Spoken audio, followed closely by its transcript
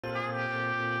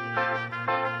The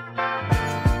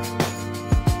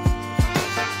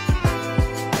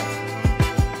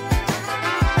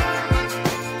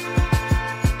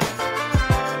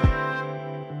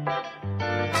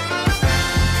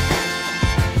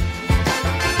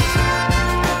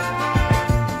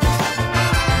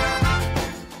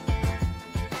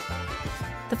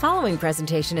following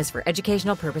presentation is for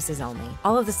educational purposes only.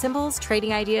 All of the symbols,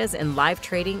 trading ideas, and live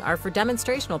trading are for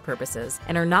demonstrational purposes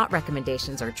and are not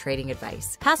recommendations or trading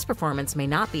advice. Past performance may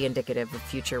not be indicative of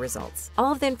future results.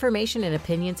 All of the information and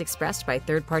opinions expressed by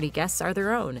third-party guests are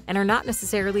their own and are not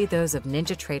necessarily those of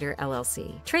NinjaTrader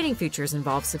LLC. Trading futures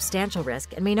involve substantial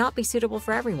risk and may not be suitable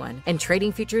for everyone, and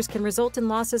trading futures can result in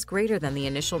losses greater than the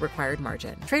initial required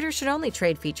margin. Traders should only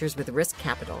trade futures with risk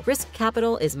capital. Risk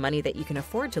capital is money that you can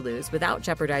afford to lose without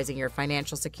jeopardizing your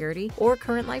financial security or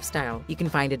current lifestyle. You can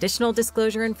find additional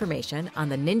disclosure information on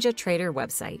the NinjaTrader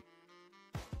website.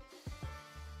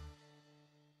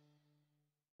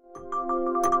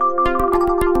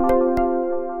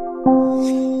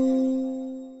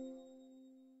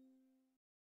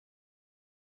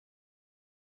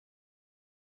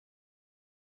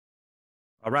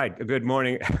 All right. Good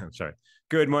morning. I'm sorry.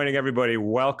 Good morning, everybody.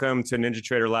 Welcome to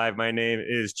NinjaTrader Live. My name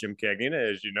is Jim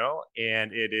Cagnina, as you know,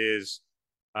 and it is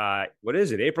what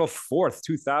is it? April 4th,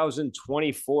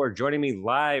 2024. Joining me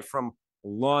live from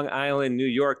Long Island, New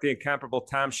York, the incomparable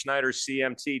Tom Schneider,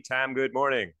 CMT. Tom, good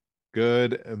morning.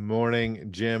 Good morning,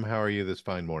 Jim. How are you this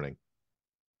fine morning?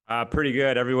 Pretty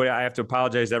good, everybody. I have to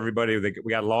apologize to everybody.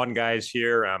 We got lawn guys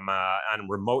here. I'm on a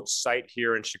remote site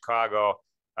here in Chicago,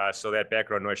 so that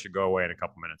background noise should go away in a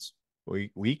couple minutes.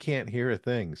 We can't hear a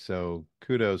thing, so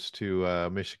kudos to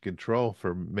Mission Control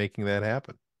for making that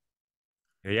happen.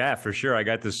 Yeah, for sure. I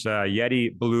got this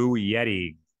Blue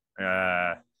Yeti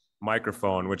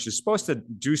microphone, which is supposed to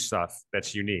do stuff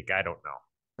that's unique. I don't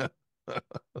know.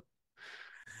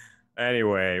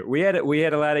 Anyway, we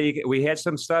had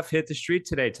some stuff hit the street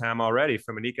today, Tom, already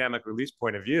from an economic release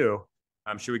point of view.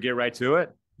 Should we get right to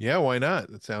it? Yeah, why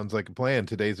not? That sounds like a plan.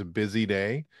 Today's a busy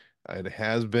day. It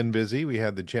has been busy. We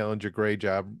had the Challenger Gray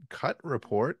job cut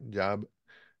report,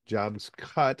 jobs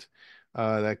cut.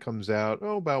 That comes out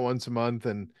about once a month,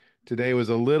 and today was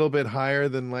a little bit higher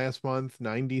than last month.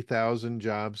 90,000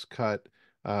 jobs cut.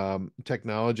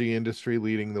 Technology industry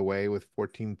leading the way with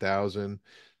 14,000,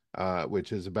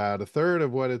 which is about a third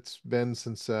of what it's been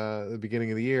since the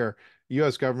beginning of the year.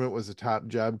 U.S. government was the top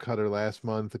job cutter last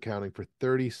month, accounting for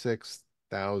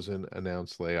 36,000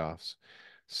 announced layoffs.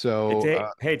 So,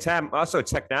 hey, Tom, also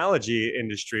technology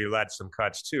industry led some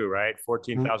cuts too, right?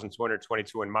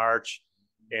 14,222 in March.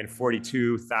 And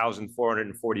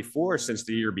 42,444 since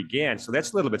the year began. So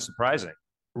that's a little bit surprising.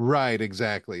 Right,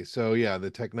 exactly. So yeah,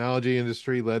 the technology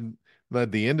industry led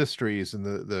the industries, and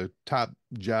the top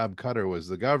job cutter was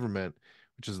the government,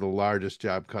 which is the largest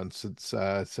job cut since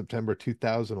September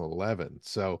 2011.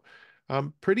 So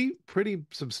pretty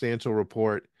substantial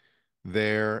report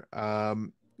there.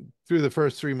 Through the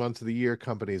first 3 months of the year,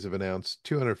 companies have announced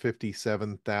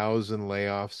 257,000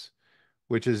 layoffs,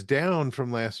 which is down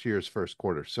from last year's first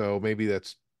quarter. So maybe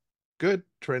that's good,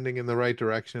 trending in the right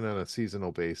direction on a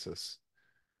seasonal basis.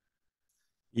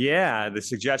 Yeah, the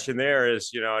suggestion there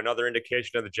is, another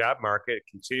indication of the job market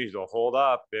continues to hold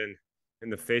up in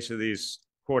the face of these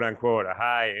quote unquote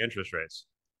high interest rates.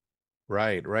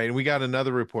 Right. And we got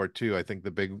another report too. I think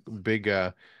the big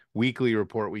weekly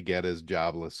report we get is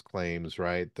jobless claims,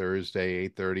 right? Thursday,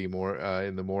 8:30 more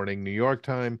in the morning, New York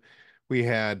time. We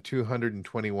had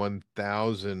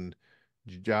 221,000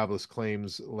 jobless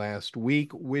claims last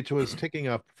week, which was ticking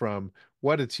up from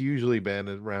what it's usually been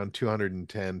around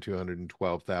 210,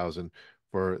 212,000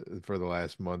 for the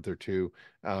last month or two.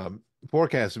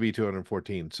 Forecast to be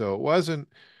 214. So it wasn't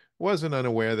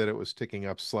unaware that it was ticking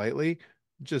up slightly,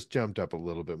 just jumped up a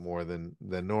little bit more than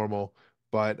normal.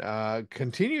 But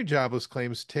continued jobless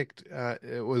claims ticked,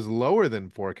 it was lower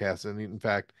than forecast, and in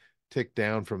fact, ticked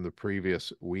down from the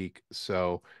previous week.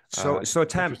 So Tom,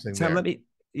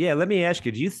 let me ask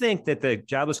you, do you think that the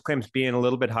jobless claims being a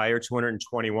little bit higher,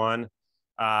 221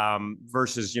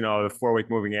 versus, the 4-week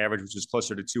moving average, which is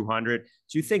closer to 200,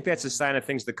 do you think that's a sign of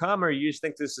things to come, or you just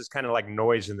think this is kind of like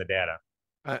noise in the data?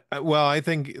 Well, I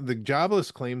think the jobless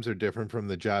claims are different from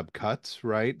the job cuts,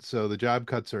 right? So the job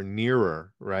cuts are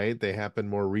nearer, right? They happen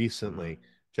more recently. Mm-hmm.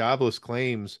 Jobless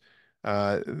claims,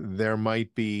 there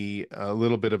might be a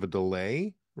little bit of a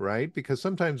delay, right? Because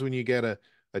sometimes when you get a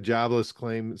jobless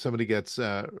claim, somebody gets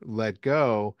let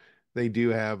go, they do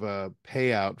have a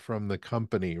payout from the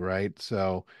company, right?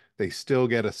 So they still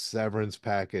get a severance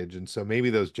package. And so maybe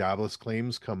those jobless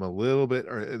claims come a little bit,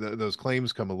 or those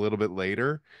claims come a little bit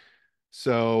later.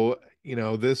 So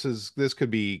this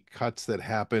could be cuts that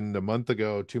happened a month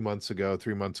ago, 2 months ago,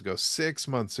 3 months ago, 6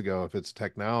 months ago if it's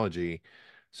technology.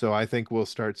 So I think we'll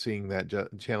start seeing that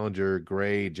Challenger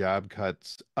gray job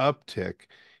cuts uptick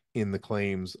in the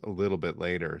claims a little bit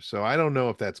later. So I don't know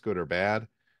if that's good or bad,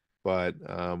 but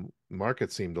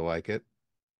markets seem to like it.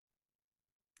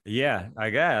 Yeah,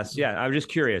 I guess. Yeah, I'm just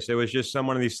curious. It was just some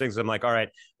one of these things. I'm like, all right,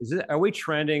 are we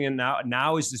trending? And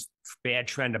now is this bad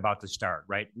trend about to start?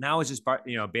 Right now is this bad?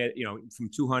 From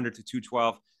 200 to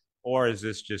 212, or is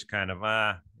this just kind of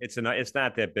it's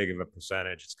not that big of a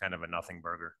percentage. It's kind of a nothing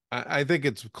burger. I think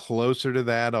it's closer to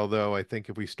that, although I think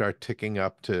if we start ticking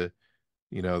up to,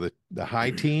 the high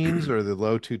teens or the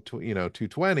low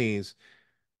 220s,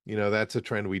 that's a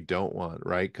trend we don't want,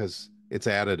 right? Because it's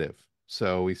additive.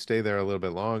 So we stay there a little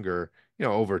bit longer,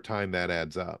 over time that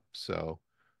adds up. So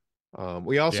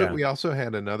we also Yeah. we also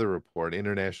had another report,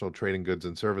 International Trading Goods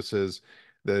and Services.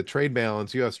 The trade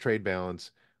balance, U.S. trade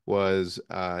balance, was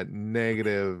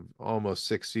negative almost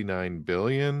 69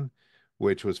 billion,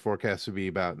 which was forecast to be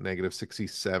about negative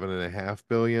 67.5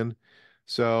 billion.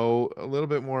 So a little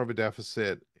bit more of a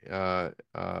deficit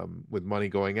with money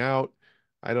going out.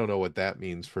 I don't know what that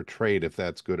means for trade, if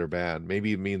that's good or bad.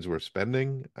 Maybe it means we're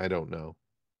spending. I don't know.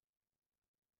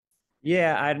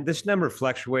 Yeah, this number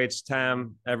fluctuates,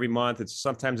 Tom, every month.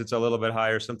 Sometimes it's a little bit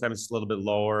higher, sometimes it's a little bit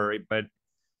lower. But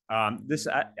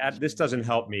this doesn't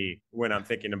help me when I'm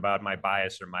thinking about my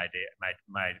bias or my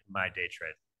day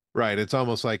trade. Right. It's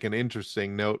almost like an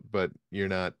interesting note, but you're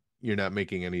not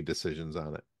making any decisions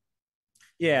on it.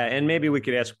 Yeah, and maybe we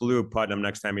could ask Blue Putnam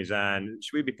next time he's on.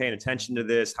 Should we be paying attention to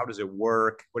this? How does it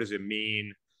work? What does it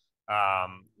mean?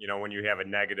 When you have a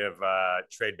negative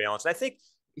trade balance. I think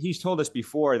he's told us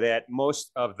before that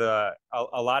most of a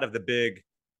lot of the big,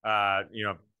 I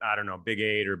don't know, big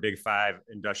eight or big five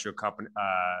industrial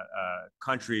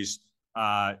countries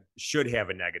should have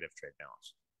a negative trade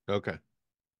balance. Okay.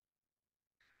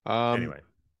 Um, Anyway,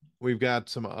 we've got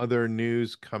some other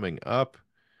news coming up.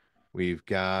 We've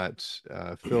got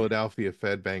Philadelphia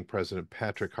Fed Bank President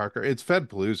Patrick Harker. It's Fed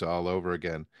Palooza all over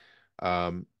again.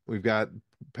 We've got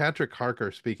Patrick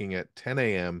Harker speaking at 10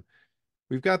 a.m.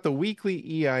 We've got the weekly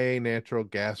EIA natural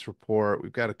gas report.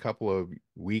 We've got a couple of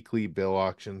weekly bill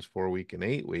auctions, 4 week and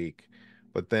 8 week,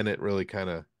 but then it really kind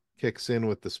of kicks in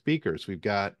with the speakers. We've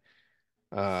got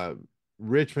uh,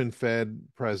 Richmond Fed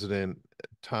President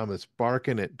Thomas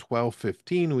Barkin at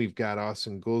 12:15. We've got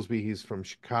Austin Goolsbee. He's from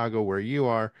Chicago, where you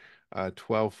are,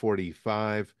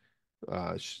 12:45.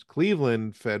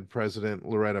 Cleveland Fed President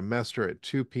Loretta Mester at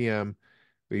 2 p.m.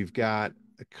 We've got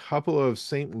a couple of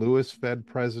St. Louis Fed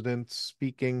presidents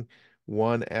speaking.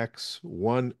 One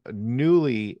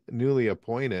newly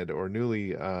appointed or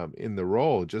newly in the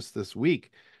role just this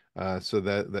week. So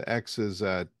that the X is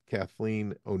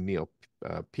Kathleen O'Neill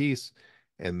Peace,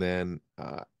 and then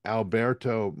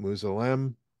Alberto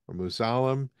Musalem,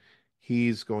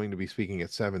 he's going to be speaking at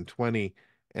 7:20,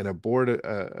 and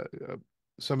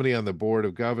somebody on the board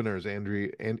of governors,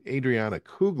 Adriana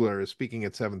Kugler, is speaking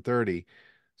at 7:30.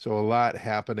 So a lot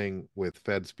happening with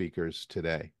Fed speakers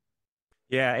today.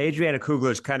 yeah, Adriana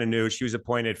Kugler is kind of new. She was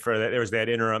appointed for that. There was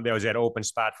that open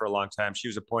spot for a long time. She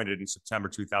was appointed in September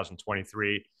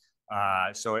 2023.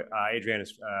 So Adriana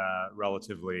is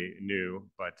relatively new,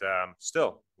 but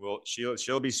still,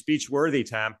 she'll be speech worthy,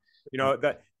 Tom.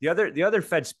 The other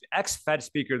ex-Fed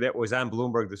speaker that was on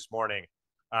Bloomberg this morning,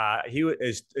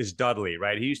 is Dudley,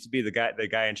 right? He used to be the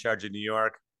guy in charge of New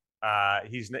York.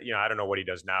 He's I don't know what he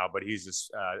does now, but he's this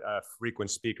a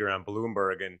frequent speaker on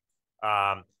Bloomberg,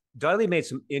 and Dudley made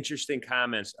some interesting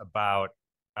comments about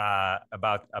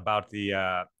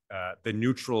the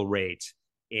neutral rate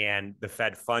and the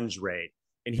Fed funds rate.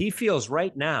 And he feels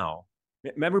right now,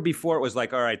 remember before it was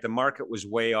like, all right, the market was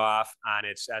way off on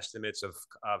its estimates of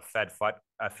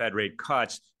Fed rate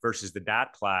cuts versus the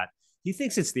dot plot. He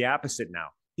thinks it's the opposite now.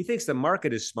 He thinks the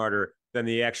market is smarter than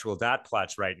the actual dot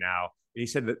plots right now. And he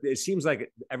said that it seems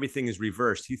like everything is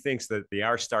reversed. He thinks that the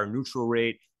R star neutral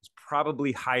rate is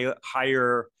probably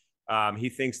higher. He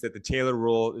thinks that the Taylor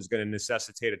rule is going to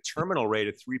necessitate a terminal rate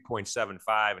of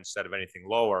 3.75 instead of anything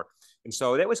lower. And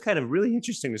so that was kind of really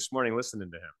interesting this morning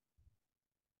listening to him.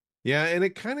 Yeah, and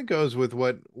it kind of goes with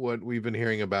what we've been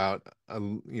hearing about,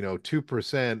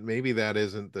 2%. Maybe that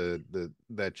isn't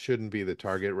that shouldn't be the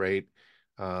target rate.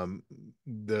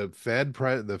 The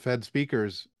Fed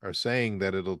speakers are saying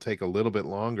that it'll take a little bit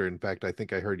longer. In fact, I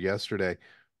think I heard yesterday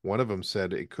one of them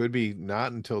said it could be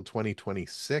not until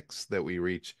 2026 that we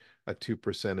reach a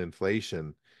 2%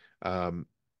 inflation. Um,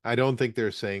 I don't think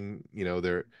they're saying,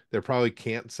 they probably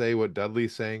can't say what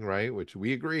Dudley's saying, right? Which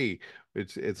we agree,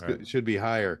 it Right. should be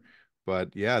higher.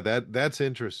 But yeah, that's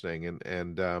interesting.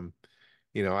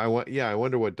 I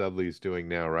wonder what Dudley's doing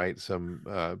now, right?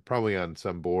 Some probably on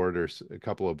some board or a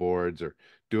couple of boards or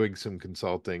doing some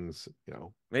consultings.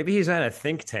 Maybe he's on a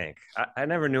think tank. I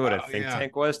never knew what a Oh think yeah,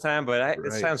 tank was, Tom, but it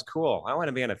right. sounds cool. I want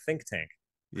to be on a think tank.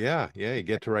 Yeah, yeah, you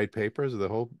get to write papers, the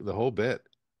whole bit.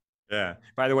 Yeah.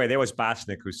 By the way, there was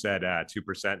Bosnick who said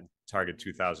 2% target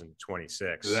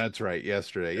 2026. That's right,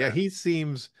 yesterday. Yeah, Yeah. he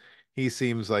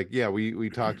seems like, yeah, we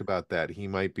talked about that. He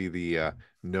might be the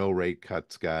no rate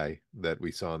cuts guy that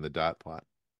we saw in the dot plot.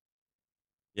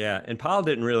 Yeah. And Paul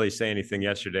didn't really say anything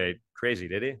yesterday. Crazy,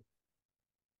 did he?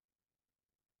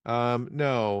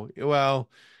 No. Well,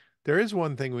 there is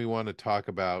one thing we want to talk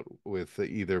about with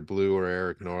either Blue or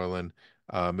Eric Norland,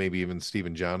 maybe even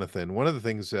Stephen Jonathan. One of the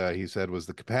things he said was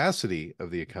the capacity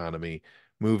of the economy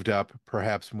moved up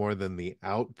perhaps more than the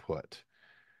output.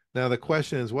 Now, the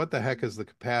question is, what the heck is the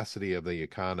capacity of the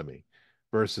economy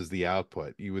versus the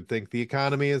output? You would think the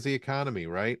economy is the economy,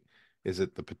 right? Is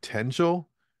it the potential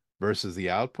versus the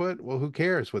output? Well, who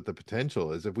cares what the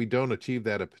potential is? If we don't achieve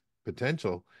that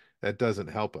potential, that doesn't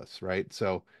help us, right?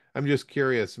 So I'm just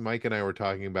curious. Mike and I were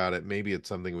talking about it. Maybe it's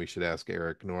something we should ask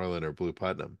Eric Norland or Blue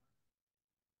Putnam.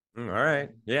 All right.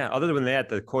 Yeah. Other than that,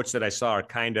 the quotes that I saw are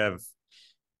kind of,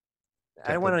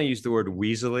 I don't want Tepid. to use the word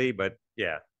weaselly, but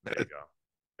yeah, there you go.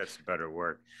 That's a better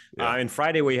word. Yeah. And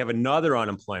Friday, we have another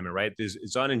unemployment, right?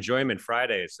 It's unenjoyment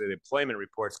Friday. So the employment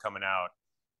report's coming out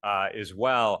as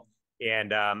well.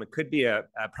 And it could be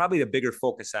probably a bigger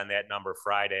focus on that number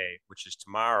Friday, which is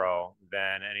tomorrow,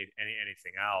 than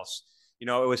anything else. You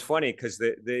know, it was funny because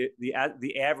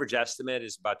the average estimate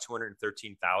is about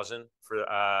 213,000 for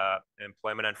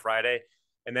employment on Friday,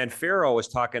 and then Farrow was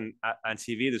talking on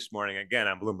TV this morning again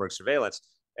on Bloomberg Surveillance,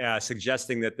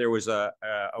 suggesting that there was a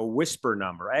whisper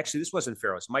number. Actually, this wasn't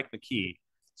Farrow; it's Mike McKee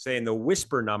saying the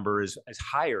whisper number is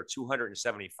higher,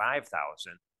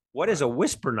 275,000. What is a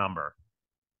whisper number?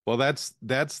 Well, that's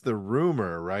the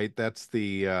rumor, right? That's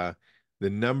the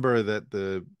number that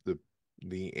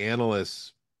the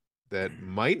analysts that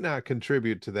might not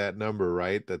contribute to that number,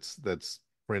 right? That's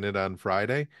printed on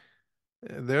Friday.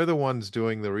 They're the ones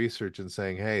doing the research and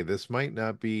saying, "Hey, this might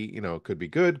not be, could be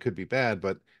good, could be bad,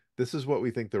 but this is what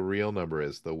we think the real number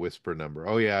is, the whisper number."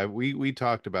 Oh yeah, we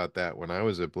talked about that when I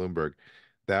was at Bloomberg.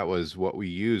 That was what we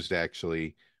used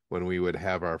actually when we would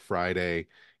have our Friday,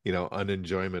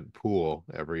 unenjoyment pool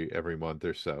every month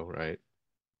or so, right?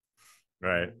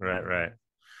 Right, right, right.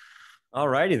 All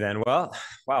righty then. Well,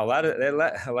 wow,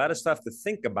 a lot of stuff to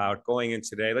think about going in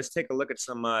today. Let's take a look at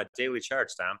some daily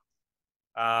charts,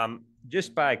 Tom.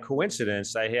 Just by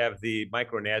coincidence, I have the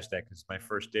micro Nasdaq. It's my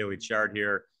first daily chart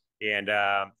here, and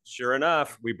sure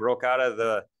enough, we broke out of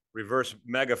the reverse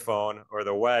megaphone or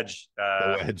the wedge,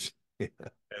 The wedge.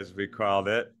 as we called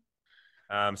it.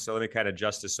 So let me kind of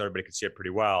adjust this so everybody can see it pretty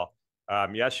well.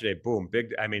 Yesterday, boom,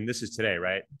 big. I mean, this is today,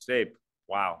 right? Today,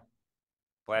 wow,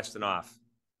 blasting off.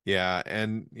 Yeah,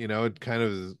 and it kind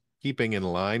of is keeping in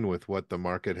line with what the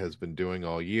market has been doing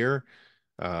all year.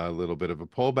 A little bit of a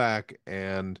pullback,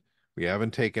 and we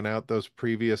haven't taken out those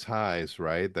previous highs,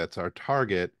 right? That's our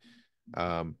target.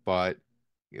 But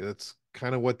that's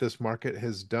kind of what this market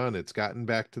has done. It's gotten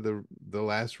back to the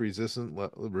last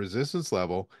resistance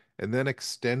level and then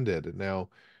extended. Now,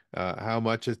 how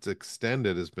much it's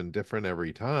extended has been different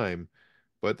every time,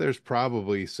 but there's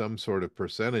probably some sort of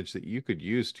percentage that you could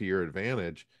use to your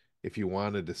advantage if you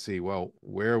wanted to see, well,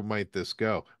 where might this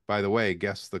go? By the way,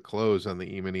 guess the close on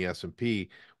the E-mini S&P.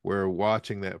 We're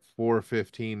watching that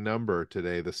 415 number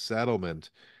today, the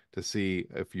settlement, to see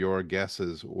if your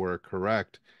guesses were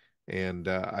correct. And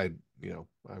I'm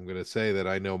going to say that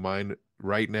I know mine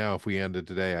right now. If we ended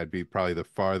today, I'd be probably the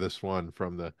farthest one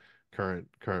from the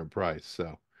current price.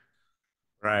 So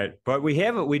Right. But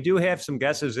we do have some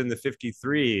guesses in the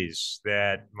 53s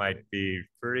that might be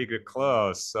pretty good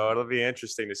close. So it'll be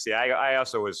interesting to see. I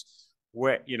also was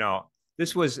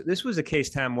this was a case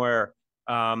time where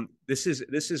this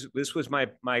was my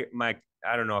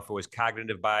I don't know if it was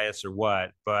cognitive bias or what,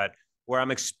 but where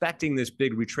I'm expecting this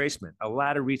big retracement. A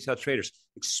lot of retail traders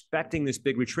expecting this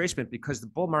big retracement because the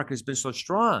bull market has been so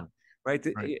strong, right?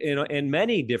 right. In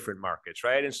many different markets,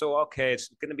 right? And so, okay, it's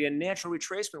going to be a natural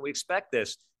retracement. We expect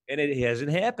this, and it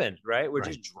hasn't happened, right? We're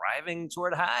Right. just driving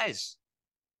toward highs.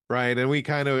 Right. And we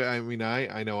kind of, I mean,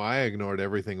 I know I ignored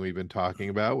everything we've been talking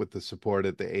about with the support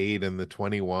at the 8 and the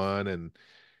 21 and,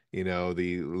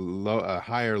 the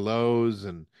higher lows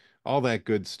and all that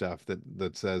good stuff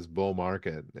that says bull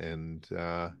market. And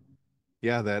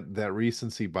yeah, that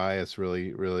recency bias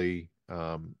really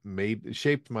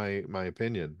shaped my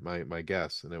opinion, my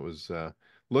guess. And it was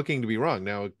looking to be wrong.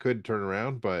 Now it could turn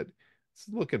around, but it's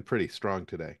looking pretty strong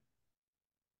today.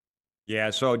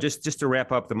 Yeah, so just to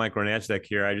wrap up the micro Nasdaq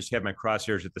here, I just had my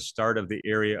crosshairs at the start of the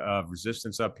area of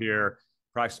resistance up here,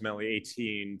 approximately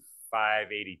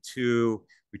 18,582.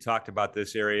 We talked about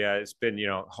this area. It's been,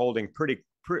 holding pretty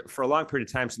for a long period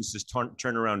of time since this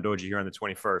turnaround doji here on the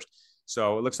 21st.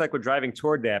 So it looks like we're driving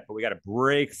toward that, but we got to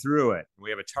break through it. We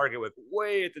have a target with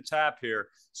way at the top here,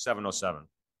 707.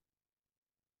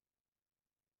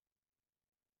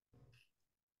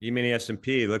 E-mini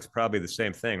S&P looks probably the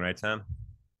same thing, right, Tom?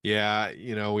 Yeah,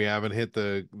 we haven't hit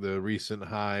the recent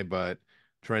high, but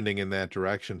trending in that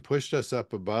direction pushed us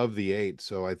up above the 8.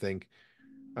 So I think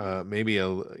maybe a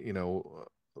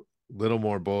little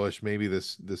more bullish. Maybe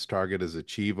this target is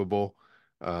achievable.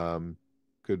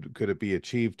 Could it be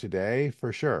achieved today?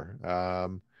 For sure. I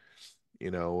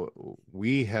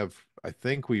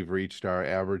think we've reached our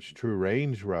average true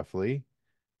range roughly.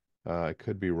 I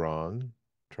could be wrong.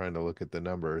 Trying to look at the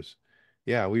numbers.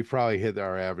 Yeah, we've probably hit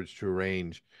our average true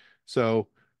range. So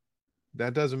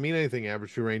that doesn't mean anything.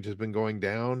 Average true range has been going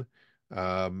down.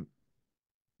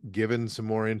 Given some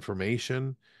more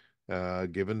information,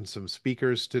 given some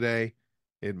speakers today,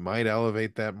 it might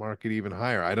elevate that market even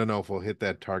higher. I don't know if we'll hit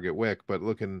that target wick, but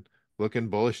looking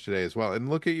bullish today as well. And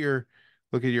look at your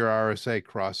RSA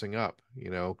crossing up,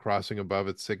 crossing above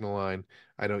its signal line.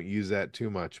 I don't use that too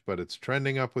much, but it's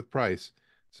trending up with price.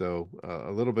 So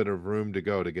a little bit of room to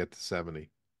go to get to 70.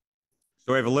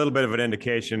 So we have a little bit of an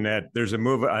indication that there's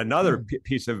another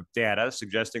piece of data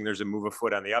suggesting there's a move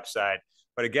afoot on the upside.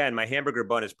 But again, my hamburger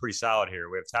bun is pretty solid here.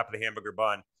 We have top of the hamburger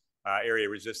bun area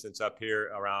resistance up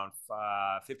here around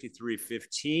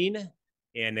 53.15.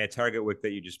 And that target wick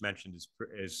that you just mentioned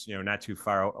is not too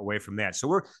far away from that. So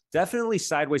we're definitely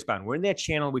sideways bound. We're in that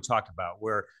channel we talked about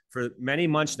where for many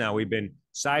months now we've been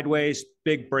sideways,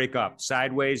 big break up,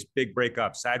 sideways, big break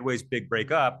up, sideways, big break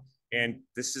up. And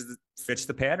this fits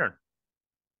the pattern.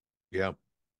 Yeah.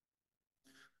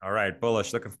 All right,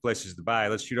 bullish, looking for places to buy.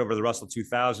 Let's shoot over the Russell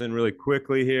 2000 really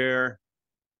quickly here.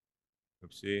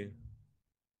 Oopsie.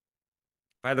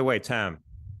 By the way, Tom.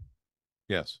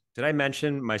 Yes. Did I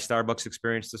mention my Starbucks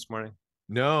experience this morning?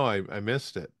 No, I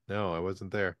missed it. No, I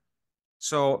wasn't there.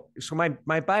 So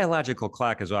my biological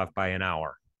clock is off by an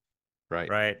hour. Right.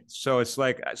 Right. So it's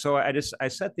like, I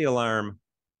set the alarm.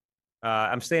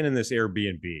 I'm staying in this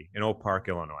Airbnb in Oak Park,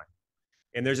 Illinois,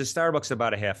 and there's a Starbucks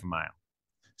about a half a mile.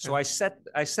 So I set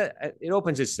it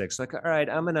opens at 6. Like, all right,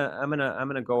 I'm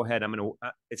gonna go ahead.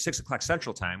 It's 6 o'clock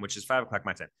Central Time, which is 5 o'clock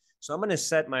my time. So I'm gonna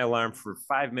set my alarm for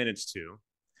 5 minutes to.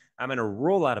 I'm gonna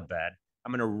roll out of bed.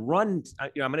 I'm gonna run.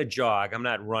 I'm gonna jog. I'm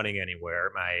not running anywhere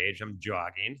at my age. I'm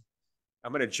jogging.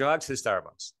 I'm gonna jog to the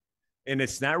Starbucks, and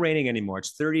it's not raining anymore.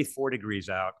 It's 34 degrees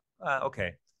out.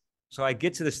 Okay. So I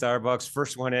get to the Starbucks,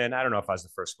 first one in. I don't know if I was the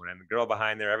first one in. The girl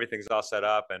behind there, everything's all set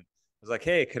up, and I was like,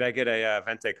 "Hey, could I get a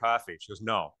venti coffee?" She goes,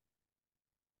 "No."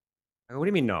 I go, "What do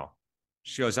you mean no?"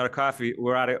 She goes, "Our coffee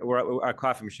our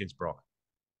coffee machine's broke."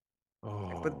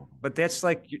 Oh, But that's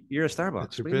like you're a Starbucks.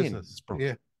 that's your What do you mean business. it's broke?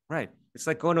 Yeah. Right. It's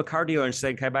like going to a car dealer and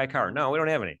saying, "Can I buy a car?" No, we don't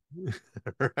have any.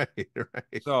 Right.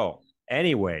 So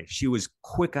anyway, she was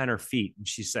quick on her feet and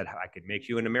she said, "I could make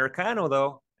you an Americano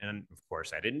though." And of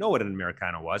course, I didn't know what an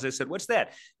Americano was. I said, "What's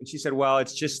that?" And she said, "Well,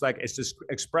 it's just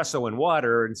espresso and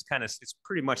water. And it's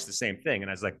pretty much the same thing."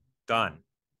 And I was like, "Done."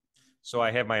 So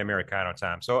I have my Americano,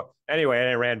 Tom. So anyway,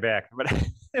 I ran back, but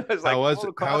it was like,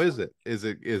 how is it?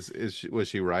 Was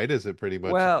she right? Is it pretty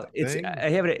much well, the same thing? I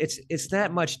have it. It's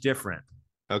not much different.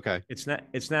 Okay. It's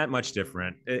not much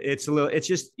different. It's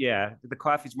just, yeah, the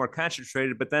coffee's more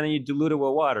concentrated, but then you dilute it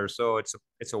with water. So it's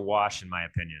a wash in my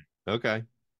opinion. Okay.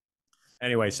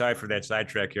 Anyway, sorry for that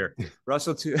sidetrack here.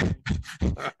 Russell too.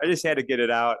 I just had to get it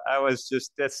out.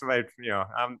 That's my,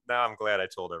 I'm glad I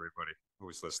told everybody who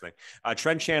was listening.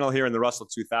 Trend channel here in the Russell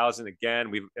 2000.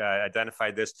 Again, we've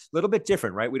identified this a little bit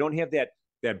different, right? We don't have that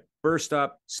burst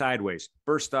up sideways.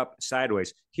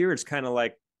 Here it's kind of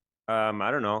like,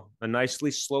 I don't know, a nicely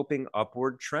sloping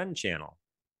upward trend channel.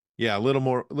 Yeah, a little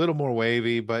more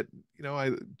wavy, but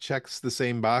I checks the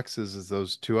same boxes as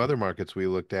those two other markets we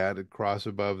looked at. It cross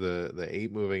above the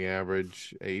 8 moving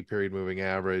average, 8 period moving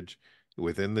average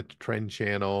within the trend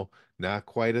channel, not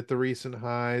quite at the recent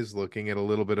highs, looking at a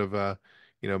little bit of a,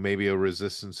 maybe a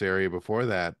resistance area before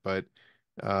that, but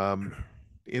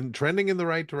in trending in the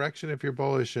right direction if you're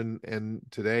bullish, and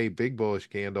today big bullish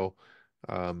candle.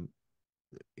 I'm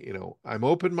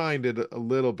open-minded a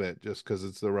little bit just because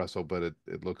it's the Russell, but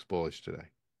it looks bullish today.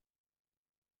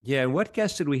 Yeah, and what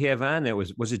guest did we have on?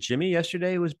 Was it Jimmy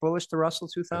yesterday who was bullish the Russell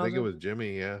 2000? I think it was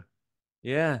Jimmy, yeah.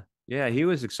 Yeah. Yeah, he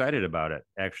was excited about it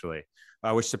actually,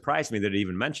 which surprised me that he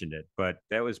even mentioned it. But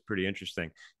that was pretty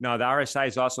interesting. Now the RSI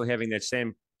is also having that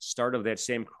same start of that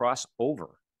same crossover.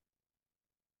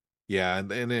 Yeah,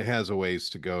 and it has a ways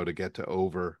to go to get to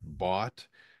overbought.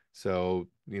 So,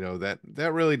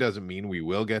 that really doesn't mean we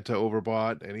will get to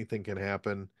overbought. Anything can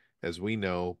happen, as we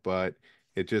know, but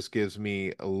it just gives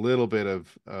me a little bit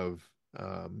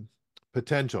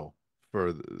potential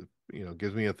for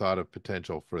gives me a thought of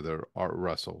potential for the Art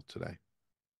Russell today.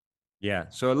 Yeah,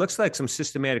 so it looks like some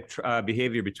systematic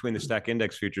behavior between the stock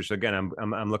index futures. So again,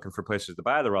 I'm looking for places to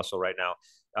buy the Russell right now.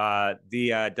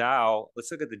 The Dow.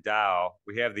 Let's look at the Dow.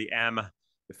 We have the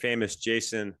famous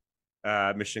Jason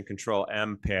Mission Control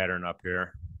M pattern up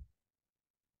here.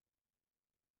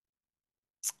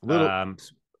 Little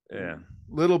Yeah,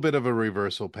 little bit of a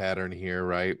reversal pattern here,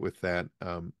 right? With that,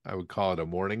 I would call it a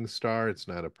morning star. It's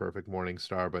not a perfect morning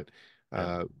star, but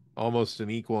yeah, almost an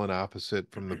equal and opposite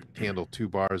from the candle 2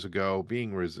 bars ago,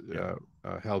 being yeah,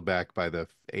 held back by the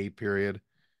A period.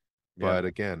 yeah. But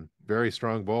again, very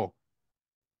strong bull.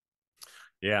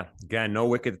 Yeah, again, no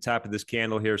wick at the top of this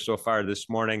candle here so far this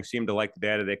morning. Seem to like the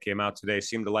data that came out today.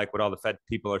 Seem to like what all the Fed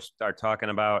people are talking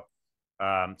about.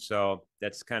 So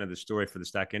that's kind of the story for the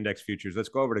stock index futures. Let's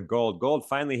go over to gold. Gold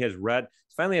finally has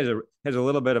has a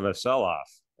little bit of a sell off.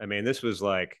 I mean, this was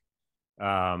like,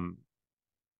 um,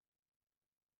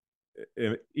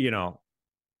 you know,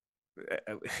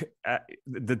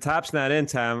 the top's not in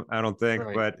time, I don't think,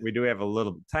 Right. but we do have a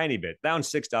little tiny bit down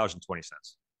 $6.20.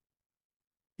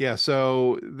 Yeah,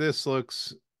 so this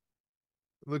looks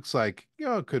like,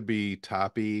 it could be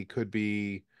toppy, could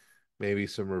be maybe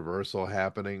some reversal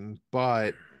happening,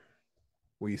 but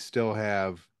we still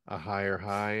have a higher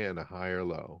high and a higher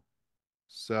low.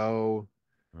 So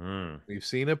Mm. we've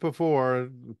seen it before.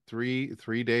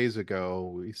 Three days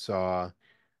ago, we saw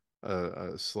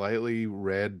a slightly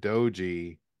red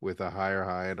doji with a higher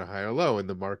high and a higher low, and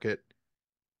the market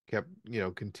kept,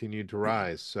 continued to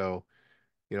rise. So,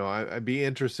 I'd be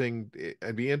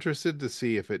interested to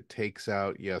see if it takes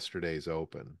out yesterday's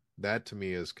open. That to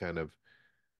me is kind of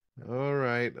all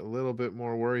right, a little bit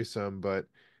more worrisome, but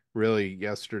really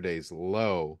yesterday's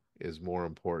low is more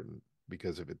important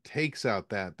because if it takes out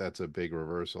that's a big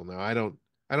reversal. Now, I don't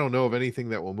know of anything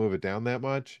that will move it down that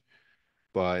much,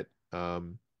 but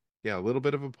yeah, a little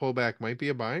bit of a pullback might be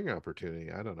a buying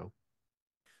opportunity. I don't know.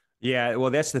 Yeah, well,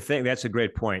 that's the thing. That's a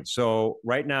great point. So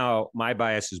right now, my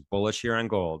bias is bullish here on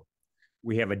gold.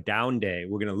 We have a down day.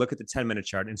 We're going to look at the 10-minute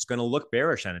chart, and it's going to look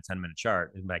bearish on a 10-minute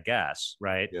chart, is my guess,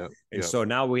 right? Yeah, And yeah. so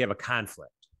now we have a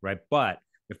conflict, right? But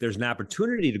if there's an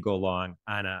opportunity to go long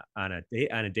on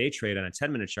a day trade on a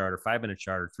 10-minute chart or 5-minute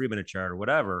chart or 3-minute chart or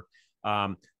whatever,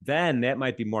 then that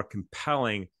might be more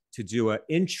compelling to do an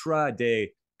intraday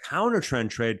counter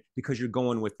trend trade because you're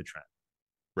going with the trend.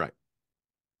 Right.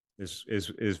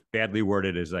 Is badly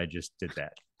worded as I just did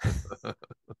that.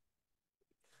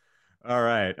 All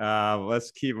right.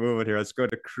 Let's keep moving here. Let's go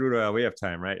to crude oil. We have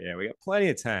time, right? Yeah, we got plenty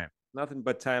of time. Nothing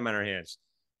but time on our hands.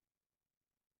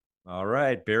 All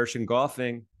right. Bearish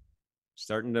engulfing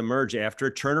starting to emerge after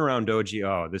a turnaround doji.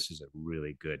 Oh, this is a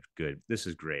really good. This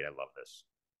is great. I love this.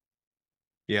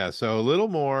 Yeah, so a little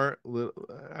more,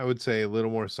 I would say a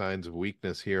little more signs of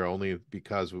weakness here, only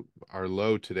because our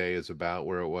low today is about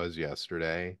where it was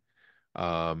yesterday.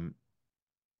 Um,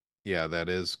 yeah, that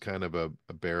is kind of a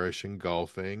bearish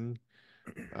engulfing.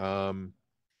 Um,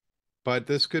 but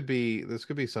this could be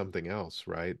something else,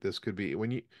 right? This could be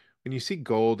when you see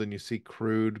gold and you see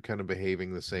crude kind of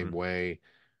behaving the same Mm-hmm. way,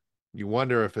 you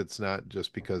wonder if it's not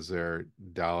just because they're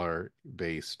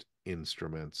dollar-based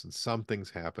instruments and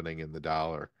something's happening in the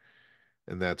dollar.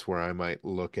 And that's where I might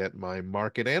look at my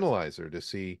market analyzer to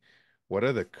see what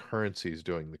are the currencies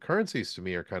doing. The currencies to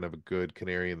me are kind of a good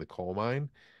canary in the coal mine.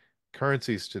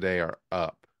 Currencies today are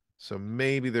up. So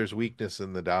maybe there's weakness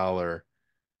in the dollar.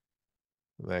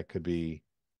 That could be,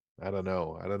 I don't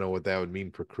know. I don't know what that would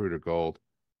mean for crude or gold.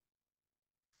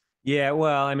 Yeah,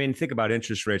 well, I mean, think about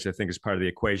interest rates, I think, is part of the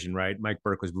equation, right? Mike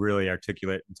Burke was really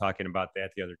articulate in talking about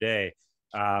that the other day.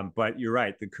 But you're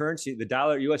right. The currency, the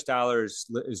dollar, US dollar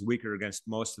is weaker against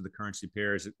most of the currency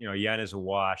pairs. Yen is a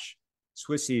wash.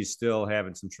 Swissy is still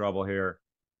having some trouble here.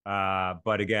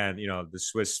 But again, the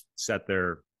Swiss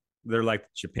they're like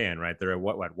Japan, right? They're at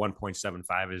what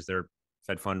 1.75 is their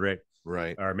Fed fund rate,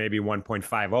 Right. or maybe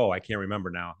 1.50. I can't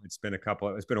remember now. It's been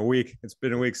a week. It's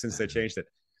been a week since they changed it.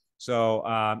 So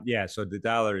yeah, so the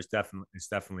dollar is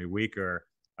definitely weaker.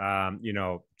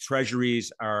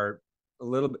 Treasuries are a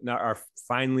little bit now are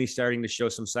finally starting to show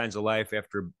some signs of life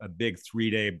after a big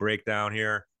 3-day breakdown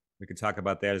here. We can talk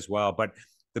about that as well. But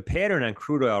the pattern on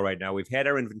crude oil right now, we've had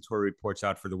our inventory reports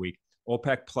out for the week.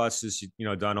 OPEC Plus is,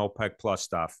 done OPEC Plus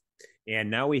stuff. And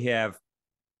now we have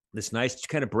this nice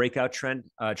kind of breakout trend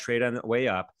trade on the way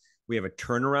up. We have a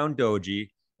turnaround doji,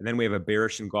 and then we have a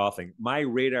bearish engulfing. My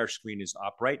radar screen is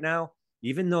up right now,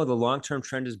 even though the long-term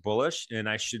trend is bullish and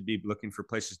I should be looking for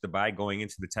places to buy going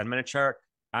into the 10-minute chart.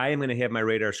 I am going to have my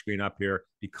radar screen up here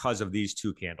because of these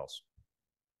two candles.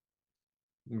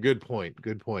 Good point.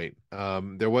 Good point.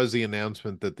 There was the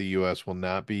announcement that the U.S. will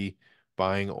not be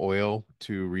buying oil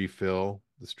to refill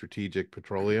the Strategic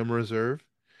Petroleum Reserve.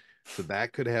 So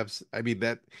that could have, I mean,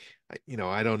 that,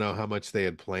 I don't know how much they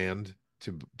had planned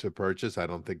to purchase. I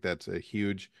don't think that's a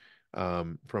huge,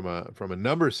 from a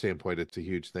numbers standpoint, it's a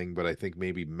huge thing, but I think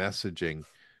maybe messaging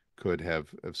could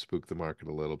have spooked the market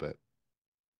a little bit.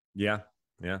 Yeah.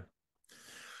 Yeah.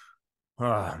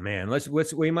 Oh man,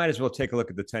 we might as well take a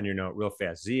look at the 10-year note real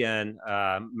fast. ZN,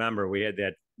 remember we had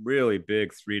that really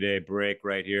big 3-day break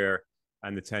right here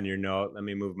on the 10-year note. Let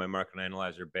me move my market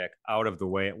analyzer back out of the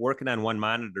way. Working on one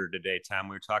monitor today, Tom.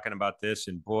 We were talking about this,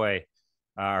 and boy,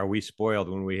 are we spoiled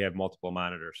when we have multiple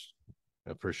monitors.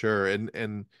 For sure.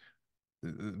 And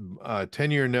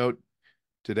 10-year note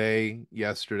today,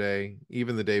 yesterday,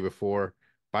 even the day before,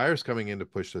 buyers coming in to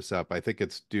push this up. I think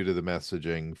it's due to the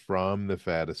messaging from the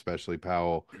Fed, especially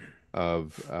Powell,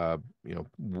 of a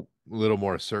little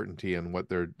more certainty in what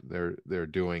they're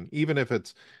doing, even if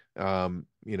it's the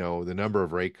number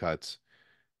of rate cuts,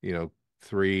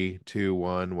 3, 2,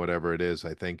 1, whatever it is.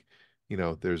 I think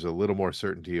there's a little more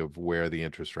certainty of where the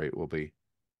interest rate will be.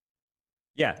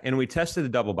 Yeah, and we tested the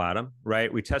double bottom,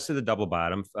 right? We tested the double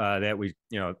bottom that we,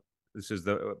 this is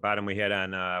the bottom we had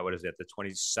on what is it, the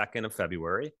 22nd of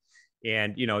February.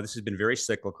 And this has been very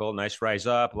cyclical. Nice rise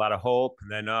up, a lot of hope, and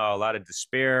then a lot of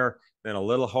despair, then a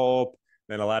little hope,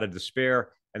 then a lot of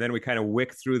despair, and then we kind of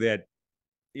wick through that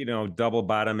double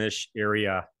bottom-ish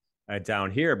area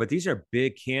down here. But these are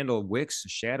big candle wicks,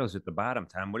 shadows at the bottom,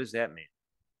 Tom. What does that mean?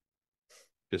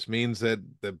 Just means that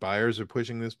the buyers are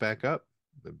pushing this back up.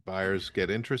 The buyers get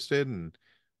interested, and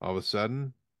all of a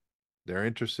sudden they're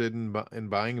interested in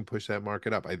buying and push that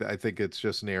market up. I think it's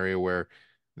just an area where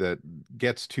that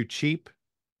gets too cheap.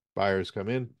 Buyers come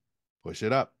in, push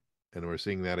it up, and we're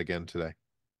seeing that again today.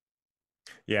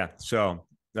 Yeah, so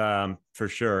for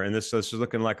sure. And this is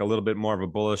looking like a little bit more of a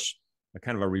bullish,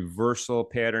 kind of a reversal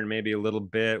pattern, maybe a little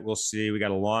bit. We'll see. We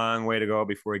got a long way to go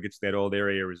before we get to that old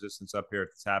area of resistance up here at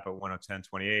the top at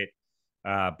 110.28.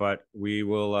 But we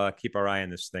will keep our eye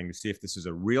on this thing to see if this is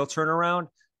a real turnaround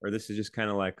or this is just kind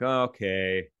of like, oh,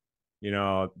 okay,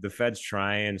 the Fed's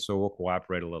trying, so we'll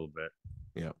cooperate a little bit.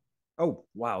 Yeah. Oh,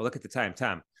 wow. Look at the time,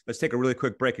 Tom. Let's take a really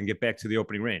quick break and get back to the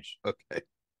opening range. Okay.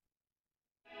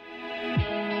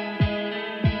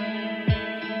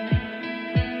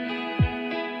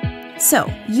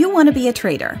 So, you want to be a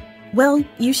trader? Well,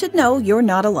 you should know you're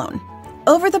not alone.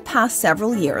 Over the past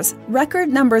several years, record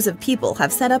numbers of people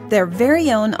have set up their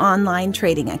very own online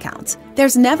trading accounts.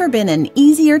 There's never been an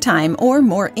easier time or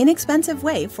more inexpensive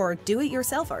way for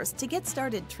do-it-yourselfers to get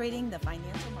started trading the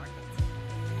financial markets.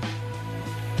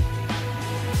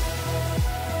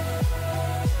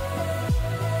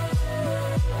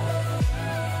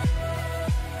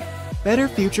 Better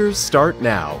futures start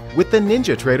now with the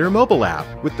NinjaTrader mobile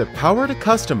app. With the power to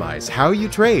customize how you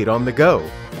trade on the go,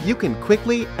 you can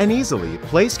quickly and easily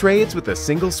place trades with a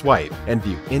single swipe and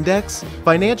view index,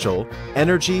 financial,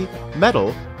 energy,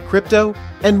 metal, crypto,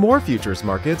 and more futures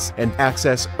markets and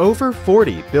access over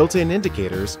 40 built-in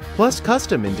indicators plus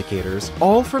custom indicators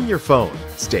all from your phone.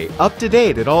 Stay up to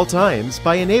date at all times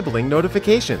by enabling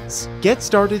notifications. Get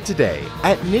started today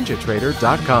at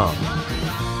NinjaTrader.com.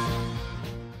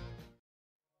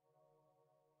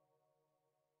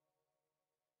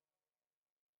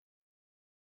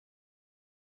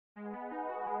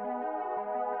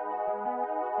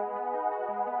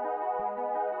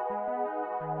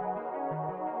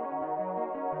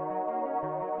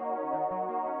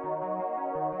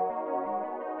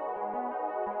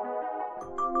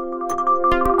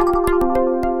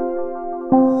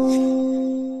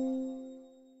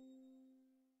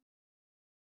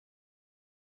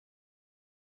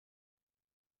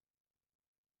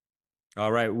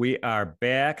 All right, we are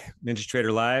back.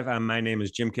 NinjaTrader Live. My name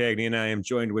is Jim Cagney, and I am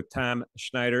joined with Tom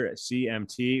Schneider,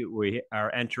 CMT. We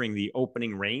are entering the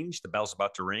opening range. The bell's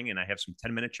about to ring, and I have some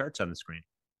 10-minute charts on the screen.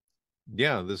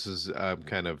 Yeah, this is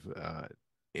kind of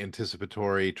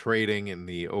anticipatory trading in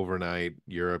the overnight.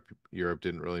 Europe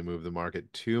didn't really move the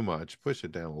market too much, push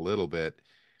it down a little bit,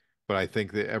 but I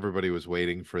think that everybody was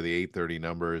waiting for the 8:30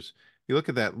 numbers. You look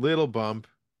at that little bump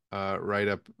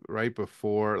right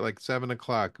before like 7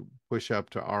 o'clock, push up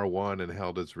to R1 and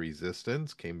held its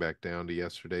resistance, came back down to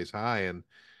yesterday's high, and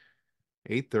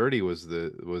 830 was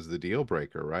the deal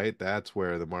breaker, right? That's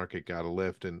where the market got a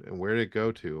lift, and where did it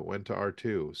go to? It went to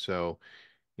R2. So,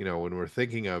 when we're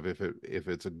thinking of if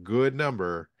it's a good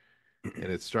number and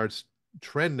it starts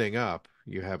trending up,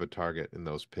 you have a target in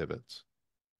those pivots.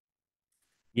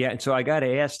 Yeah, and so I got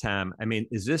to ask Tom. I mean,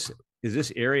 is this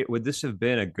area, would this have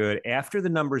been a good after the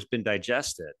number's been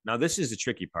digested? Now, this is the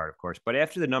tricky part, of course, but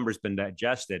after the number's been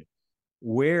digested,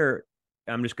 where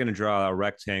I'm just going to draw a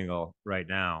rectangle right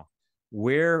now,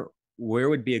 where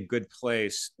would be a good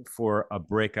place for a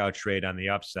breakout trade on the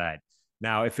upside?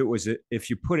 Now, if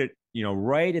you put it,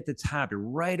 right at the top,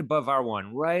 right above R1,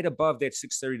 right above that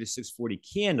 630 to 640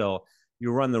 candle,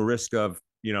 you run the risk of,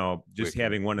 just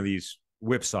having one of these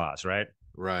whipsaws, right?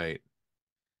 Right.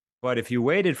 But if you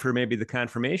waited for maybe the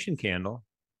confirmation candle,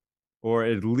 or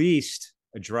at least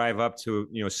a drive up to,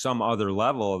 some other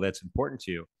level that's important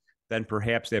to you, then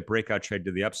perhaps that breakout trade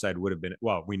to the upside would have been,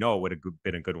 well, we know it would have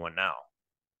been a good one now.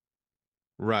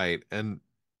 Right. And,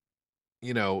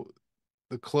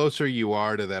 the closer you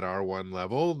are to that R1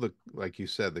 level, like you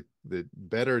said, the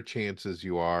better chances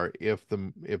you are if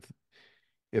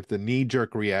the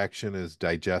knee-jerk reaction is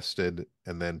digested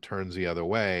and then turns the other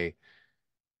way.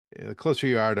 The closer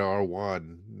you are to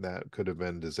R1, that could have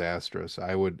been disastrous.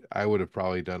 I would have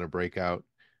probably done a breakout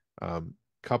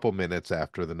couple minutes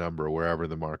after the number, wherever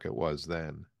the market was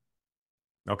then.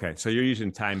 Okay, so you're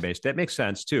using time-based. That makes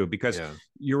sense too, because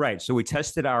you're right. So we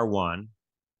tested R1,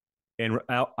 and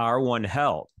R1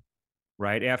 held,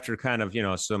 right? After kind of,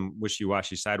 some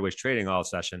wishy-washy sideways trading all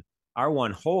session,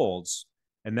 R1 holds,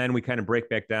 and then we kind of break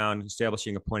back down,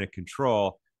 establishing a point of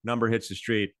control. Number hits the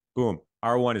street, boom.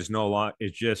 R1 is no longer,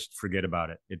 it's just forget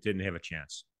about it. It didn't have a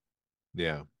chance.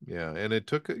 Yeah. Yeah. And it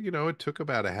took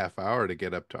about a half hour to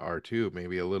get up to R2,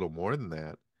 maybe a little more than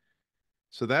that.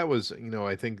 So that was,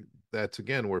 I think that's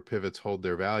again where pivots hold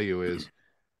their value is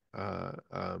uh,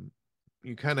 um,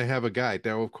 you kind of have a guide.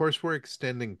 Now, of course, we're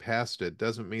extending past it.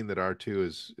 Doesn't mean that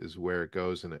R2 is where it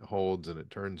goes and it holds and it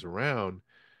turns around,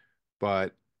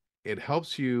 but it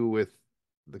helps you with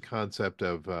the concept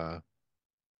of I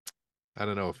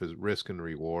don't know if it's risk and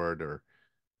reward or,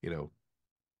 you know,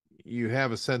 you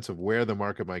have a sense of where the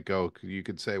market might go. You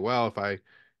could say, well, if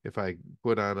I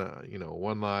put on a,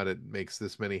 one lot, it makes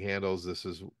this many handles. This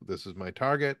is my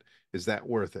target. Is that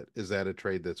worth it? Is that a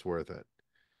trade that's worth it?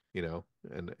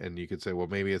 And you could say, well,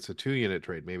 maybe it's a 2-unit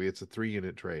trade, maybe it's a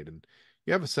 3-unit trade, and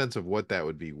you have a sense of what that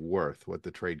would be worth, what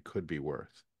the trade could be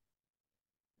worth.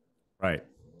 Right.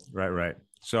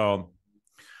 So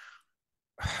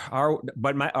all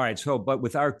right. So, but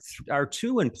with our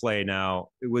two in play now,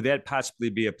 would that possibly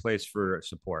be a place for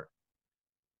support?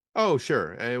 Oh,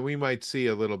 sure. And we might see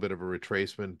a little bit of a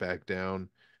retracement back down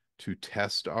to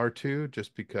test R2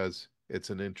 just because it's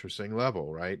an interesting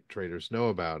level, right? Traders know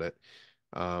about it.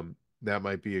 That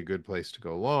might be a good place to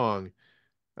go long.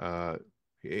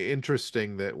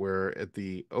 Interesting that we're at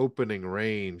the opening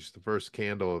range, the first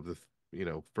candle of the,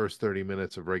 first 30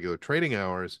 minutes of regular trading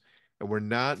hours, and we're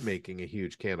not making a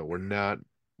huge candle. We're not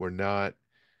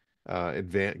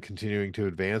continuing to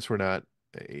advance. We're not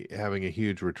having a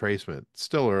huge retracement.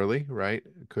 Still early, right?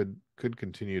 Could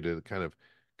continue to kind of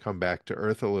come back to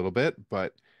earth a little bit,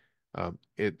 but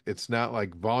it's not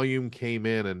like volume came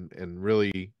in and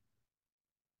really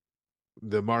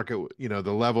the market,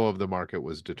 the level of the market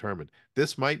was determined.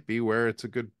 This might be where it's a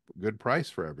good price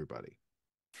for everybody.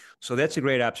 So that's a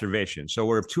great observation. So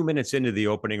we're 2 minutes into the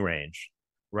opening range,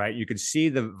 right? You can see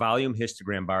the volume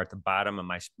histogram bar at the bottom of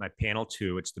my panel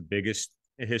 2. It's the biggest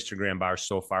histogram bar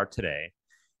so far today,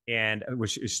 and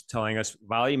which is telling us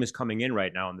volume is coming in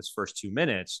right now in this first 2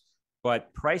 minutes,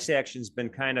 but price action's been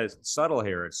kind of subtle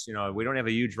here. It's, we don't have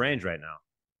a huge range right now.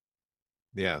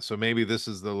 Yeah, so maybe this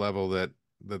is the level that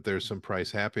there's some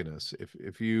price happiness.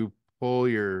 If you pull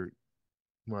your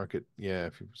market,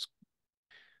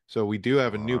 so we do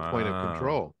have a new point of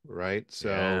control, right?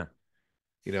 So,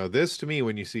 this to me,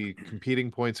 when you see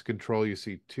competing points of control, you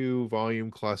see 2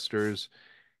 volume clusters,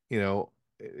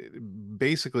 it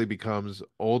basically becomes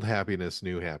old happiness,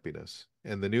 new happiness.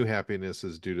 And the new happiness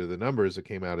is due to the numbers that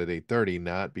came out at 8:30,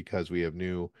 not because we have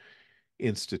new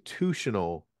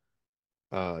institutional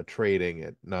trading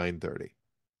at 9:30.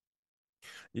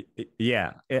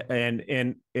 Yeah,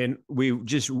 and we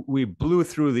blew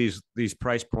through these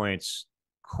price points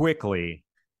quickly,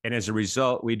 and as a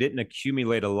result, we didn't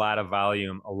accumulate a lot of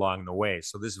volume along the way.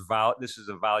 So this is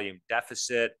a volume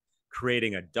deficit,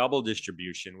 creating a double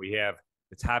distribution. We have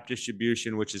the top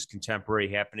distribution, which is contemporary,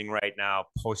 happening right now,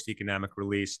 post-economic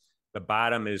release. The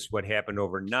bottom is what happened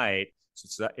overnight.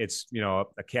 So it's a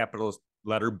capital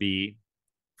letter B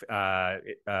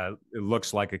it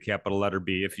looks like a capital letter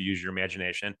B if you use your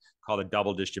imagination, called a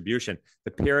double distribution.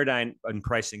 The paradigm in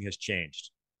pricing has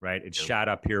changed, right? It's shot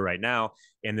up here right now.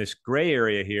 And this gray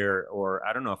area here, or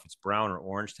I don't know if it's brown or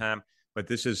orange, Tom, but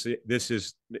this is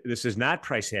not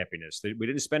price happiness. We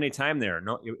didn't spend any time there.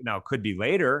 No, now it could be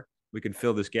later. We can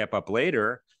fill this gap up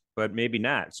later, but maybe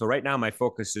not. So right now my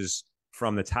focus is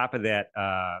from the top of that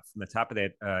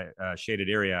shaded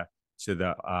area to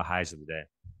the highs of the day.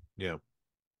 Yeah.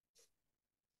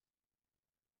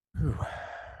 Whew.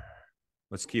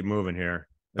 Let's keep moving here.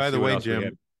 By the way,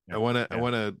 Jim, I want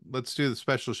to let's do the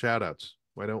special shout outs.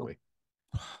 Why don't we?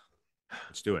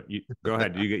 Let's do it. Go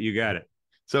ahead. You got it.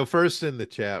 So first in the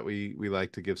chat, we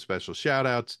like to give special shout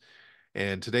outs.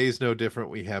 And today's no different.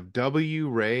 We have W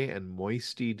Ray and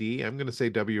Moisty D. I'm going to say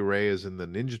W Ray is in the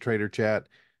NinjaTrader chat.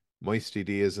 Moisty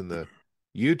D is in the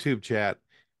YouTube chat.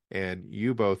 And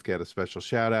you both get a special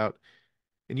shout out.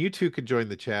 And you too could join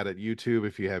the chat at YouTube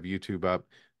if you have YouTube up.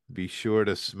 Be sure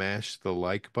to smash the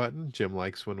like button. Jim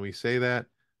likes when we say that.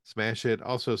 Smash it.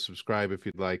 Also subscribe if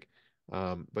you'd like.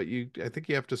 But I think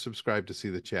you have to subscribe to see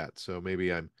the chat. So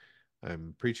maybe I'm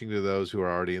preaching to those who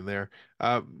are already in there.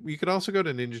 You could also go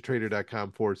to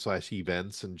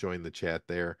ninjatrader.com/events and join the chat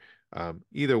there.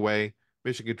 Either way,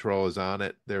 Mission Control is on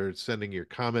it. They're sending your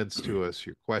comments to us,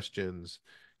 your questions,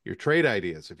 your trade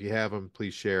ideas. If you have them,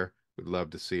 please share. We'd love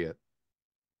to see it.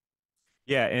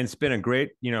 Yeah, and it's been a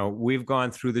great, we've gone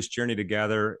through this journey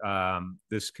together.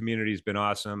 This community has been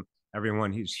awesome.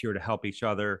 Everyone who's here to help each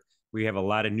other. We have a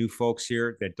lot of new folks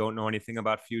here that don't know anything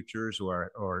about futures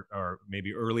or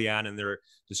maybe early on in their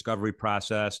discovery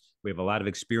process. We have a lot of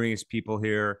experienced people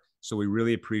here. So we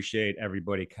really appreciate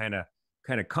everybody kind of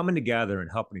coming together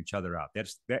and helping each other out.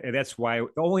 That's why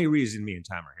the only reason me and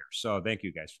Tom are here. So thank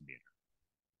you guys for being here.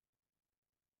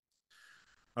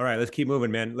 All right, let's keep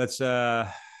moving, man. Let's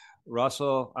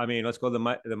Russell, let's go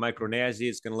to the micro NASI.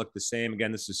 It's going to look the same.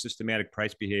 Again, this is systematic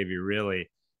price behavior, really.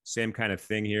 Same kind of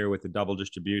thing here with the double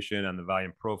distribution on the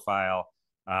volume profile.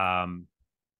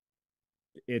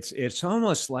 It's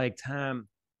almost like, Tom,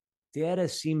 data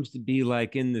seems to be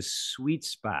like in the sweet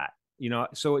spot,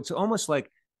 so it's almost like,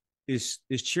 is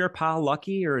Chair Powell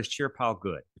lucky or is Chair Powell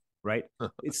good, right?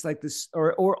 It's like this,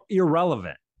 or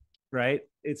irrelevant, right?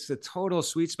 It's a total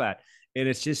sweet spot. And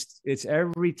it's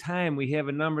every time we have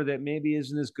a number that maybe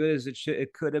isn't as good as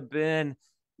it could have been,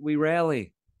 we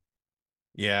rally.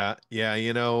 Yeah.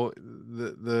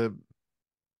 The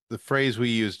phrase we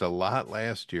used a lot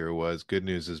last year was good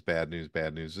news is bad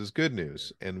news is good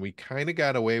news. And we kind of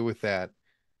got away with that,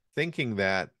 thinking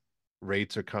that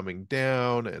rates are coming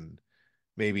down and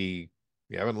maybe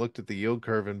you haven't looked at the yield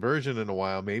curve inversion in a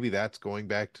while. Maybe that's going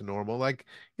back to normal.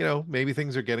 Maybe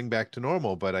things are getting back to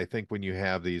normal. But I think when you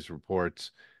have these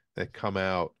reports that come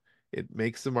out, it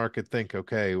makes the market think,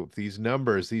 okay, these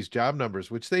numbers, these job numbers,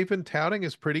 which they've been touting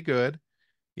is pretty good.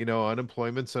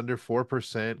 Unemployment's under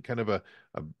 4%, kind of a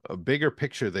bigger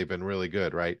picture. They've been really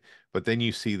good, right? But then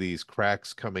you see these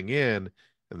cracks coming in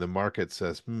and the market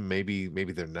says, maybe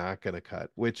they're not going to cut,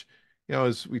 which,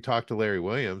 as we talked to Larry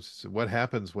Williams, what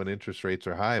happens when interest rates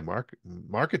are high?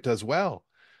 Market does well.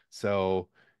 So,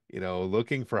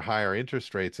 looking for higher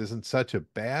interest rates isn't such a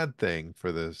bad thing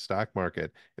for the stock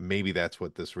market. And maybe that's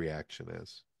what this reaction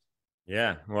is.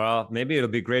 Yeah, well, maybe it'll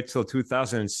be great till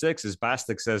 2006, as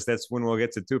Bostic says. That's when we'll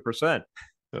get to 2%.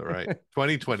 All right,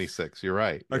 2026. You're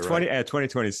right. Or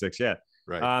 2026. Yeah.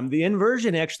 Right. The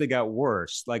inversion actually got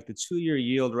worse. Like the 2-year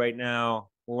yield right now.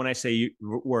 Well, when I say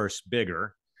worse,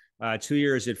 bigger. 2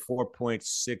 years at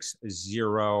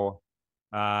 4.60.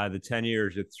 The 10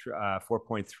 years at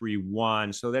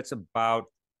 4.31. So that's about,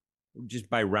 just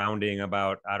by rounding,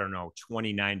 about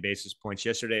 29 basis points.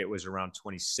 Yesterday it was around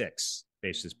 26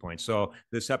 basis points. So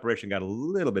the separation got a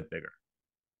little bit bigger.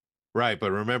 Right. But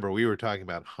remember, we were talking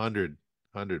about 100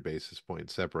 basis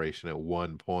point separation at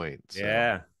one point. So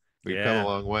yeah. We've come a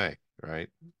long way, right?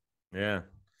 Yeah.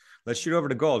 Let's shoot over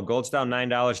to gold. Gold's down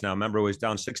 $9 now. Remember, it was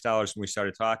down $6 when we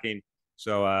started talking.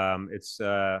 So this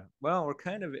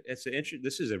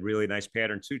is a really nice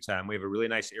pattern too, Tom. We have a really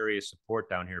nice area of support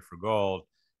down here for gold.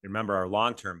 Remember, our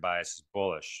long-term bias is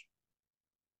bullish.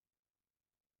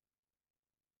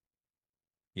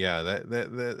 Yeah,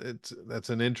 that's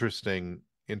an interesting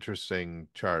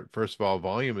chart. First of all,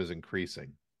 volume is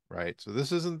increasing, right? So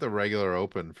this isn't the regular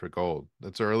open for gold.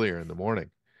 That's earlier in the morning.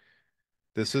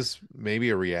 This is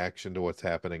maybe a reaction to what's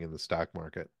happening in the stock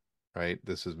market, right?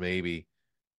 This is maybe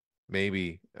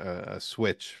a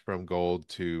switch from gold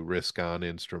to risk-on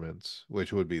instruments,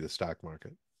 which would be the stock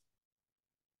market.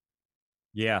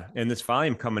 Yeah, and this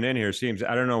volume coming in here seems,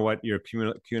 I don't know what your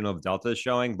cumulative delta is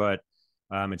showing, but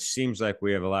It seems like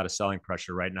we have a lot of selling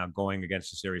pressure right now going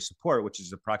against this area of support, which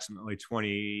is approximately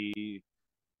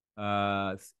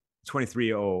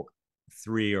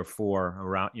 2303 or 4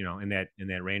 around, in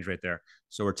that range right there.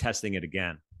 So we're testing it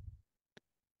again.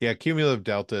 Yeah, cumulative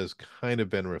delta has kind of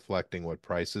been reflecting what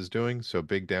price is doing. So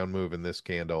big down move in this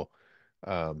candle.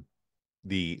 Um,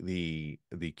 the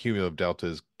cumulative delta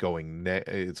is going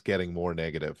it's getting more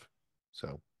negative.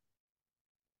 So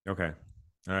okay.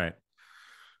 All right.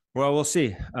 Well, we'll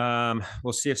see.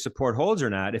 We'll see if support holds or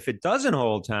not. If it doesn't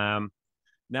hold, Tom,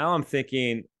 now I'm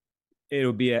thinking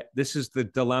it'll be this is the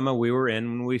dilemma we were in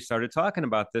when we started talking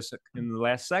about this in the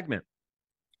last segment.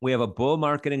 We have a bull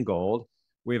market in gold.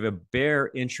 We have a bear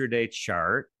intraday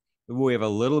chart. We have a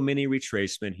little mini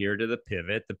retracement here to the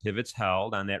pivot. The pivot's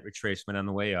held on that retracement on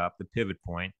the way up, the pivot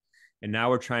point. And now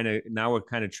we're kind of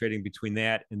trading between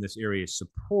that and this area of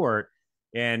support.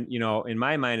 And, in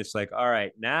my mind, it's like, all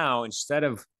right, now instead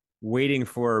of waiting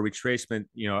for a retracement,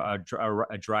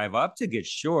 a drive up to get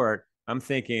short, I'm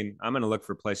thinking I'm going to look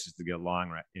for places to get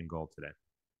long in gold today.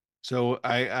 So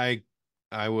I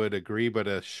would agree, but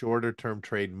a shorter term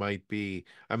trade might be,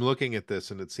 I'm looking at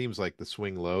this and it seems like the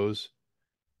swing lows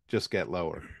just get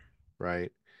lower,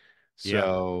 right? Yeah.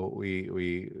 So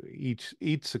we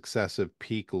each successive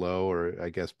peak low, or I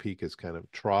guess peak is kind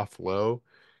of trough low,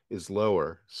 is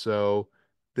lower. So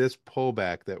this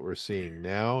pullback that we're seeing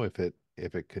now, if it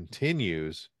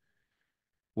continues,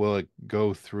 will it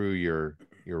go through your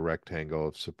rectangle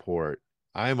of support?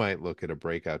 I might look at a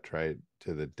breakout trade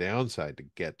to the downside to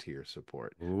get to your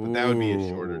support, but that would be a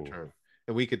shorter Ooh. term.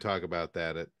 And we could talk about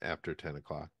that after 10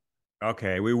 o'clock.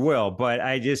 Okay, we will. But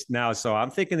so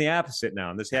I'm thinking the opposite now.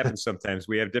 And this happens sometimes.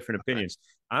 We have different opinions.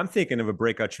 I'm thinking of a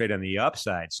breakout trade on the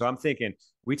upside. So I'm thinking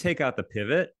we take out the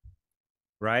pivot,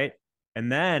 right?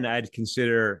 And then I'd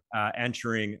consider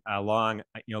entering long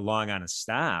on a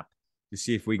stop to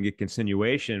see if we can get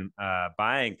continuation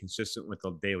buying consistent with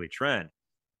the daily trend.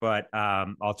 But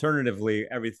alternatively,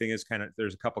 everything is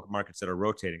there's a couple of markets that are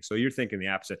rotating. So you're thinking the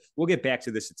opposite. We'll get back to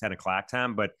this at 10 o'clock,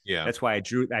 Tom. But Yeah, that's why I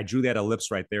drew that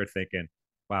ellipse right there, thinking,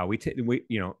 wow,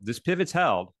 this pivot's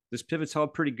held. This pivot's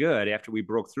held pretty good after we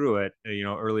broke through it,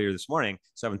 earlier this morning,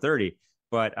 7:30.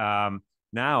 But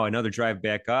now another drive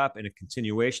back up and a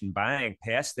continuation buying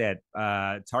past that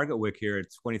target wick here at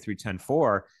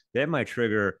 23.10.4. That might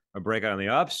trigger a breakout on the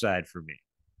upside for me.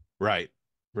 right.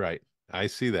 I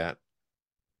see that.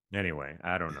 Anyway,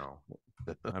 I don't know.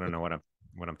 I don't know what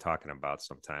I'm talking about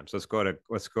sometimes. Let's go to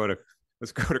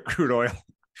crude oil.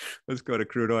 Let's go to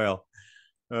crude oil.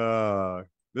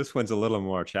 This one's a little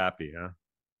more choppy, huh?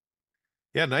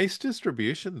 Yeah, nice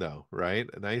distribution though, right?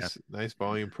 A nice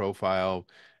volume profile.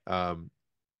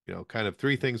 Kind of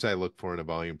three things I look for in a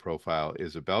volume profile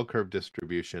is a bell curve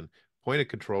distribution, point of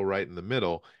control right in the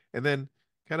middle, and then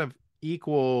kind of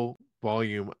equal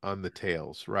volume on the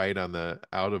tails, right? On the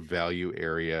out of value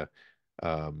area,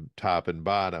 top and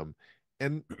bottom.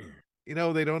 And,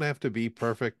 they don't have to be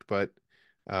perfect, but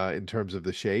in terms of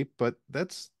the shape, but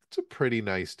it's a pretty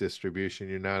nice distribution.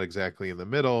 You're not exactly in the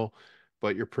middle,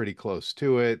 but you're pretty close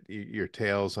to it. Your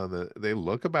tails they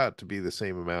look about to be the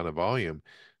same amount of volume.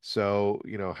 So,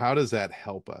 how does that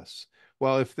help us?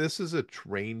 Well, if this is a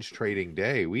range trading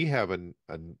day, we have a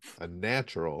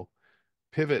natural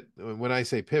pivot. When I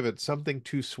say pivot, something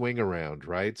to swing around,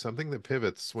 right? Something that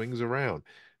pivots, swings around.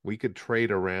 We could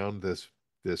trade around this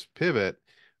pivot,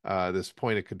 this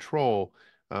point of control.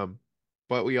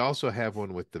 But we also have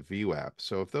one with the VWAP.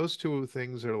 So if those two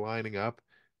things are lining up,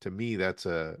 to me, that's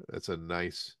a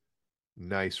nice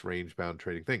range bound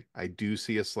trading thing. I do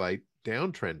see a slight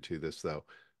downtrend to this though.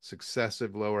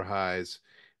 Successive lower highs,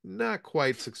 not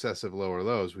quite successive lower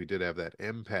lows. We did have that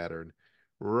M pattern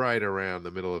right around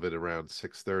the middle of it around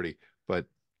 6:30, but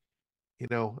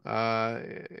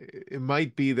it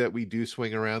might be that we do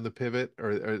swing around the pivot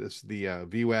or the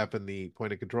VWAP and the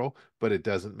point of control, but it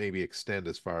doesn't maybe extend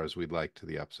as far as we'd like to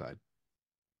the upside.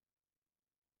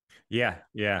 Yeah,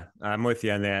 I'm with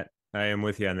you on that. I am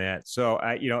with you on that. So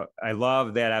I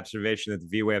love that observation that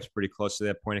the VWAP's pretty close to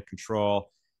that point of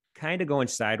control, kind of going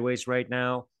sideways right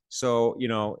now. So,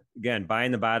 again,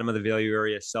 buying the bottom of the value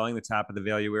area, selling the top of the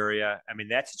value area. I mean,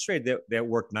 that's a trade that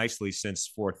worked nicely since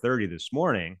 4:30 this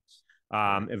morning.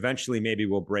 Eventually, maybe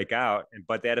we'll break out,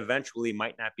 but that eventually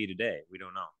might not be today. We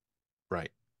don't know.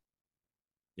 Right.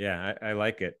 Yeah, I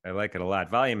like it. I like it a lot.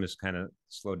 Volume is kind of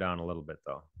slowed down a little bit,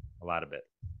 though. A lot of it.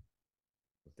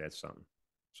 That's something.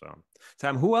 So,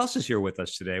 Tom, who else is here with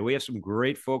us today? We have some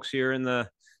great folks here in the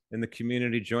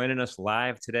community joining us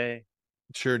live today.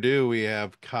 Sure do. We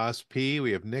have Cos P.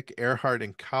 We have Nick Earhart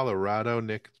in Colorado.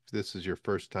 Nick, this is your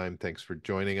first time. Thanks for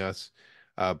joining us.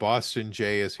 Boston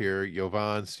J is here.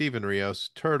 Yovan, Stephen Rios,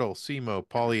 Turtle, Simo,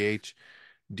 Paulie H,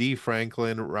 D.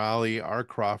 Franklin, Raleigh, R.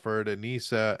 Crawford,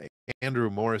 Anissa, Andrew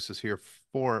Morris is here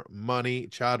for money.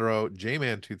 Chadro,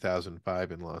 J-Man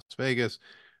 2005 in Las Vegas.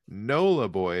 Nola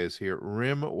Boy is here.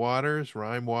 Rhyme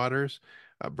Waters,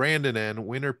 Brandon N,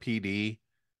 Winner PD,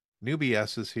 Newbie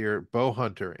S is here. Bo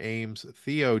Hunter, Ames,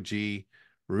 Theo G,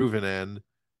 Reuven N,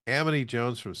 Amity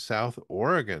Jones from South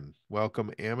Oregon.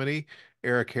 Welcome, Amity.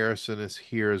 Eric Harrison is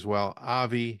here as well.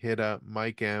 Avi, Hida,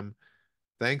 Mike M.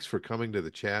 Thanks for coming to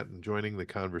the chat and joining the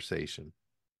conversation.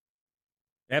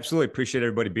 Absolutely appreciate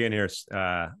everybody being here.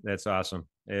 That's awesome.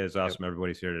 It is awesome. Yep.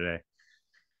 Everybody's here today.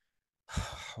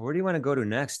 Where do you want to go to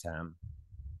next, Tom?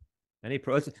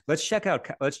 Let's check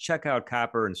out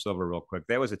copper and silver real quick.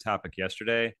 That was a topic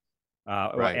yesterday.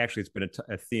 Right. Well, actually, it's been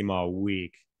a theme all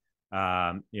week.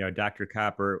 Dr.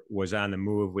 Copper was on the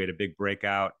move. We had a big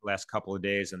breakout last couple of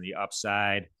days on the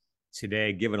upside.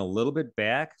 Today, given a little bit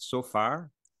back so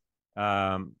far,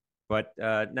 but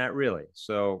not really.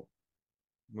 So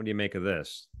what do you make of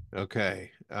this?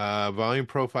 Okay. Volume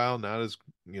profile, not as,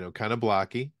 kind of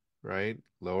blocky, right?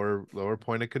 Lower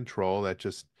point of control. That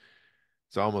just,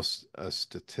 it's almost a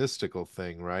statistical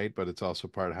thing, right? But it's also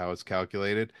part of how it's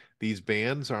calculated. These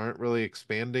bands aren't really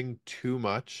expanding too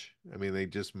much. I mean, they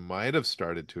just might have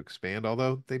started to expand,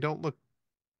 although they don't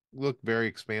look very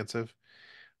expansive,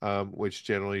 which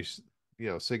generally,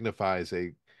 signifies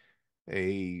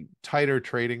a tighter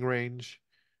trading range.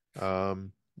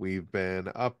 We've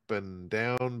been up and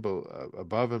down,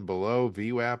 above and below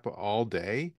VWAP all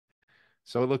day.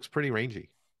 So it looks pretty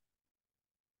rangy.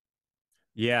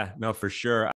 Yeah, no, for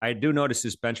sure. I do notice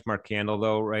this benchmark candle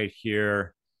though, right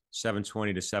here,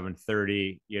 720 to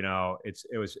 730.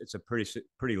 It's a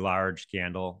pretty large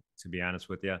candle, to be honest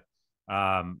with you.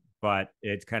 But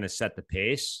it kind of set the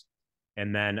pace.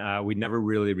 And then we never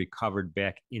really recovered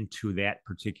back into that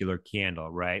particular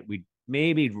candle, right? We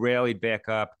maybe rallied back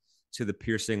up to the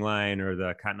piercing line or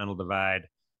the continental divide.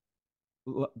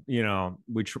 But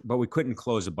we couldn't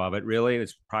close above it, really.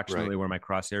 It's approximately where my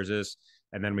crosshairs is.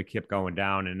 And then we kept going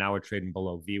down, and now we're trading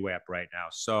below VWAP right now.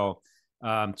 So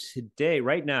today,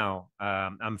 right now,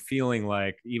 I'm feeling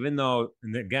like, even though,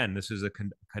 and again, this is a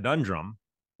conundrum,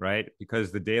 right?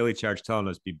 Because the daily chart's telling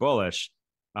us be bullish,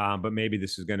 but maybe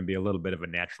this is going to be a little bit of a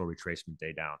natural retracement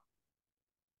day down.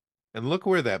 And look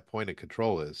where that point of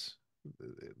control is.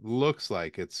 It looks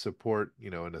like it's support,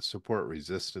 in a support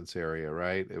resistance area,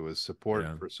 right? It was support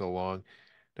for so long.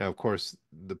 Now, of course,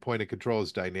 the point of control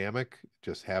is dynamic, it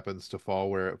just happens to fall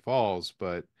where it falls,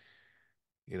 but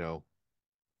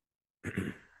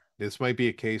this might be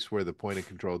a case where the point of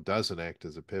control doesn't act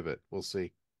as a pivot. We'll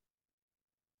see.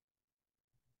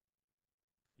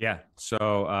 Yeah,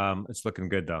 so it's looking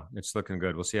good, though. It's looking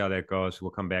good. We'll see how that goes.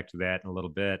 We'll come back to that in a little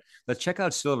bit. Let's check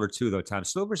out silver, too, though, Tom.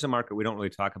 Silver's a market we don't really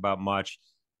talk about much,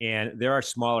 and there are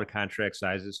smaller contract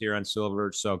sizes here on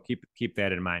silver, so keep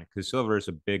that in mind, because silver is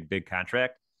a big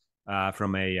contract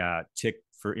from a tick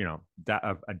for,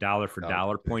 a dollar for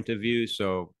dollar point of view.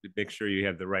 So make sure you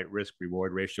have the right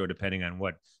risk-reward ratio depending on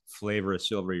what flavor of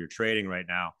silver you're trading right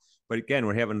now. But again,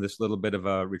 we're having this little bit of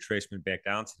a retracement back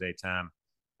down today, Tom.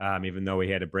 Even though we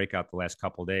had a breakout the last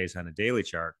couple of days on a daily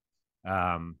chart.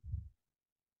 A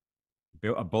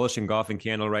bullish engulfing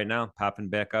candle right now, popping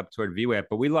back up toward VWAP,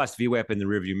 but we lost VWAP in the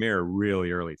rearview mirror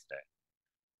really early today.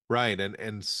 Right,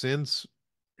 and since,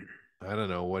 I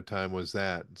don't know, what time was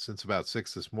that? Since about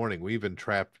 6 this morning, we've been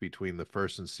trapped between the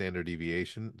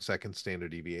second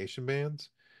standard deviation bands,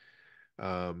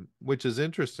 which is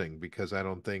interesting because I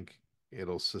don't think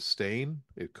it'll sustain.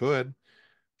 It could.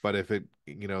 But if it,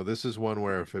 this is one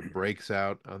where if it breaks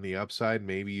out on the upside,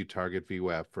 maybe you target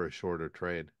VWAP for a shorter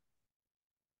trade.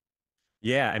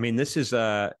 Yeah, I mean, this is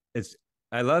I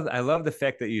love the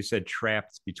fact that you said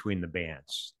trapped between the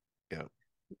bands. Yeah,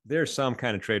 there's some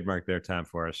kind of trademark there, Tom,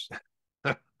 for us.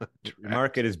 The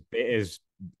market is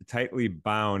tightly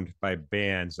bound by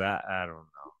bands. I don't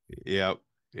know.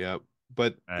 Yep.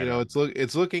 But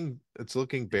it's looking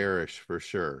bearish for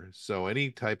sure. So any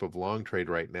type of long trade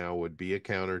right now would be a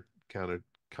contra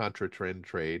trend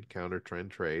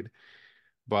trade.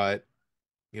 But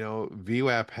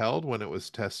VWAP held when it was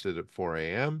tested at 4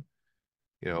 a.m.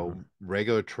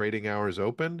 Regular trading hours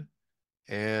opened,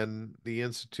 and the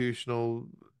institutional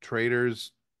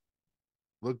traders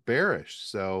look bearish.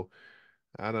 So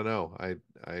I don't know.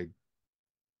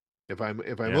 If I'm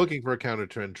looking for a counter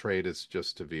trend trade, it's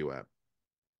just to VWAP.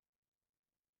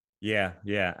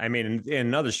 Yeah. I mean,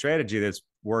 another strategy that's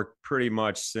worked pretty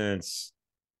much since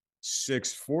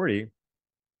 640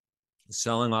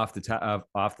 selling off the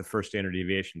off the first standard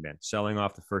deviation band, selling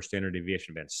off the first standard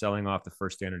deviation band, selling off the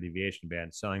first standard deviation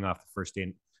band, selling off the first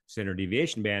standard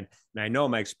deviation band. And I know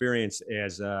my experience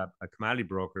as a commodity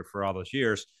broker for all those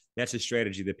years, that's a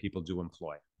strategy that people do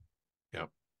employ. Yep.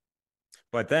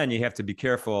 But then you have to be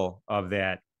careful of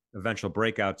that eventual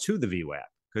breakout to the VWAP,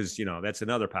 because that's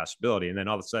another possibility. And then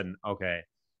all of a sudden, okay,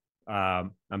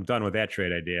 I'm done with that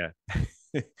trade idea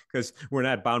because we're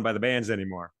not bound by the bands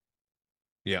anymore.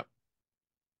 Yeah.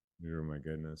 Oh my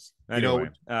goodness. Anyway,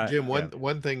 Jim,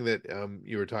 one thing that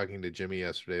you were talking to Jimmy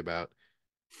yesterday about,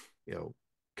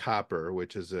 copper,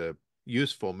 which is a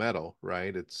useful metal,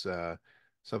 right? It's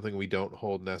something we don't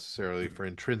hold necessarily for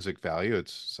intrinsic value.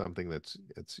 It's something that's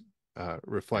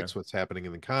reflects what's happening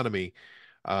in the economy,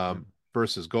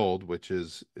 versus gold, which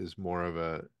is more of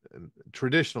a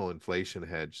traditional inflation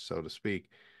hedge, so to speak.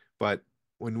 But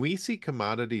when we see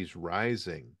commodities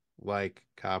rising, like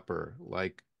copper,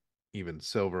 like even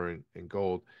silver and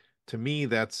gold, to me,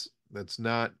 that's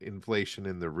not inflation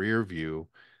in the rear view.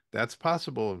 That's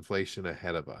possible inflation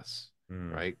ahead of us,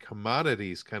 right?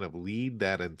 Commodities kind of lead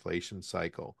that inflation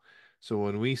cycle. So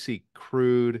when we see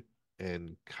crude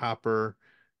and copper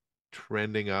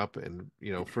trending up, and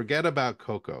forget about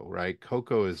cocoa, right?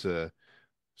 Cocoa is a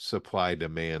supply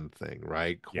demand thing,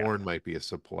 right? Corn might be a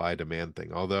supply demand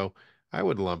thing, although I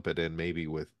would lump it in maybe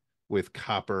with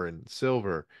copper and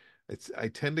silver. I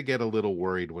tend to get a little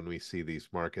worried when we see these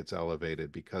markets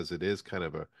elevated, because it is kind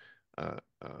of a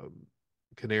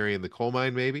canary in the coal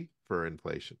mine, maybe, for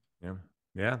inflation.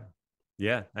 Yeah.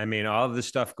 I mean, all of this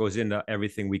stuff goes into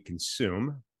everything we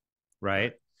consume,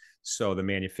 right? So the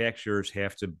manufacturers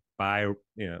have to buy,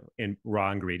 in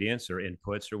raw ingredients or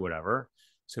inputs or whatever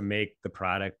to make the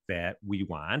product that we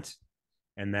want.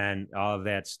 And then all of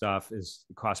that stuff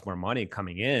costs more money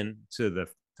coming in to the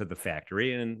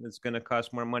factory, and it's going to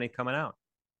cost more money coming out.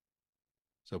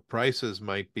 So prices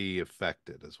might be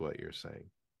affected, is what you're saying.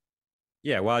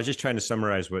 Yeah, well, I was just trying to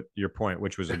summarize what your point,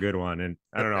 which was a good one, and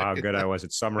I don't know how good I was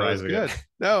at summarizing it.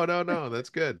 No, that's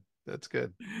good. That's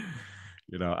good.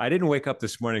 I didn't wake up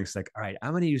this morning. It's like, all right,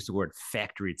 I'm going to use the word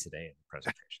factory today in the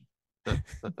presentation.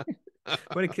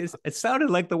 But it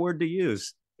sounded like the word to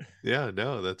use. Yeah,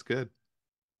 no, that's good.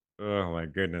 Oh my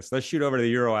goodness. Let's shoot over to the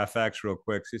Euro FX real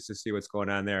quick just to see what's going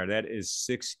on there. That is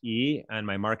 6E on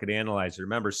my market analyzer.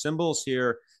 Remember, symbols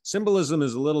here, symbolism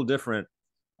is a little different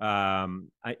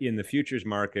in the futures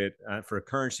market for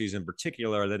currencies in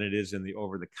particular than it is in the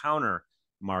over-the-counter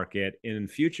market. In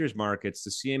futures markets,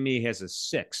 the CME has a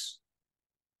 6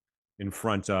 in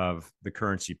front of the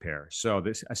currency pair. So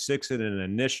this a 6 in an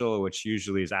initial, which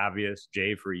usually is obvious.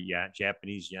 J for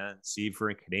Japanese yen, C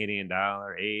for Canadian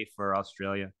dollar, A for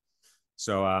Australia.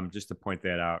 So just to point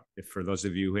that out, if for those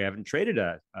of you who haven't traded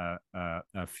a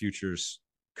futures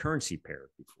currency pair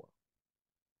before.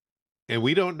 And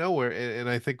we don't know where, and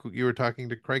I think you were talking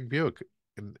to Craig Buick,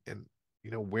 and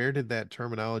where did that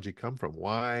terminology come from?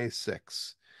 Why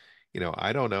 6?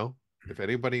 I don't know. If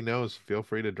anybody knows, feel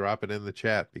free to drop it in the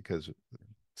chat, because it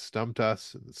stumped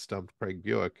us and stumped Craig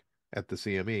Buick at the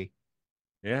CME.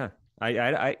 Yeah,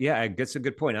 I that's a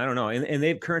good point. I don't know.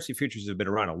 And currency futures have been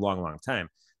around a long, long time.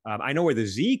 I know where the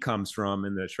Z comes from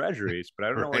in the treasuries, but I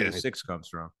don't know where the 6 comes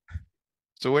from.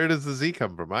 So where does the Z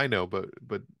come from? I know, but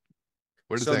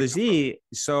where does that the Z? From?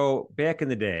 So back in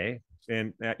the day,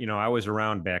 and I was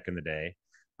around back in the day.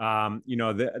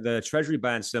 The treasury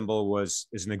bond symbol as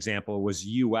an example, was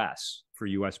US for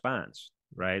US bonds,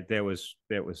 right? That was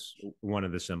one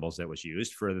of the symbols that was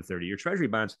used for the 30-year treasury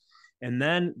bonds. And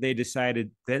then they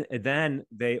decided, then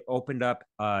they opened up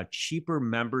a cheaper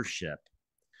membership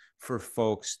for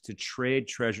folks to trade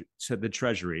to the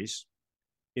treasuries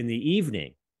in the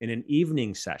evening, in an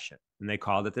evening session. And they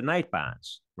called it the night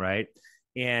bonds, right?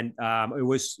 And it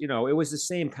was the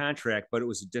same contract, but it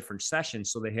was a different session.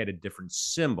 So they had a different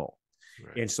symbol.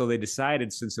 Right. And so they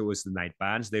decided, since it was the night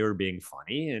bonds, they were being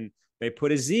funny, and they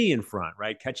put a Z in front,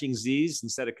 right? Catching Zs.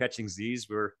 Instead of catching Zs,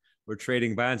 we're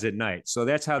trading bonds at night. So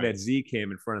that's how that Z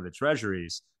came in front of the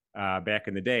treasuries back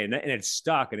in the day. And it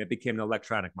stuck, and it became an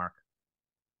electronic market.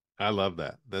 I love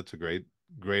that. That's a great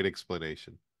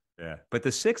explanation. Yeah, but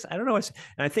the 6, I don't know. And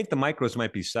I think the micros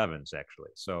might be 7s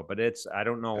actually. So, but I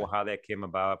don't know how that came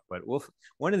about, but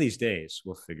one of these days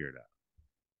we'll figure it out.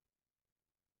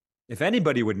 If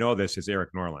anybody would know this, it's Eric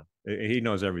Norland. He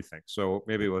knows everything. So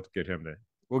maybe we'll get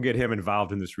him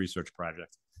involved in this research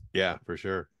project. Yeah, for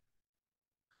sure.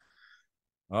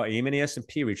 Oh, E-mini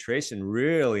S&P retracing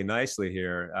really nicely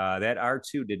here. That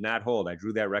R2 did not hold. I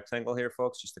drew that rectangle here,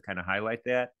 folks, just to kind of highlight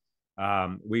that.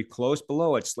 We closed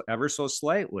below it ever so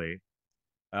slightly.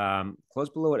 We're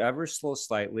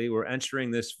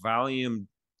entering this volume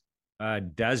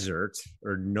desert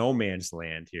or no man's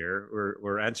land here.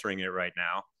 We're entering it right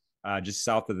now, just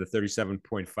south of the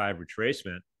 37.5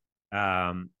 retracement.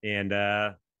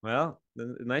 Well,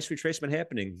 the nice retracement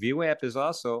happening. VWAP is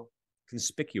also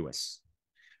conspicuous.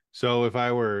 So if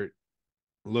I were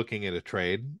looking at a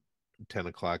trade, 10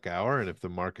 o'clock hour, and if the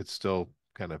market's still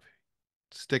kind of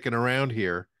sticking around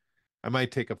here, I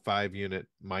might take a 5-unit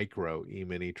micro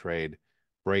E-mini trade,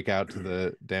 break out to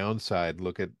the downside,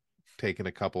 look at taking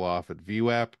a couple off at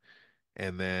VWAP,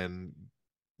 and then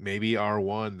maybe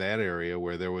R1, that area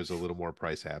where there was a little more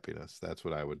price happiness. That's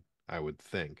what I would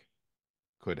think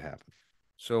could happen.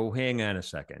 So hang on a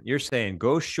second. You're saying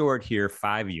go short here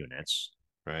 5 units,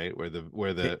 right?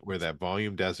 Where that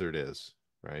volume desert is,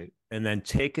 right? And then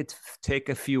take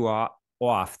a few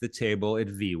off the table at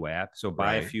VWAP. So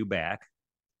buy a few back.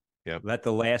 Yep. Let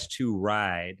the last 2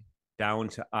 ride down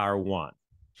to R1.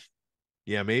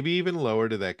 Yeah, maybe even lower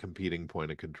to that competing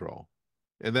point of control.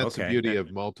 And that's the beauty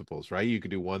of multiples, right? You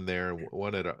could do one there,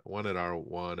 one at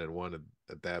R1 and one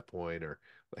at that point, or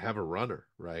have a runner,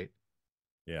 right?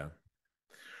 Yeah.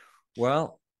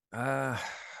 Well, all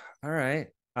right.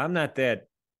 I'm not that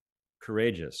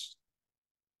courageous.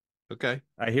 Okay.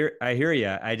 I hear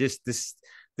you.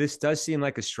 This does seem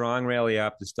like a strong rally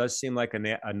up. This does seem like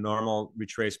a normal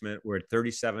retracement. We're at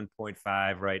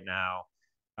 37.5 right now.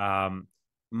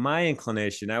 My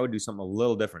inclination, I would do something a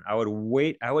little different. I would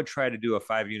wait. I would try to do a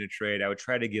 5-unit trade. I would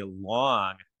try to get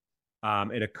long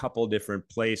at a couple different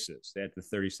places, at the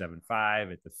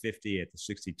 37.5, at the 50, at the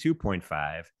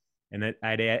 62.5. And then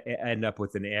I'd end up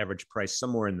with an average price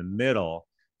somewhere in the middle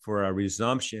for a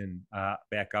resumption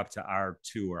back up to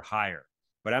R2 or higher.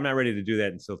 But I'm not ready to do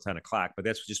that until 10 o'clock. But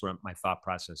that's just what my thought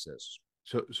process is.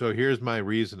 So here's my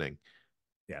reasoning.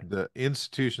 Yeah. The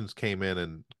institutions came in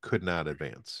and could not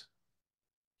advance.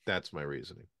 That's my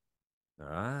reasoning.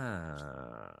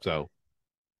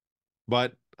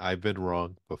 But I've been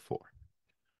wrong before.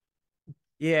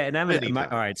 Yeah, and all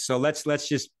right. So let's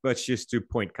just do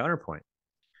point counterpoint.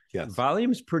 Yes.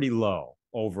 Volume's pretty low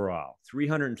overall,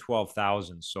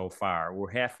 312,000 so far.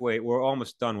 We're halfway. We're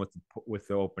almost done with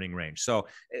the opening range. So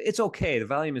it's okay. The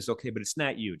volume is okay, but it's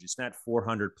not huge. It's not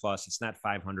 400 plus. It's not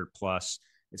 500 plus.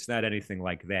 It's not anything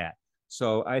like that.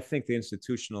 So I think the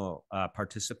institutional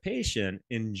participation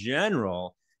in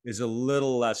general is a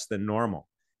little less than normal.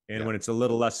 And when it's a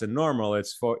little less than normal,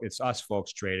 it's us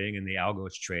folks trading and the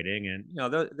algos trading. And,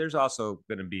 there's also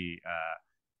going to be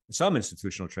some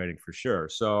institutional trading for sure.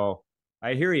 So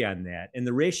I hear you on that. And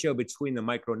the ratio between the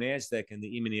micro NASDAQ and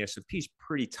the E-mini S&P is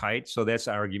pretty tight. So that's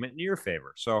an argument in your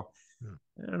favor. So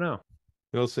I don't know.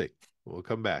 We'll see. We'll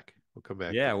come back.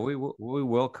 Yeah, we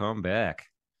will come back.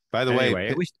 By the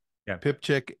way,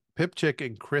 Pipchick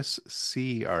and Chris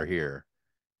C are here.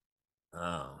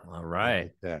 Oh, all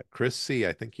right. Like Chris C.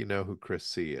 I think you know who Chris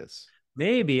C is.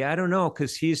 Maybe, I don't know,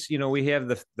 because he's, we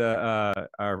have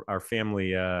our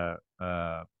family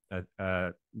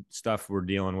stuff we're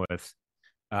dealing with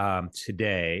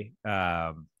today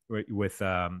with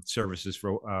services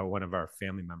for one of our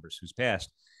family members who's passed,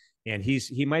 and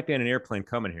he might be on an airplane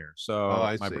coming here. So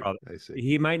I see.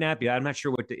 He might not be. I'm not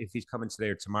sure if he's coming today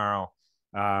or tomorrow.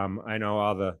 I know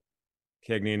all the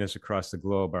Cagninas across the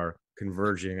globe are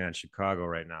converging on Chicago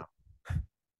right now.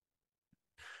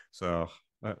 So,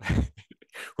 well,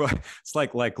 it's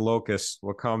like locusts.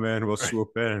 We'll come in, we'll swoop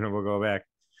in, and we'll go back.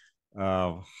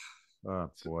 Oh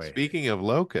boy. Speaking of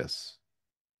locusts,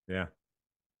 yeah,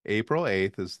 April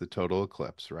 8th is the total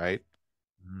eclipse, right?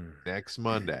 Next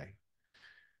Monday.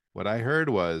 What I heard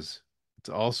was it's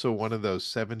also one of those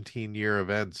 17-year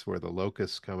events where the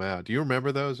locusts come out. Do you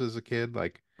remember those as a kid?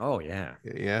 Like, oh yeah,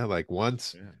 like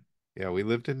once. Yeah, we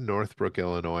lived in Northbrook,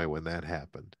 Illinois when that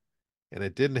happened. And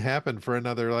it didn't happen for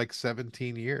another like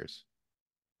 17 years.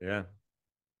 Yeah.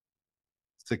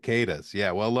 Cicadas.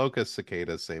 Yeah, well, locusts,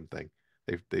 cicadas, same thing.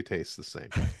 They taste the same.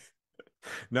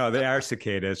 No, they are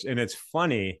cicadas. And it's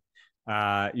funny,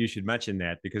 you should mention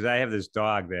that, because I have this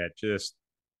dog that just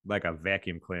like a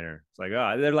vacuum cleaner. It's like,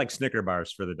 oh, they're like Snicker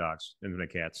bars for the dogs and the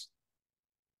cats.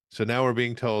 So now we're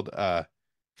being told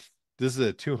this is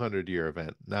a 200-year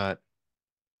event, not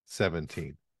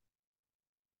 17.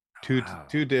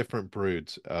 Two different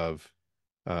broods of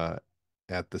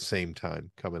at the same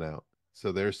time coming out.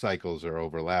 So their cycles are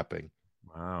overlapping.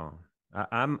 Wow.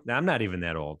 I'm not even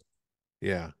that old.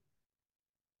 Yeah.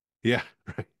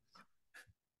 Right.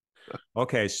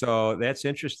 Okay, so that's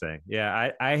interesting. Yeah,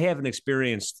 I haven't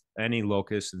experienced any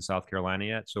locusts in South Carolina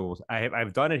yet. So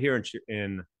I've done it here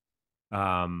in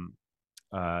Oak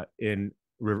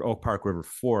Park River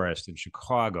Forest in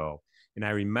Chicago, and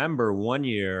I remember one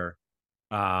year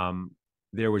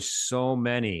there was so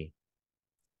many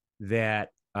that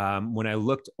when I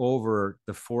looked over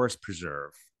the forest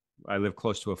preserve, I live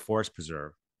close to a forest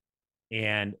preserve,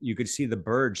 and you could see the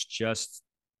birds just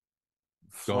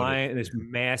flying. There's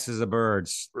masses of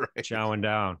birds chowing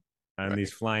down on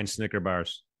these flying Snicker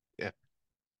bars. Yeah.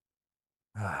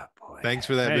 Oh, boy. Thanks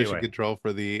for that, Anyway. Mission Control,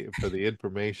 for the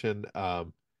information.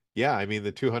 Yeah, I mean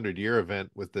the 200-year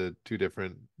event with the two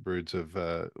different broods of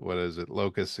what is it,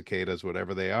 locusts, cicadas,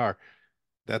 whatever they are.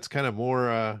 That's kind of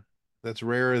more that's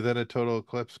rarer than a total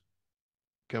eclipse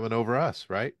coming over us,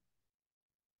 right?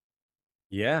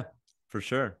 Yeah, for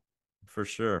sure. For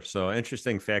sure. So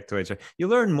interesting factoids. You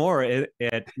learn more at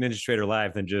NinjaTrader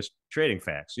Live than just trading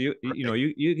facts. We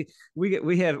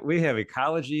have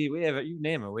ecology, we have you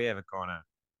name it, we have it going on.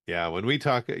 Yeah, when we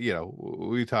talk,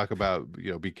 we talk about,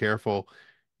 be careful,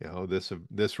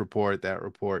 this report, that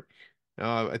report.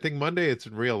 I think Monday it's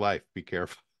in real life. Be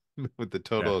careful with the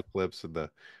total eclipse and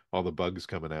all the bugs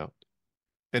coming out.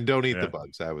 And don't eat the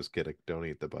bugs. I was kidding. Don't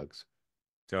eat the bugs.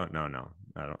 No,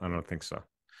 I don't think so.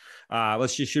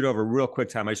 Let's just shoot over real quick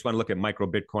time. I just want to look at micro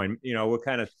Bitcoin. We're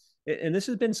kind of, and this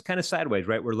has been kind of sideways,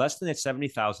 right? We're less than that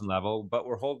 70,000 level, but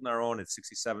we're holding our own at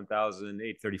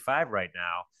 67,835 right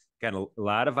now. Got a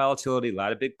lot of volatility, a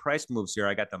lot of big price moves here.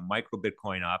 I got the micro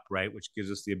Bitcoin up, right, which gives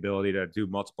us the ability to do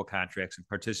multiple contracts and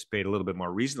participate a little bit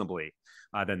more reasonably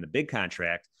than the big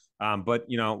contract. But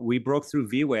we broke through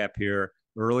VWAP here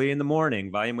early in the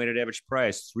morning, volume weighted average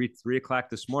price, 3 o'clock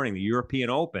this morning, the European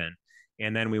Open.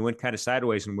 And then we went kind of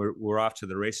sideways, and we're off to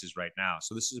the races right now.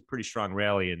 So this is a pretty strong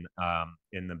rally in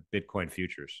the Bitcoin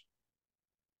futures.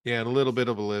 Yeah, and a little bit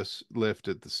of a lift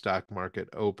at the stock market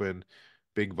open,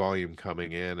 big volume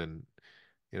coming in, and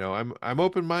I'm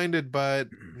open-minded, but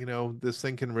this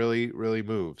thing can really, really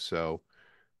move. So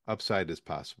upside is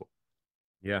possible.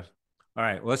 Yeah. All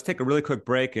right. Well, let's take a really quick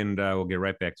break, and we'll get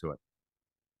right back to it.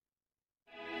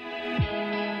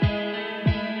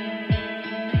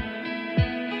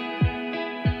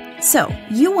 So,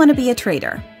 you want to be a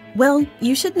trader? Well,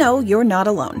 you should know you're not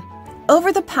alone.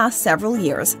 Over the past several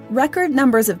years, record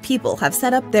numbers of people have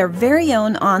set up their very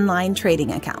own online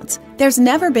trading accounts. There's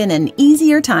never been an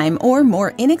easier time or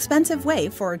more inexpensive way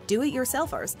for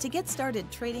do-it-yourselfers to get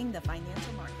started trading the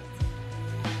financial markets.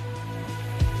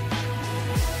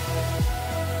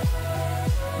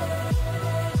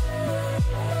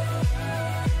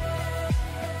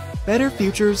 Better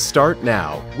futures start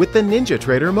now with the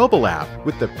NinjaTrader mobile app.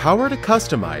 With the power to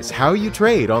customize how you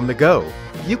trade on the go,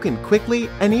 you can quickly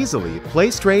and easily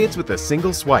place trades with a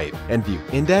single swipe and view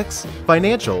index,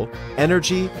 financial,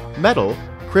 energy, metal,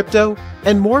 crypto,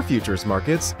 and more futures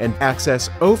markets, and access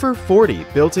over 40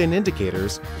 built-in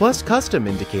indicators plus custom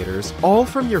indicators, all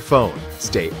from your phone.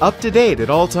 Stay up to date at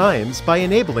all times by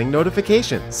enabling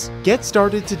notifications. Get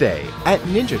started today at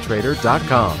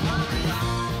ninjatrader.com.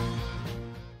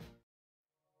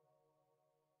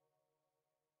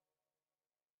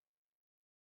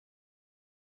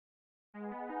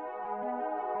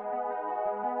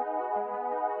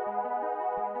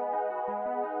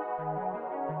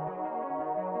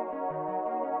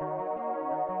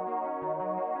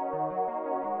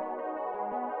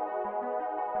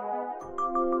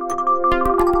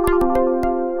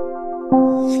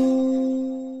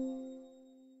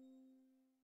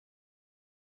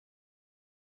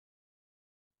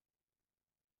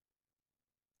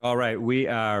 All right, we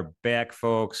are back,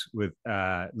 folks, with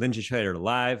NinjaTrader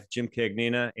Live, Jim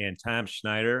Cagnina and Tom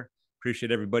Schneider.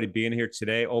 Appreciate everybody being here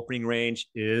today. Opening range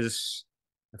is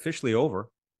officially over,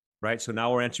 right? So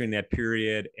now we're entering that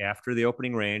period after the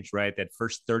opening range, right? That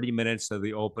first 30 minutes of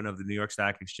the open of the New York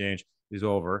Stock Exchange is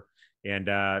over. And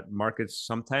markets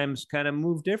sometimes kind of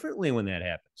move differently when that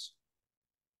happens.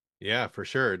 Yeah, for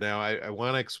sure. Now, I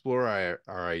want to explore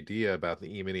our idea about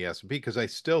the E-mini S&P because I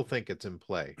still think it's in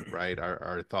play, right?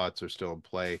 Our thoughts are still in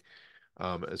play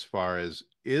as far as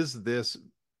is this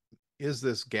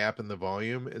gap in the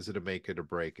volume, is it a make it or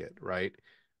break it, right?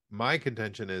 My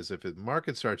contention is if the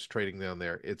market starts trading down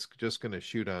there, it's just going to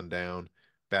shoot on down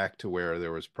back to where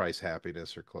there was price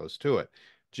happiness or close to it.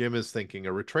 Jim is thinking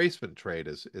a retracement trade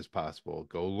is possible,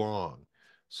 go long.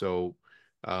 So,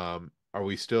 are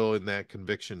we still in that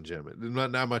conviction, Jim?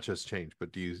 Not much has changed, but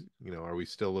are we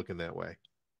still looking that way?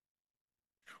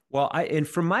 Well,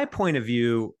 from my point of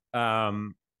view, I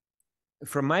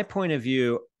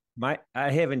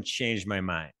haven't changed my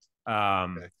mind.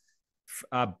 Okay.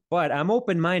 But I'm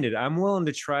open-minded. I'm willing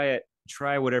to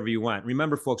try whatever you want.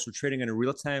 Remember, folks, we're trading in a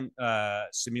real-time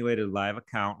simulated live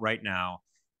account right now.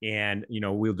 And,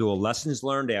 we'll do a lessons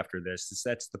learned after this.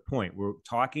 That's the point. We're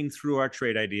talking through our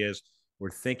trade ideas. We're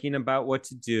thinking about what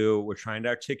to do. We're trying to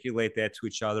articulate that to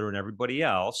each other and everybody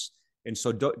else. And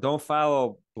so don't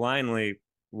follow blindly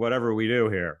whatever we do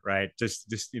here, right?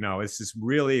 Just it's just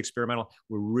really experimental.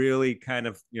 We're really kind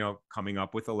of coming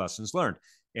up with the lessons learned,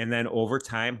 and then over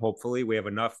time, hopefully, we have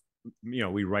enough.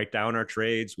 We write down our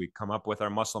trades, we come up with our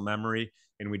muscle memory,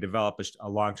 and we develop a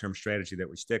long-term strategy that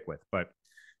we stick with. But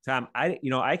Tom,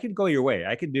 I could go your way.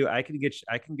 I can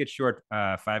get short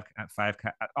five.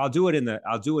 I'll do it in the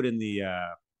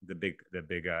big.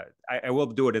 I will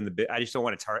do it in the big. I just don't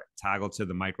want to toggle to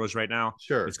the micros right now.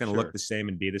 Sure, it's going to look the same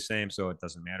and be the same, so it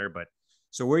doesn't matter. But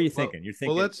so where are you thinking? You're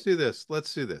thinking. Well, let's do this.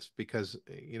 Because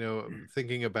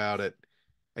thinking about it,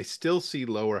 I still see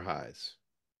lower highs,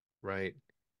 right?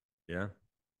 Yeah.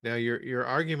 Now your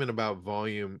argument about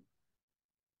volume,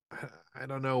 I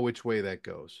don't know which way that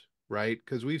goes, right?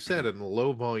 Because we've said in a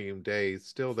low volume day,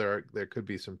 still there could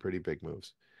be some pretty big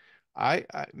moves. I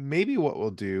maybe what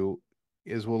we'll do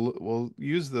is we'll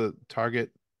use the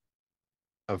target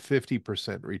of 50%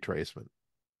 retracement,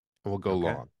 and we'll go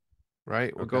long,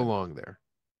 right? We'll go long there.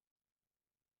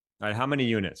 All right, how many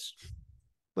units?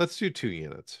 Let's do 2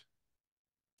 units.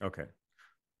 Okay.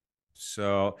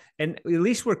 So, and at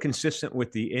least we're consistent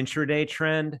with the intraday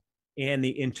trend and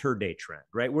the interday trend,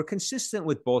 right? We're consistent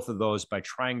with both of those by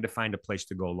trying to find a place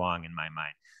to go long in my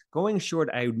mind. Going short,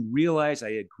 I realize I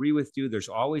agree with you. There's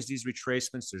always these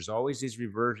retracements. There's always these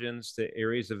reversions to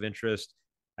areas of interest.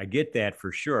 I get that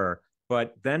for sure.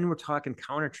 But then we're talking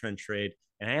counter trend trade,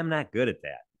 and I am not good at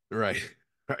that. Right.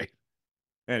 Right.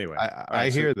 Anyway, I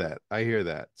hear that. I hear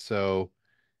that. So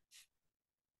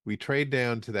we trade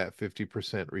down to that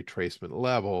 50% retracement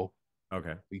level.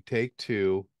 Okay. We take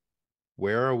 2.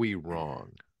 Where are we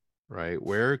wrong? Right?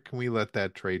 Where can we let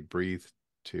that trade breathe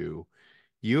to?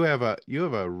 You have a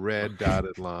red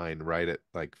dotted line right at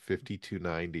like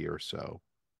 52.90 or so.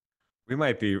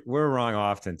 We're wrong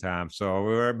often, Tom. So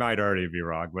we might already be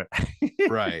wrong, but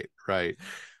right.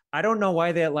 I don't know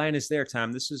why that line is there,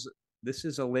 Tom. This is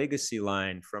a legacy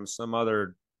line from some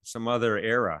other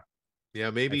era.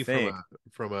 Yeah, maybe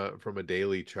from a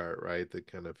daily chart, right? That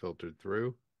kind of filtered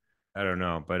through. I don't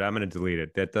know, but I'm going to delete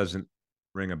it. That doesn't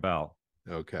ring a bell.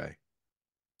 Okay.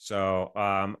 So,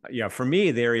 for me,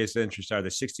 the areas of interest are the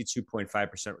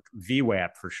 62.5% VWAP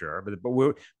for sure, but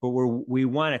we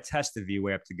want to test the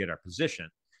VWAP to get our position,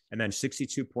 and then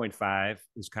 62.5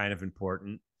 is kind of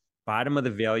important. Bottom of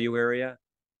the value area,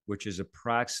 which is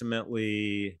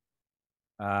approximately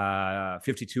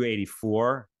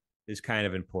 52.84, is kind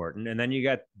of important, and then you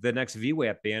got the next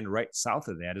VWAP band right south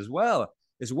of that as well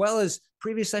as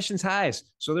previous sessions highs.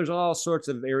 So there's all sorts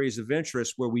of areas of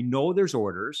interest where we know there's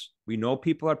orders. We know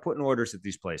people are putting orders at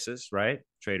these places, right?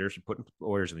 Traders are putting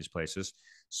orders in these places.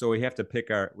 So we have to pick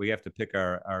our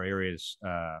areas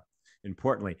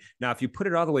importantly. Now, if you put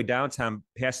it all the way down, Tom,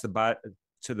 past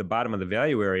to the bottom of the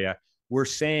value area, we're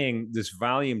saying this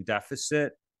volume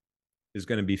deficit is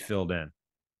going to be filled in,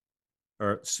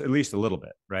 or at least a little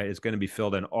bit, right? It's going to be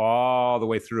filled in all the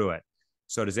way through it.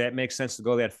 So does that make sense to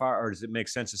go that far, or does it make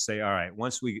sense to say, all right,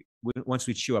 once we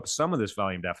chew up some of this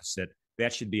volume deficit,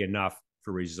 that should be enough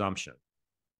for resumption?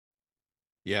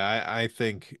 Yeah, I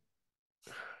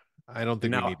don't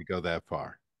think we need to go that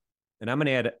far. And I'm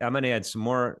gonna add some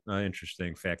more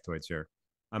interesting factoids here.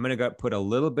 I'm gonna put a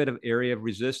little bit of area of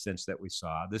resistance that we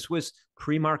saw. This was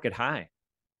pre-market high,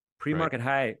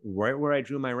 high, right where I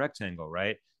drew my rectangle,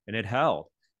 right, and it held.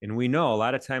 And we know a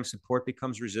lot of times support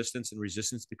becomes resistance and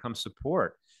resistance becomes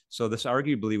support. So this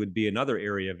arguably would be another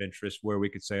area of interest where we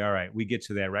could say, all right, we get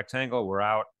to that rectangle, we're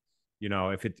out,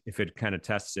 if it kind of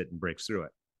tests it and breaks through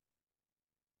it.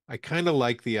 I kind of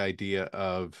like the idea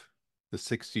of the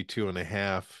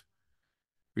 62.5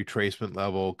 retracement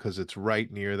level because it's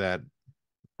right near that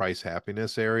price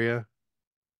happiness area.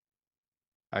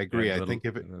 I agree. Yeah, I think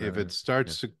if it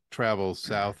starts to travel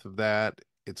south of that,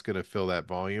 it's going to fill that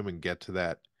volume and get to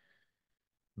that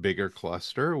bigger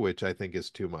cluster, which I think is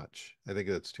too much. I think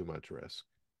that's too much risk.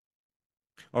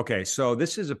 Okay, so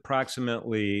this is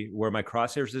approximately where my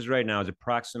crosshairs is right now, is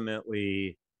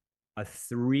approximately a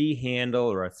 3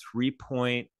 handle or a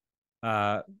 3-point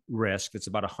risk. It's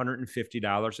about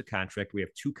 $150 a contract. We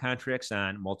have 2 contracts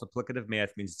on. Multiplicative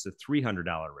math means it's a $300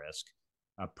 risk,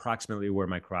 approximately where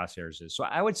my crosshairs is. So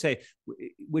I would say,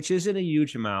 which isn't a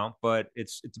huge amount, but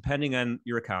it's depending on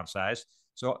your account size.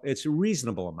 So it's a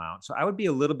reasonable amount. So I would be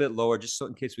a little bit lower just so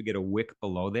in case we get a wick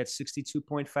below that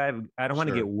 62.5. I don't want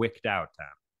to get wicked out, Tom.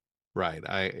 Right.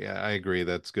 I agree.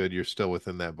 That's good. You're still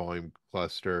within that volume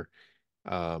cluster.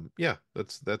 Yeah,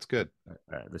 that's good. All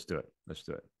right, let's do it.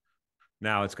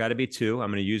 Now it's got to be 2. I'm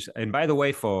going to use, and by the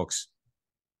way, folks,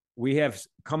 we have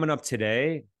coming up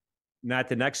today, not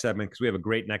the next segment, because we have a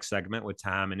great next segment with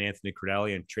Tom and Anthony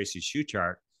Crudele and Tracy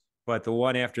Shuchart. But the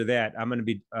one after that, I'm going to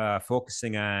be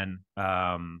focusing on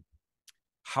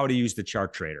how to use the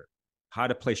chart trader, how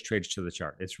to place trades to the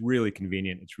chart. It's really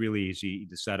convenient. It's really easy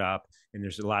to set up, and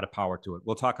there's a lot of power to it.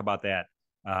 We'll talk about that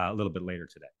a little bit later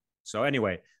today. So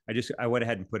anyway, I went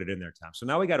ahead and put it in there, Tom. So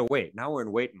now we got to wait. Now we're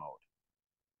in wait mode.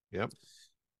 Yep.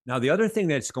 Now, the other thing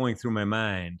that's going through my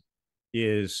mind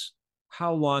is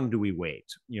how long do we wait?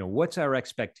 What's our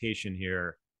expectation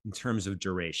here in terms of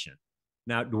duration?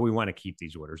 Now, do we want to keep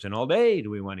these orders in all day? Do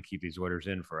we want to keep these orders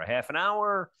in for a half an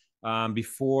hour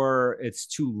before it's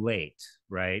too late,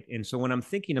 right? And so when I'm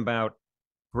thinking about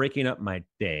breaking up my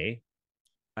day,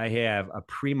 I have a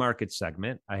pre-market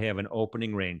segment, I have an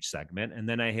opening range segment, and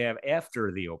then I have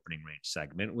after the opening range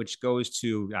segment, which goes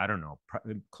to, I don't know,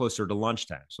 closer to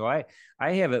lunchtime. So I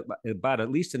have about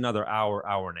at least another hour,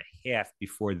 hour and a half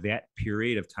before that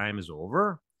period of time is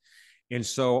over. And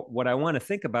so what I want to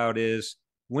think about is,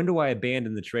 when do I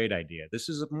abandon the trade idea? This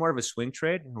is more of a swing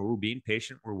trade. We're being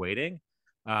patient, we're waiting.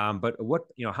 But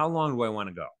how long do I want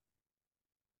to go?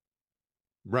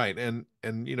 Right. And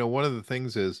one of the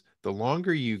things is the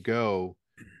longer you go,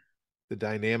 the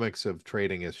dynamics of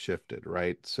trading has shifted,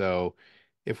 right? So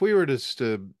if we were just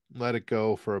to let it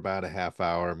go for about a half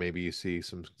hour, maybe you see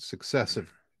some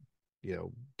successive,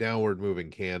 downward moving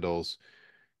candles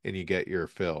and you get your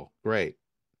fill. Great.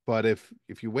 But if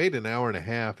you wait an hour and a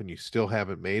half and you still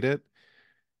haven't made it,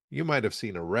 you might have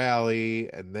seen a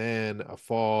rally and then a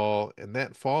fall, and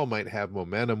that fall might have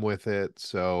momentum with it.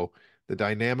 So the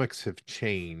dynamics have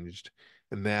changed,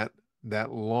 and that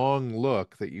long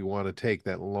look that you want to take,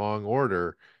 that long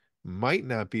order, might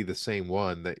not be the same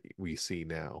one that we see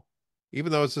now,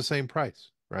 even though it's the same price,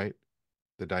 right?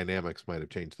 The dynamics might have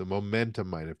changed. The momentum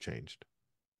might have changed.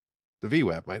 The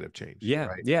VWAP might have changed. Yeah,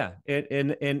 right? yeah.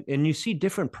 And you see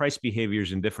different price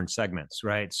behaviors in different segments,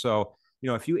 right? So,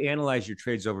 if you analyze your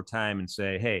trades over time and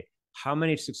say, hey, how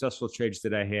many successful trades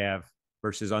did I have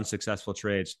versus unsuccessful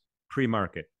trades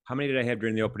pre-market? How many did I have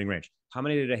during the opening range? How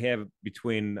many did I have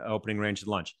between opening range and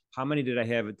lunch? How many did I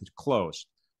have at the close?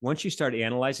 Once you start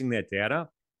analyzing that data,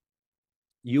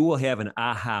 you will have an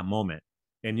aha moment.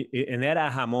 And that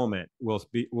aha moment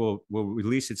will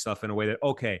release itself in a way that,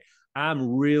 okay,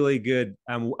 I'm really good.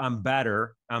 I'm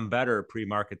better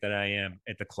pre-market than I am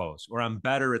at the close, or I'm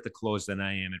better at the close than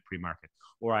I am at pre-market,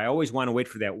 or I always want to wait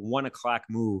for that 1 o'clock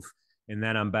move and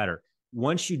then I'm better.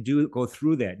 Once you do go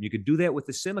through that, and you could do that with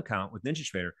the sim account with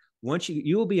NinjaTrader, once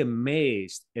you will be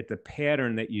amazed at the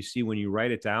pattern that you see when you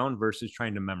write it down versus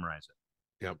trying to memorize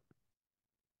it. Yep.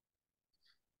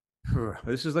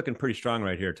 This is looking pretty strong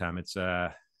right here, Tom. It's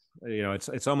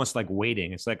it's almost like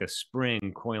waiting. It's like a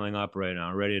spring coiling up right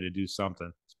now, ready to do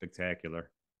something spectacular.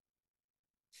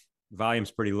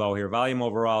 Volume's pretty low here. Volume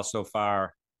overall so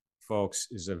far, folks,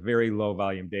 is a very low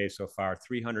volume day so far.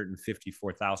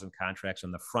 354,000 contracts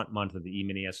on the front month of the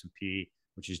E-mini S&P,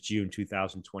 which is June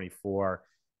 2024.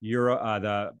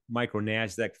 The micro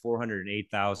NASDAQ,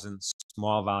 408,000,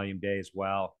 small volume day as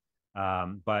well.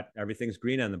 But everything's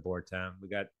green on the board, Tom. We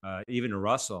got even a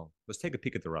Russell. Let's take a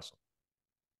peek at the Russell.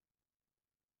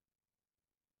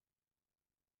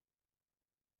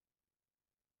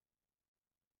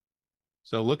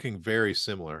 So looking very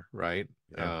similar, right?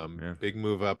 Yeah. Big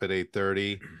move up at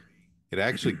 830. It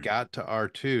actually got to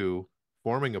R2,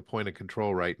 forming a point of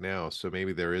control right now. So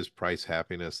maybe there is price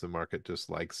happiness. The market just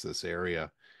likes this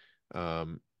area.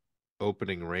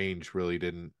 Opening range really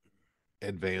didn't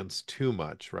advance too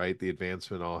much, right? The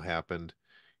advancement all happened.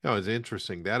 It's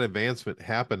interesting. That advancement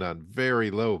happened on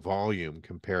very low volume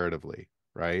comparatively,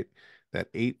 right? That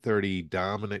 830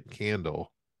 dominant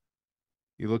candle.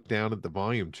 You look down at the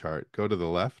volume chart, go to the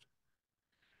left,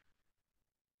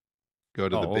 go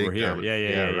to the big over here.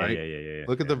 right? Yeah.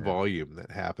 Look at the volume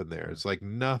that happened there. It's like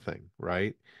nothing,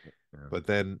 right? Yeah. But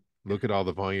then look at all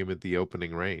the volume at the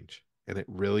opening range, and it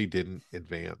really didn't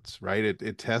advance, right?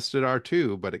 It tested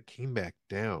R2, but it came back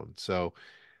down. So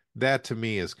that to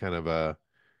me is kind of a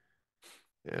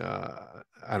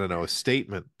I don't know, a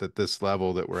statement that this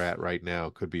level that we're at right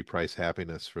now could be price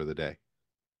happiness for the day.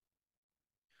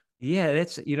 Yeah,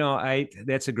 that's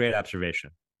a great observation.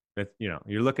 But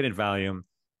you're looking at volume.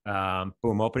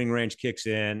 Boom, opening range kicks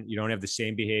in. You don't have the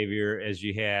same behavior as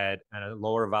you had on a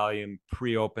lower volume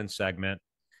pre-open segment.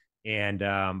 And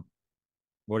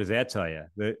what does that tell you?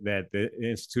 That the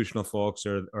institutional folks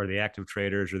or the active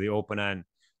traders or the open on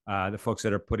the folks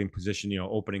that are putting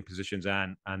opening positions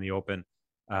on the open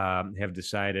have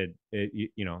decided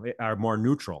are more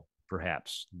neutral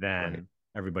perhaps than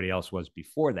everybody else was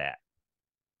before that.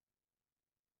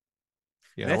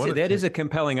 Yeah, that is a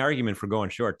compelling argument for going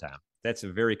short, Tom. That's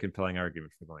a very compelling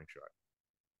argument for going short.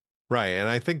 Right. And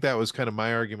I think that was kind of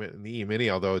my argument in the E-mini,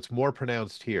 although it's more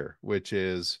pronounced here, which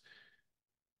is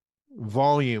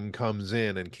volume comes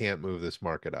in and can't move this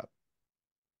market up.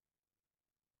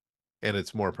 And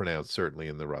it's more pronounced certainly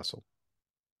in the Russell.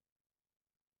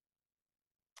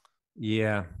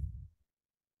 Yeah.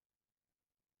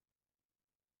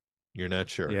 You're not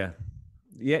sure. Yeah.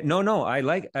 Yeah. No.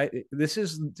 This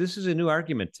is a new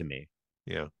argument to me.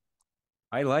 Yeah.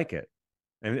 I like it.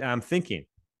 And I'm thinking,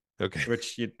 Okay.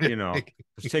 which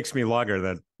which takes me longer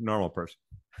than normal person.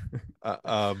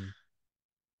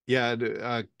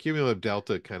 Cumulative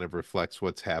delta kind of reflects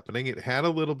what's happening. It had a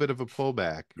little bit of a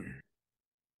pullback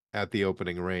at the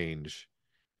opening range,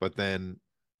 but then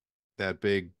that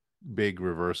big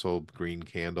reversal green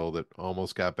candle that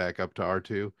almost got back up to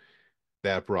R2,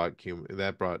 that brought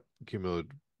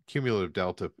cumulative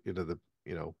delta into the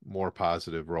more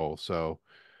positive role. So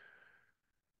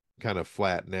kind of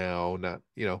flat now,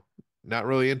 not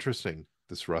really interesting,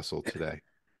 this Russell today.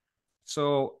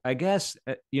 So I guess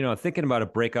thinking about a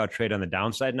breakout trade on the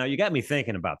downside. Now you got me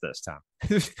thinking about this, Tom.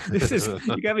 You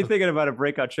got me thinking about a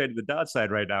breakout trade to the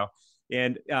downside right now,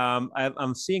 and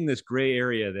I'm seeing this gray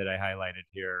area that I highlighted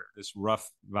here, this rough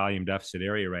volume deficit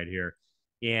area right here,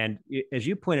 and as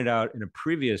you pointed out in a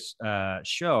previous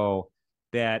show,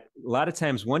 that a lot of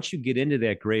times once you get into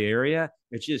that gray area,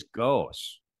 it just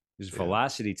goes. This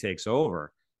velocity takes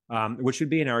over. Which would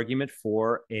be an argument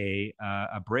for a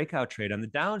breakout trade on the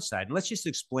downside. And let's just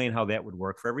explain how that would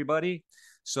work for everybody.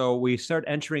 So we start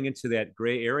entering into that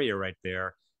gray area right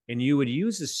there, and you would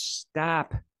use a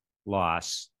stop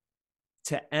loss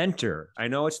to enter. I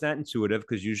know it's not intuitive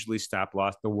because usually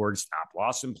the word stop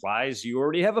loss implies you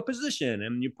already have a position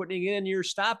and you're putting in, you're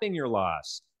stopping your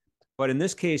loss. But in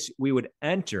this case, we would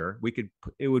enter,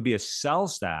 it would be a sell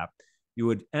stop. You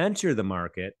would enter the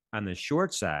market on the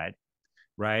short side,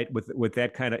 right? With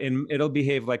that kind of, and it'll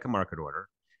behave like a market order.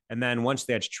 And then once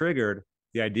that's triggered,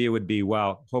 the idea would be,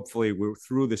 well, hopefully we're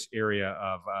through this area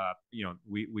of,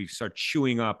 we start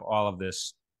chewing up all of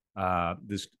this,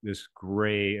 this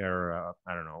gray, or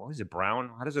I don't know, what is it,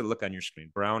 brown? How does it look on your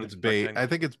screen? Brown? It's beige. I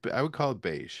would call it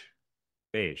beige.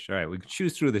 Beige. All right. We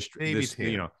choose through this, maybe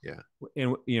tan.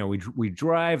 And we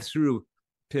drive through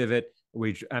pivot.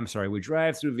 We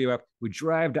drive through VWAP. We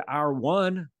drive to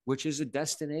R1, which is a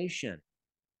destination.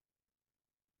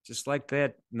 Just like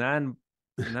that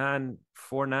non-blonde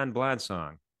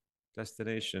song,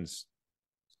 Destinations.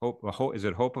 Hope is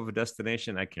it Hope of a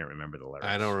Destination? I can't remember the lyrics.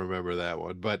 I don't remember that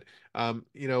one, but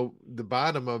the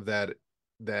bottom of that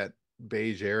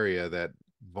beige area, that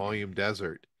volume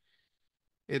desert,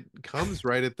 it comes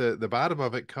right at the bottom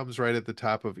of it comes right at the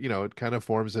top of, it kind of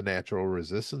forms a natural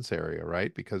resistance area,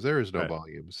 right? Because there is no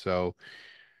volume. So,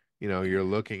 you're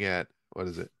looking at, what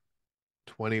is it?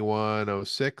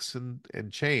 2106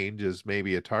 and change is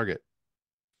maybe a target.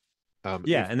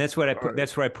 And that's what I put.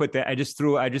 That's where I put that. I just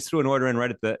threw an order in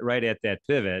right at that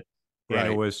pivot,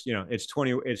 and it was it's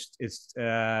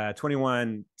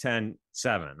 21-10-7,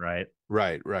 right?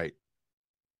 Right.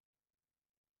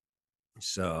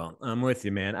 So I'm with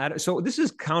you, man. So this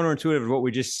is counterintuitive to what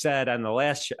we just said on the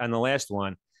last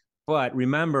one, but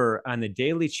remember, on the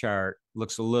daily chart,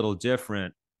 looks a little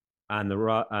different on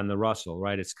the Russell,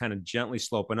 right? It's kind of gently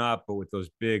sloping up, but with those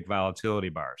big volatility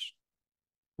bars.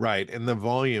 Right. And the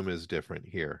volume is different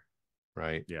here,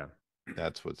 right? Yeah.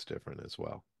 That's what's different as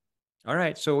well. All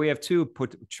right. So we have two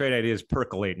trade ideas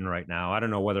percolating right now. I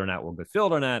don't know whether or not we'll get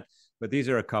filled or not, but these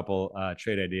are a couple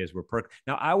trade ideas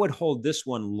Now, I would hold this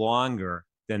one longer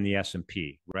than the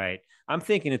S&P, right? I'm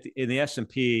thinking in the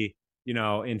S&P,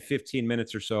 in 15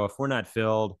 minutes or so, if we're not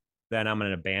filled, then I'm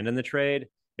going to abandon the trade.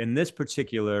 In this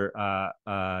particular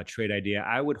trade idea,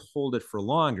 I would hold it for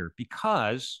longer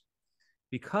because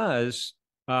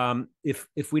if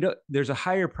we don't, there's a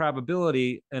higher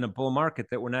probability in a bull market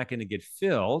that we're not going to get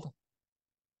filled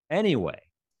anyway.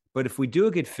 But if we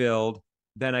do get filled,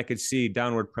 then I could see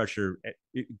downward pressure,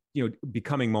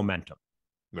 becoming momentum.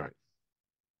 Right.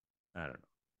 I don't know.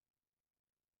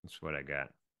 That's what I got.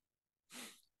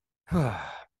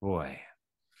 Boy.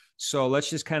 So let's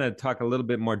just kind of talk a little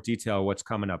bit more detail what's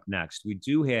coming up next. We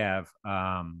do have,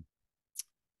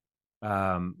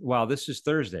 this is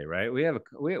Thursday, right?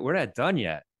 We're not done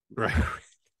yet. Right.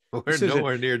 We're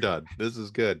nowhere near done. This is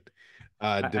good.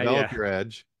 Develop Your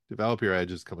Edge. Develop Your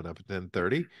Edge is coming up at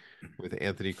 10:30 with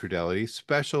Anthony Crudele.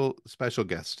 Special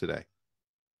guest today.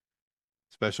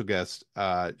 Special guest,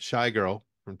 Shy Girl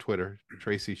from Twitter,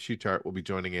 Tracy Shuchart, will be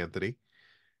joining Anthony,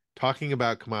 talking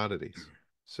about commodities.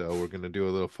 So we're going to do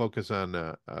a little focus on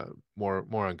more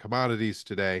on commodities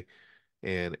today,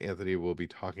 and Anthony will be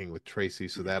talking with Tracy,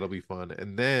 so that'll be fun.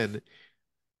 And then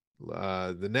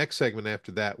The next segment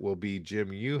after that will be,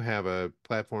 Jim, you have a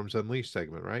Platforms Unleashed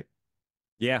segment, right?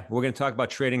 Yeah, we're going to talk about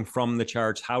trading from the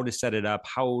charts, how to set it up,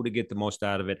 how to get the most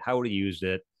out of it, how to use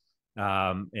it.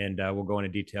 And we'll go into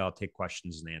detail, take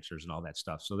questions and answers and all that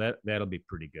stuff. So that'll be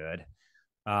pretty good.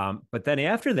 But then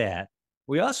after that,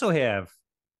 we also have,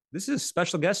 this is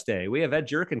special guest day. We have Ed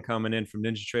Jerkin coming in from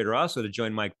NinjaTrader also to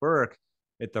join Mike Burke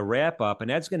at the wrap up.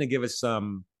 And Ed's going to give us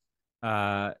some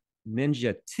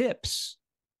Ninja tips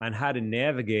on how to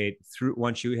navigate through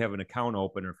once you have an account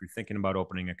open, or if you're thinking about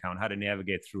opening an account, how to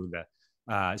navigate through the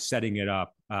setting it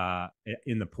up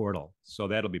in the portal. So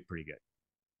that'll be pretty good.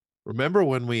 Remember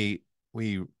when we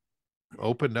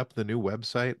opened up the new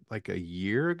website like a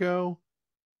year ago?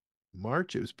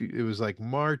 March. It was like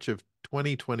March of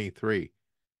 2023.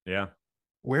 Yeah.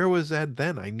 Where was Ed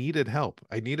then? I needed help.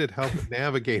 I needed help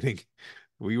navigating.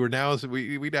 We now had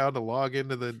to log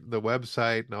into the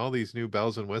website and all these new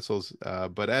bells and whistles.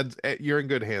 But you're in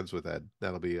good hands with Ed.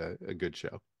 That'll be a good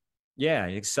show. Yeah,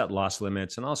 you can set loss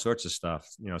limits and all sorts of stuff.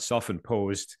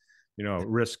 Self-imposed,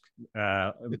 risk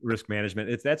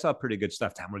management. That's all pretty good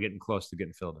stuff. Tom, we're getting close to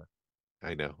getting filled in.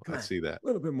 I know. I see that. A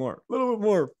little bit more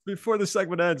before the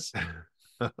segment ends.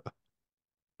 Oh,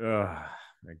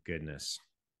 my goodness.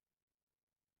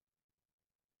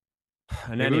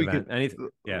 In any event,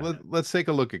 yeah. Let's take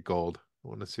a look at gold. I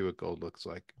want to see what gold looks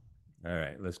like. All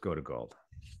right, let's go to gold.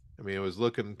 I mean, it was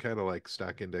looking kind of like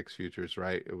stock index futures,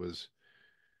 right? It was,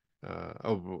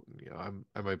 I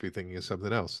might be thinking of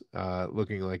something else.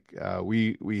 Looking like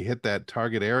we hit that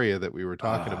target area that we were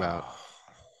talking about,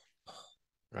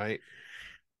 right?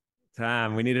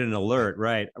 Tom, we needed an alert,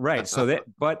 right? So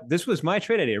but this was my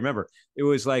trade idea. Remember, it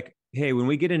was like, hey, when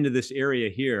we get into this area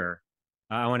here,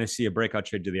 I want to see a breakout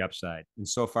trade to the upside. And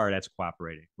so far that's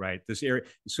cooperating, right? This area,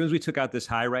 as soon as we took out this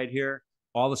high right here,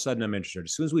 all of a sudden I'm interested.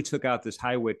 As soon as we took out this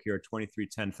high wick here at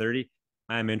 23.1030,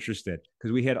 I'm interested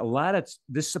because we had a lot of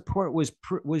this support was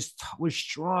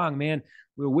strong, man.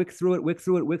 We wick through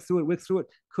it.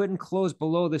 Couldn't close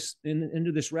below this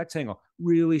into this rectangle.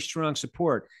 Really strong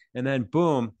support. And then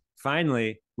boom,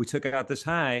 finally we took out this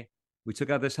high.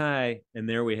 And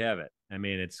there we have it. I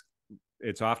mean,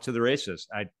 it's off to the races.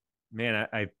 I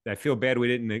feel bad we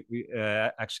didn't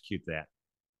execute that.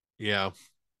 Yeah.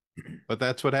 But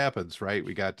that's what happens, right?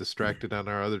 We got distracted on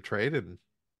our other trade and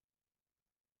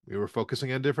we were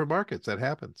focusing on different markets. That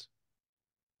happens.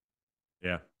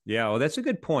 Yeah. Well, that's a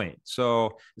good point.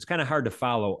 So it's kind of hard to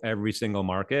follow every single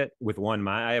market with one.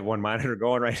 I have one monitor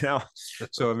going right now,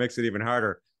 so it makes it even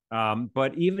harder.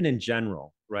 But even in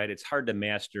general, right, it's hard to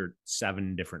master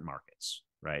 7 different markets,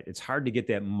 right? It's hard to get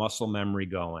that muscle memory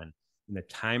going in the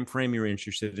time frame you're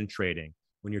interested in trading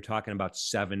when you're talking about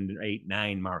 7, 8,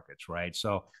 9 markets, right?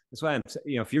 So that's why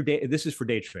if you're this is for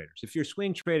day traders. If you're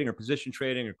swing trading or position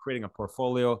trading or creating a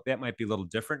portfolio, that might be a little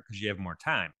different because you have more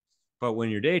time. But when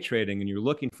you're day trading and you're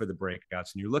looking for the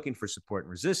breakouts and you're looking for support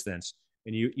and resistance,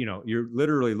 and you're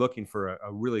literally looking for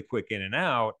a really quick in and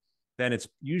out, then it's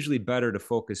usually better to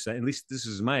focus on, at least this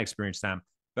is my experience, Tom,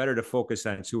 better to focus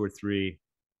on 2 or 3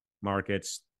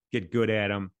 markets, get good at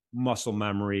them, muscle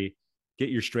memory, get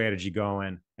your strategy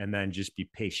going, and then just be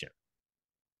patient.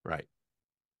 Right.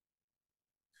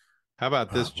 How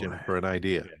about this, Jim, for an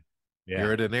idea? Yeah.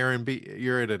 You're at an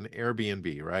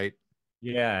Airbnb, right?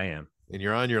 Yeah, I am. And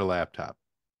you're on your laptop.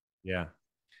 Yeah.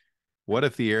 What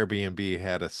if the Airbnb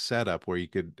had a setup where you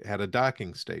had a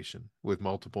docking station with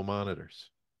multiple monitors?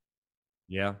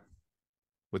 Yeah.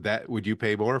 Would you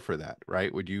pay more for that,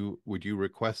 right? Would you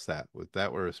request that? Would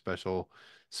that were a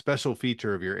special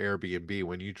feature of your Airbnb?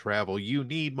 When you travel, you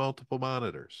need multiple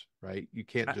monitors, right? You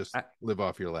can't just live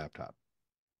off your laptop.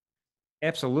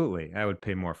 Absolutely. I would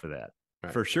pay more for that,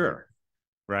 right, for sure.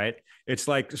 Right. It's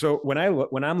like, so when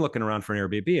I'm looking around for an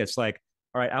Airbnb, it's like,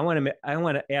 all right, I want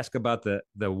to ask about the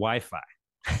Wi-Fi.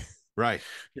 Right.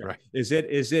 Right. Is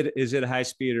it high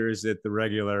speed or is it the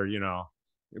regular,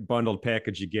 bundled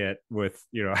package you get with,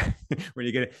 when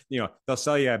you get it, they'll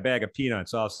sell you a bag of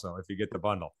peanuts also if you get the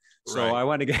bundle. So right. I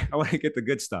want to get the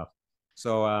good stuff.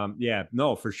 So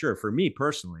no, for sure. For me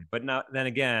personally, but then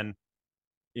again,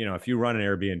 if you run an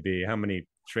Airbnb, how many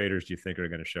traders do you think are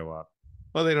going to show up?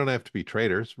 Well, they don't have to be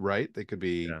traders, right? They could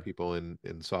be people in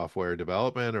software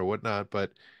development or whatnot.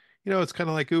 But, it's kind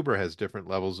of like Uber has different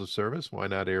levels of service. Why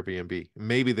not Airbnb?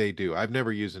 Maybe they do. I've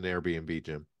never used an Airbnb,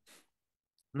 Jim.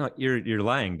 No, you're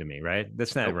lying to me, right?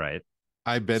 That's not right.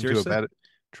 I've been to a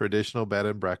traditional bed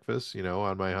and breakfast,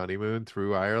 on my honeymoon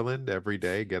through Ireland every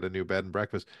day, get a new bed and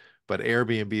breakfast. But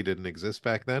Airbnb didn't exist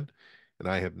back then, and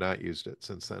I have not used it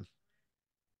since then.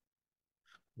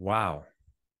 Wow.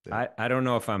 Yeah. I don't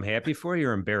know if I'm happy for you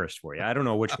or embarrassed for you. I don't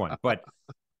know which one, but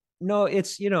No,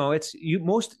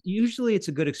 usually it's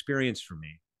a good experience for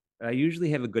me. I usually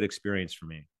have a good experience for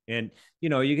me. And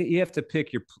you have to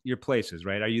pick your places,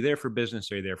 right? Are you there for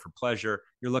business? Are you there for pleasure?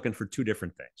 You're looking for two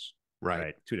different things, Right.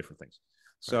 right? Two different things.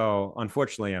 So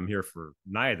unfortunately, I'm here for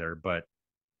neither, but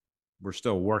we're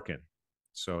still working.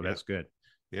 So that's good.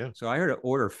 Yeah. So I heard an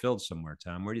order filled somewhere,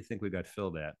 Tom. Where do you think we got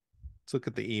filled at? Let's look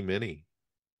at the E-mini.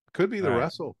 Could be the All right.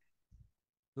 Russell.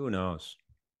 Who knows?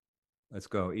 Let's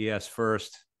go. ES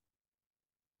first.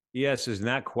 ES is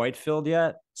not quite filled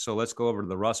yet. So let's go over to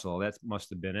the Russell. That must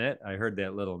have been it. I heard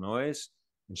that little noise.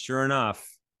 And sure enough,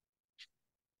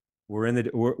 we're in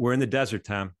the desert,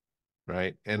 Tom.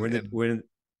 Right. And we're in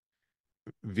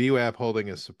VWAP holding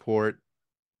a support,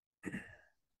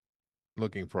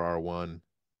 looking for R1.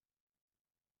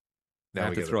 Now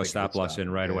we have to throw a stop loss in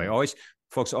right away.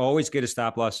 Always get a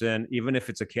stop loss in, even if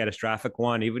it's a catastrophic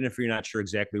one, even if you're not sure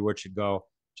exactly where it should go.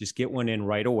 Just get one in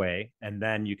right away, and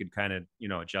then you can kind of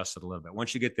adjust it a little bit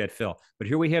once you get that fill. But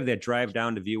here we have that drive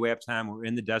down to VWAP time. We're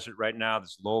in the desert right now.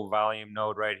 This low volume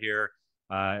node right here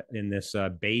in this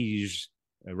beige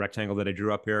rectangle that I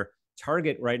drew up here.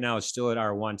 Target right now is still at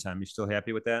R1 time. You still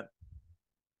happy with that?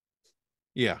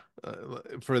 Yeah.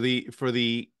 For the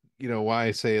why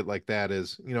I say it like that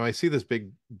is, I see this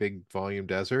big volume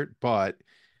desert, but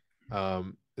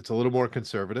it's a little more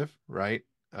conservative, right?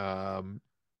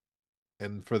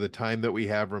 And for the time that we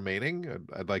have remaining,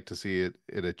 I'd like to see it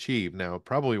achieve. Now, it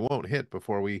probably won't hit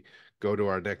before we go to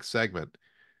our next segment,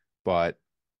 but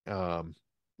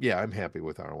yeah, I'm happy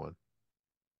with R1.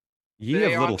 You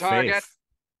have little faith.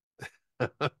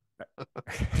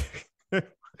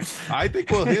 I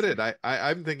think we'll hit it.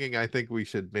 I'm thinking I think we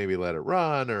should maybe let it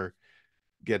run or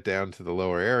get down to the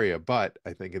lower area, but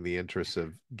I think in the interest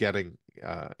of getting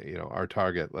our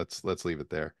target, let's leave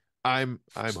it there. I'm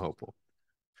hopeful.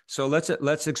 So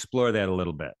let's explore that a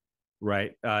little bit,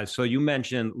 right? So you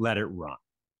mentioned let it run,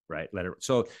 right?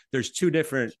 So there's two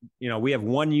different, we have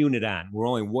one unit on.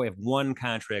 We have one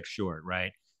contract short,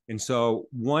 right? And so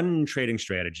one trading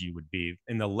strategy would be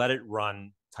in the let it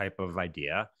run type of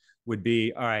idea would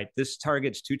be, all right, this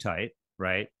target's too tight,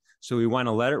 right? So we want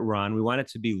to let it run. We want it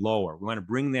to be lower. We want to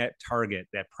bring that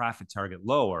profit target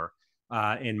lower.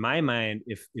 In my mind,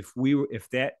 if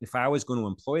I was going to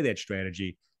employ that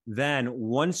strategy, then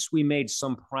once we made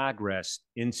some progress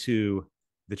into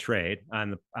the trade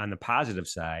on the positive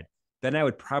side, then I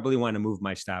would probably want to move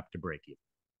my stop to break even.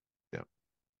 Yeah.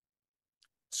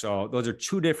 So those are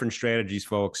two different strategies,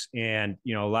 folks. And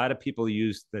a lot of people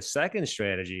use the second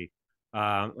strategy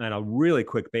on a really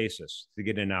quick basis to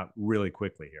get in and out really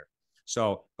quickly here.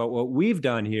 So, but what we've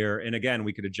done here, and again,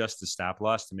 we could adjust the stop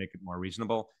loss to make it more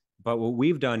reasonable. But what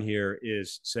we've done here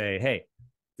is say, hey,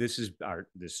 this is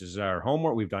our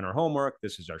homework. We've done our homework.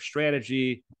 This is our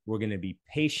strategy. We're going to be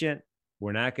patient.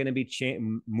 We're not going to be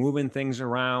moving things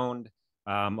around.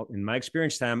 In my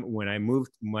experience, Tom, when I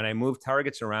moved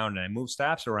targets around and I moved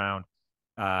stops around,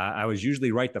 I was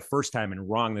usually right the first time and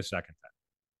wrong the second time.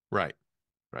 Right.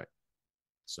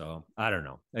 So I don't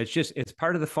know. It's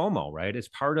part of the FOMO, right? It's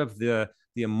part of the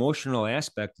emotional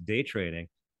aspect of day trading,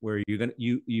 where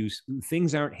you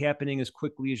things aren't happening as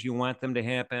quickly as you want them to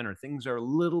happen, or things are a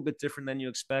little bit different than you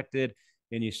expected,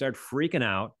 and you start freaking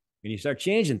out and you start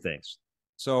changing things.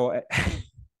 So,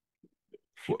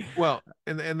 well,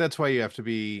 and that's why you have to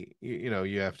be,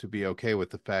 you have to be okay with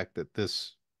the fact that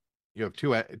you have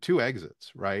two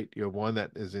exits, right? You have one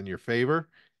that is in your favor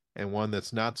and one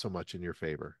that's not so much in your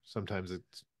favor. Sometimes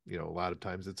it's, a lot of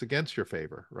times it's against your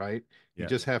favor, right? You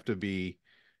just have to be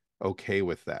okay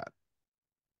with that.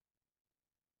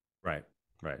 Right.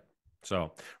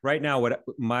 So right now,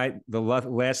 the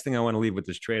last thing I want to leave with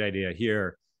this trade idea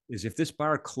here is if this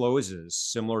bar closes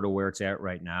similar to where it's at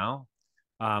right now,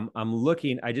 I'm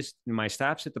looking, my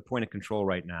stop's at the point of control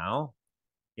right now.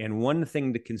 And one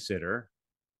thing to consider,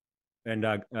 and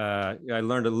I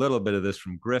learned a little bit of this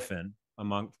from Griffin,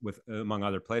 among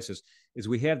other places, is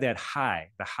we have that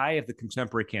the high of the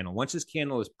contemporary candle. Once this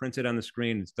candle is printed on the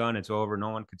screen, it's done, it's over, no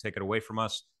one can take it away from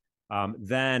us.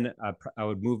 Then I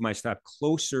would move my stop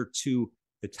closer to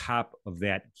the top of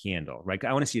that candle, right?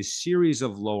 I want to see a series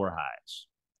of lower highs,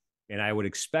 and I would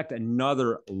expect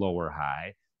another lower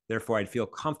high. Therefore, I'd feel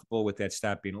comfortable with that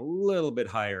stop being a little bit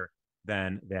higher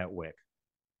than that wick.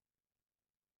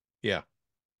 Yeah,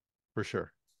 for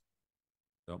sure.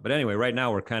 So, but anyway, right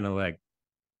now we're kind of like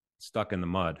stuck in the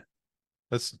mud.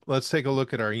 Let's take a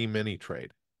look at our E-mini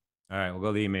trade. All right, we'll go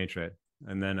to the E-mini trade,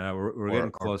 and then we're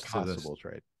getting close to this possible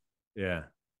trade. Yeah.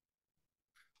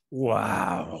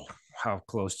 Wow, how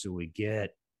close do we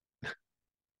get?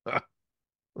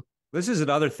 This is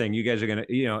another thing you guys are going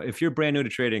to, if you're brand new to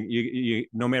trading, you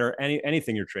no matter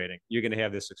anything you're trading, you're going to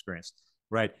have this experience,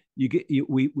 right?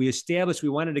 We established we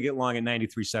wanted to get long at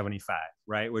 93.75,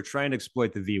 right? We're trying to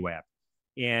exploit the VWAP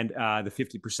and the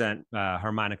 50%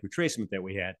 harmonic retracement that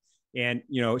we had. And,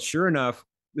 sure enough,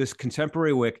 this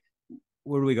contemporary wick,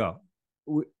 where do we go?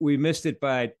 We missed it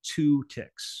by 2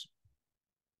 ticks.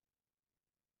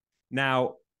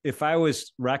 Now, if I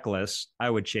was reckless, I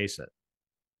would chase it.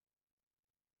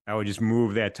 I would just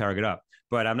move that target up,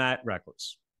 but I'm not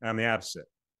reckless. I'm the opposite.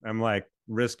 I'm like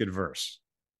risk adverse.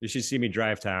 You should see me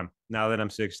drive time now that I'm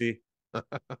 60.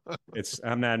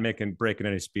 I'm not breaking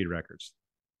any speed records.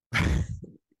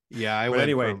 Yeah,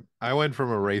 I went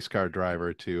from a race car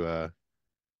driver to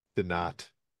not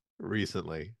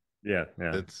recently. Yeah.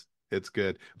 It's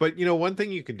good. But one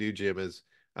thing you can do, Jim, is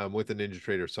with the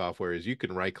NinjaTrader software is you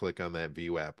can right click on that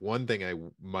VWAP. One thing I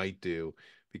might do,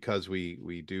 because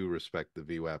we do respect the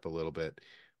VWAP a little bit,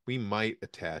 we might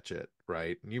attach it,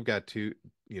 right? And you've got 2,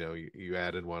 you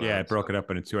added one. Yeah, I broke it up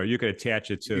into 2. You could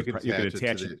attach it to the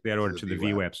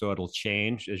VWAP, so it'll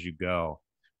change as you go,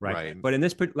 right? But in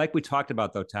this, like we talked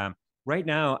about though, Tom, right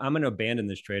now I'm going to abandon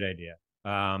this trade idea.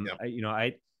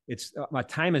 My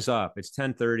time is up. It's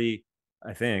 10:30,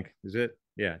 I think. Is it?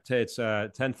 Yeah, it's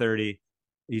 10:30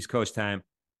 East Coast time.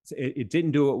 It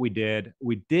didn't do what we did.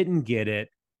 We didn't get it.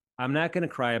 I'm not going to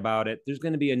cry about it. There's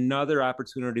going to be another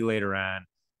opportunity later on.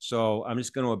 So I'm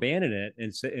just going to abandon it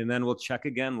and then we'll check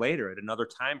again later at another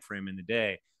time frame in the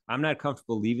day. I'm not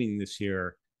comfortable leaving this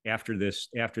here after this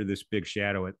big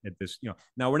shadow at this,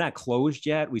 now we're not closed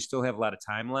yet. We still have a lot of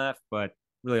time left, but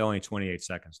really only 28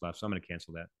 seconds left. So I'm going to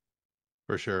cancel that.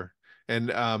 For sure. And,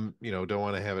 don't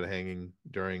want to have it hanging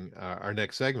during our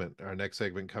next segment. Our next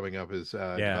segment coming up is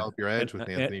Develop Your Edge with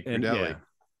Anthony Crudele.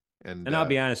 And I'll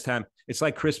be honest, Tom, it's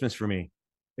like Christmas for me.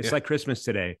 It's like Christmas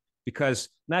today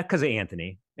not because of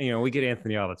Anthony. We get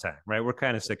Anthony all the time, right? We're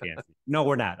kind of sick of Anthony. No,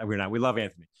 we're not. We love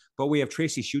Anthony, but we have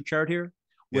Tracy Shuchart here,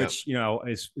 which,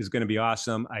 is going to be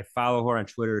awesome. I follow her on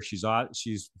Twitter. She's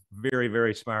very,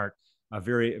 very smart, a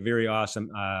very, very awesome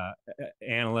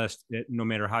analyst, no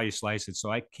matter how you slice it.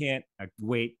 So I can't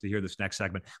wait to hear this next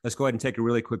segment. Let's go ahead and take a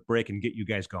really quick break and get you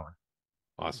guys going.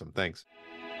 Awesome. Thanks.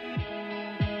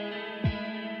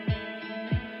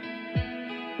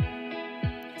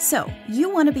 So,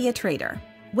 you want to be a trader?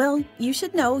 Well, you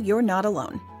should know you're not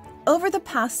alone. Over the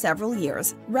past several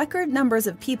years, record numbers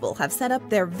of people have set up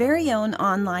their very own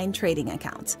online trading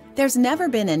accounts. There's never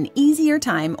been an easier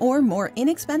time or more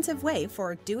inexpensive way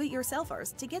for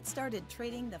do-it-yourselfers to get started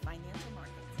trading the financial markets.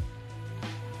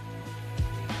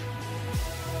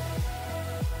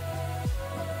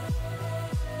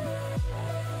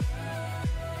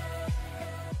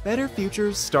 Better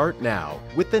futures start now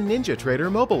with the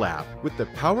NinjaTrader mobile app. With the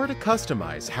power to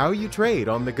customize how you trade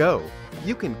on the go,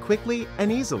 you can quickly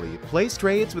and easily place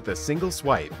trades with a single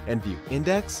swipe and view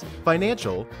index,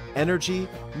 financial, energy,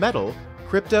 metal,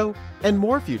 crypto, and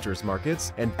more futures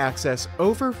markets and access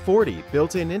over 40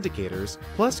 built-in indicators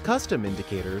plus custom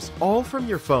indicators all from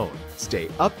your phone. Stay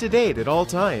up to date at all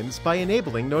times by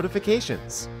enabling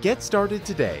notifications. Get started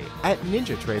today at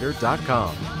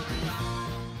NinjaTrader.com.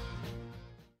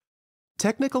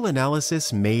 Technical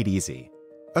analysis made easy.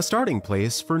 A starting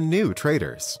place for new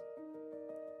traders.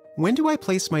 When do I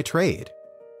place my trade?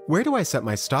 Where do I set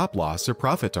my stop loss or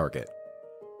profit target?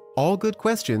 All good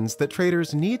questions that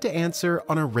traders need to answer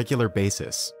on a regular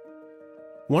basis.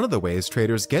 One of the ways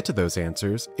traders get to those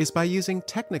answers is by using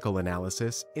technical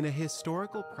analysis in a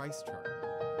historical price chart.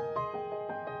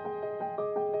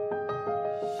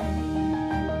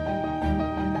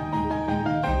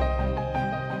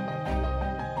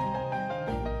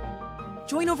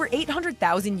 Join over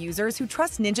 800,000 users who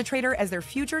trust NinjaTrader as their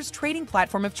futures trading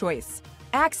platform of choice.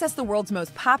 Access the world's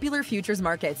most popular futures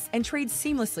markets and trade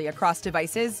seamlessly across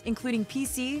devices, including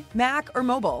PC, Mac, or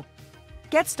mobile.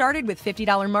 Get started with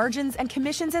 $50 margins and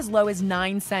commissions as low as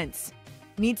 9 cents.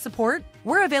 Need support?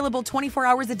 We're available 24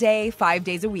 hours a day, 5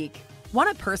 days a week.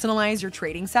 Want to personalize your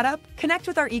trading setup? Connect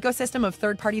with our ecosystem of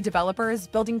third-party developers,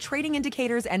 building trading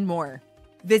indicators, and more.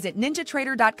 Visit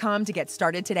NinjaTrader.com to get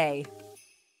started today.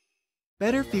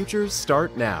 Better futures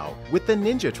start now with the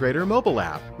NinjaTrader mobile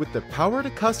app. With the power to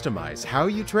customize how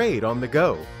you trade on the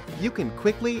go, you can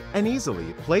quickly and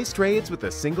easily place trades with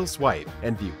a single swipe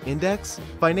and view index,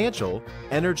 financial,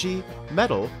 energy,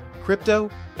 metal, crypto,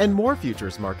 and more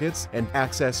futures markets and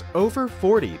access over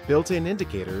 40 built-in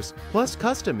indicators plus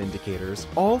custom indicators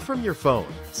all from your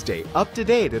phone. Stay up to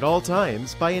date at all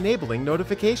times by enabling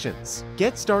notifications.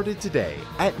 Get started today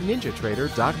at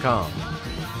NinjaTrader.com.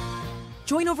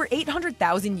 Join over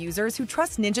 800,000 users who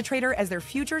trust NinjaTrader as their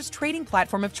futures trading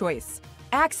platform of choice.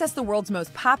 Access the world's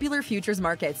most popular futures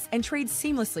markets and trade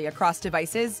seamlessly across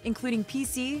devices, including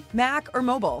PC, Mac, or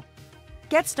mobile.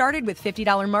 Get started with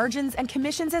 $50 margins and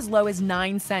commissions as low as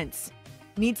 9 cents.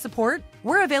 Need support?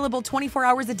 We're available 24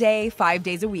 hours a day, 5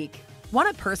 days a week.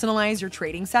 Want to personalize your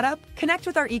trading setup? Connect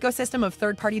with our ecosystem of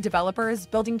third-party developers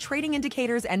building trading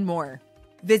indicators and more.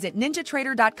 Visit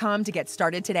NinjaTrader.com to get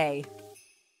started today.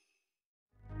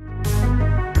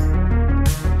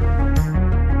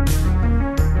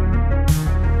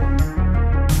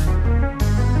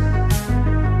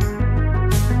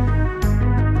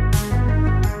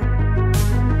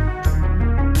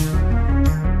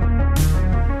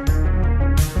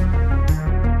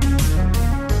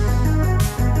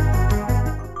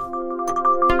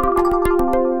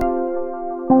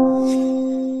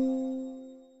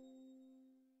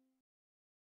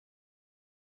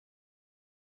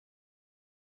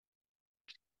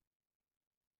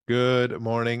 Good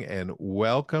morning and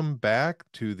welcome back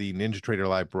to the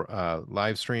NinjaTrader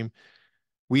live stream.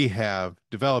 We have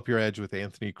Develop Your Edge with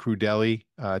Anthony Crudele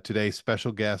today,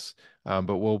 special guest,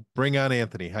 but we'll bring on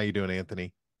Anthony. How you doing,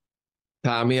 Anthony?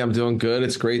 Tommy, I'm doing good.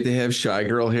 It's great to have Shy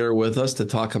Girl here with us to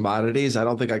talk commodities. I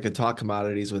don't think I could talk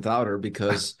commodities without her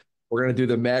because we're going to do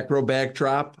the macro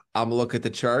backdrop. I'm going to look at the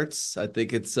charts. I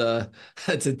think it's a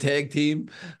tag team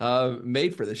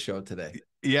made for this show today.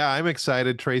 Yeah, I'm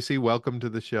excited. Tracy, welcome to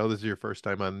the show. This is your first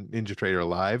time on NinjaTrader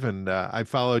Live, and I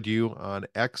followed you on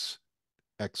X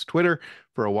Twitter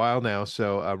for a while now,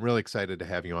 so I'm really excited to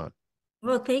have you on.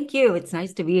 Well, thank you. It's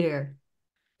nice to be here.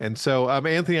 And so,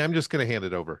 Anthony, I'm just going to hand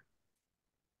it over.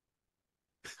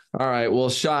 All right.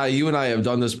 Well, Shy, you and I have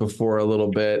done this before a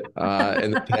little bit in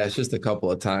the past, just a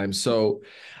couple of times. So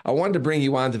I wanted to bring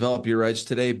you on Develop Your Edge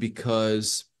today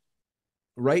because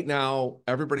right now,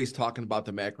 everybody's talking about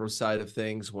the macro side of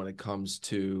things when it comes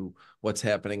to what's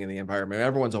happening in the environment.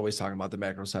 Everyone's always talking about the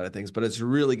macro side of things, but it's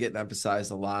really getting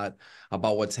emphasized a lot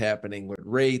about what's happening with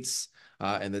rates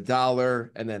and the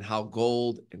dollar, and then how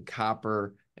gold and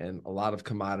copper and a lot of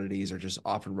commodities are just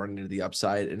often running to the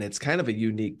upside. And it's kind of a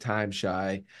unique time,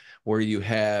 Shy, where you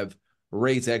have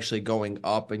rates actually going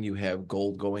up and you have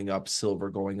gold going up, silver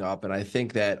going up. And I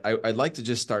think that I'd like to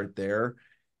just start there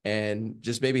and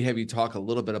just maybe have you talk a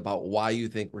little bit about why you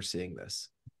think we're seeing this.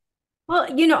 Well,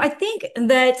 I think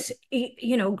that,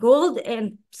 gold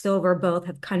and silver both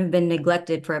have kind of been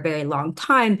neglected for a very long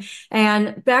time.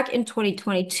 And back in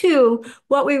 2022,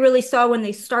 what we really saw when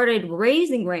they started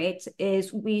raising rates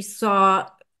is we saw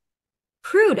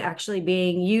crude actually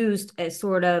being used as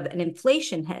sort of an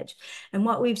inflation hedge. And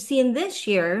what we've seen this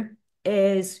year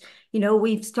is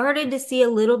we've started to see a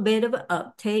little bit of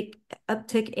an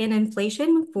uptick in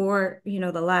inflation for,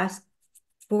 the last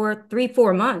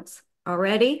 4 months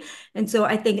already. And so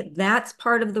I think that's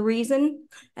part of the reason.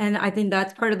 And I think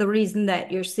that's part of the reason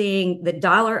that you're seeing the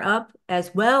dollar up as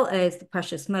well as the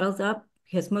precious metals up,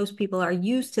 because most people are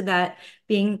used to that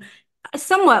being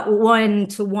somewhat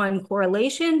 1-to-1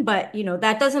 correlation. But,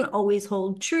 that doesn't always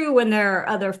hold true when there are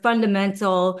other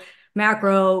fundamental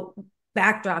macro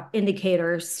backdrop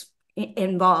indicators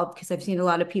involved, because I've seen a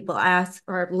lot of people ask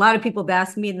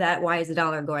me that, why is the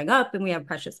dollar going up and we have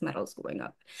precious metals going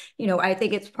up? I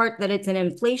think it's part that it's an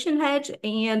inflation hedge.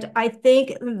 And I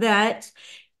think that,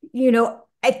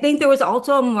 I think there was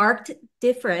also a marked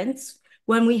difference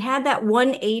when we had that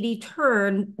 180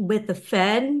 turn with the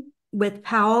Fed, with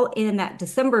Powell in that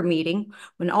December meeting,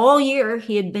 when all year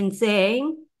he had been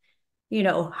saying,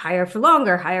 higher for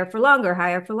longer, higher for longer,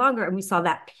 higher for longer. And we saw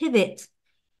that pivot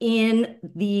in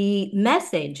the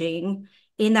messaging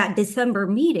in that December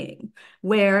meeting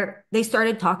where they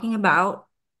started talking about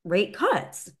rate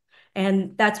cuts.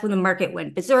 And that's when the market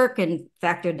went berserk and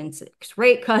factored in 6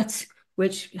 rate cuts,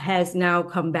 which has now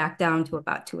come back down to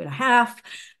about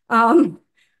 2.5.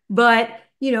 But,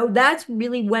 that's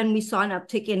really when we saw an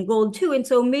uptick in gold too. And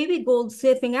so maybe gold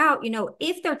sniffing out,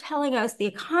 if they're telling us the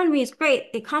economy is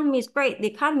great, the economy is great, the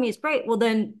economy is great, well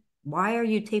then why are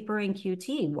you tapering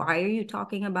QT? Why are you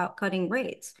talking about cutting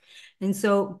rates? And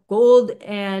so gold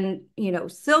and,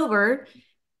 silver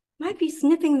might be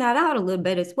sniffing that out a little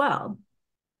bit as well.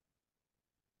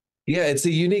 Yeah, it's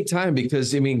a unique time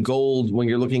because, gold, when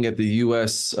you're looking at the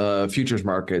U.S. Futures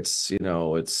markets,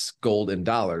 it's gold in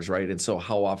dollars, right? And so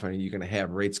how often are you going to have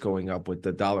rates going up with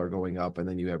the dollar going up and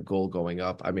then you have gold going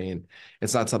up?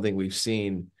 It's not something we've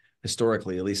seen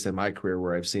historically, at least in my career,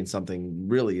 where I've seen something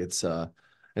really, it's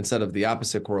instead of the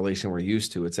opposite correlation we're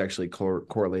used to, it's actually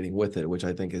correlating with it, which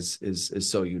I think is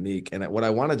so unique. And what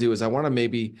I want to do is I want to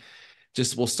maybe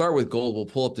we'll start with gold. We'll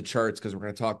pull up the charts because we're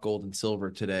going to talk gold and silver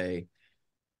today.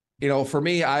 For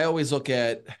me, I always look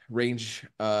at range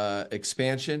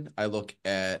expansion. I look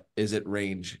at, is it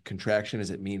range contraction? Is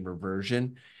it mean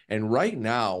reversion? And right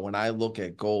now, when I look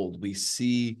at gold, we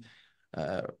see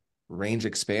range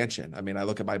expansion. I mean, I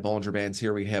look at my Bollinger Bands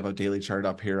here. We have a daily chart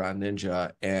up here on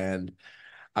Ninja, and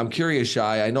I'm curious,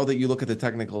 Shai. I know that you look at the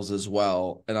technicals as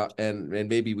well, and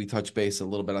maybe we touch base a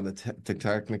little bit on the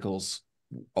technicals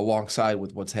alongside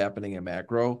with what's happening in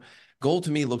macro. Gold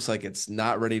to me looks like it's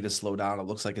not ready to slow down. It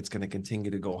looks like it's going to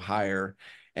continue to go higher.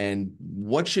 And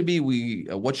what should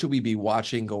we be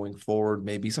watching going forward?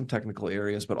 Maybe some technical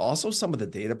areas, but also some of the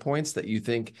data points that you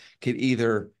think could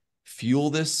either fuel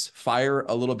this fire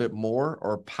a little bit more,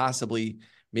 or possibly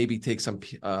maybe take some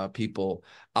people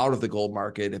out of the gold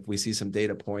market if we see some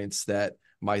data points that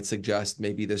might suggest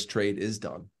maybe this trade is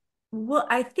done. Well,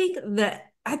 I think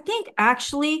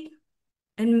actually,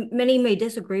 and many may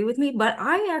disagree with me, but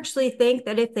I actually think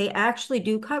that if they actually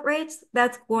do cut rates,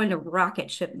 that's going to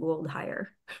rocket ship gold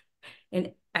higher.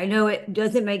 And I know it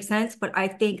doesn't make sense, but I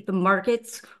think the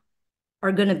markets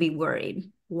are going to be worried.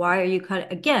 Why are you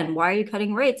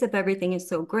cutting rates if everything is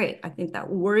so great? I think that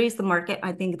worries the market.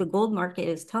 I think the gold market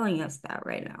is telling us that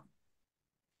right now.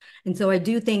 And so I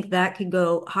do think that could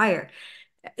go higher.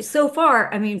 So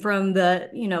far, I mean, from the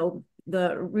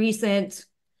recent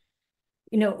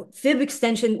fib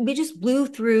extension, we just blew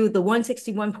through the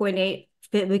 161.8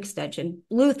 fib extension,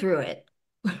 blew through it,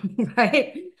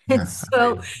 right? And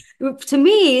so to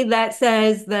me, that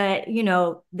says that,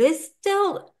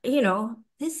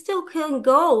 this still can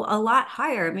go a lot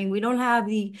higher. I mean, we don't have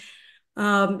the,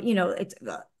 it's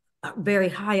very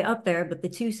high up there, but the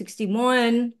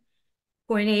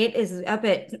 261.8 is up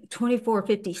at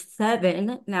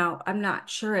 2457. Now, I'm not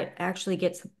sure it actually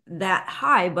gets that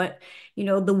high, but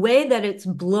the way that it's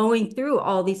blowing through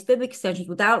all these fib extensions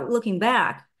without looking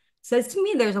back says to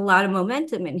me there's a lot of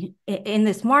momentum in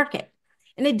this market.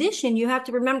 In addition, you have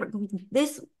to remember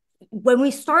this, when we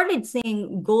started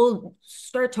seeing gold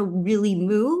start to really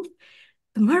move,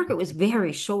 the market was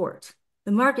very short.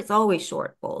 The market's always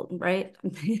short gold, right?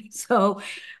 So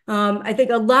I think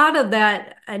a lot of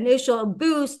that initial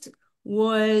boost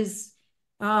was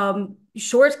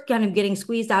shorts kind of getting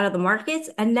squeezed out of the markets.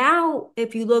 And now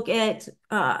if you look at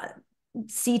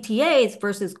CTAs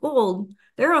versus gold,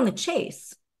 they're on the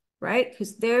chase, right?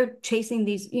 Because they're chasing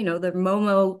these, the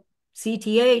Momo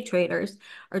CTA traders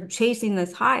are chasing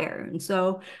this higher. And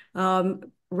so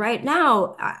right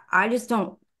now, I just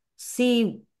don't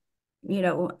see,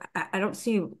 I don't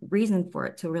see a reason for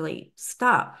it to really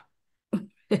stop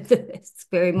at this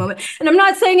very moment. And I'm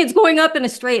not saying it's going up in a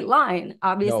straight line.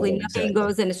 Obviously, nothing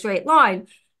goes in a straight line.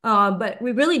 But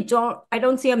we really I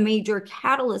don't see a major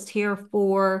catalyst here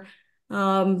for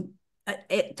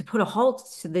it to put a halt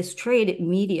to this trade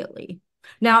immediately.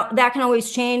 Now, that can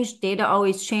always change. Data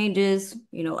always changes.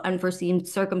 Unforeseen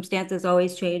circumstances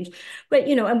always change. But,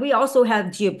 and we also have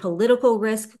geopolitical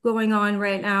risk going on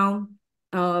right now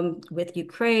with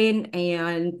Ukraine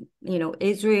and,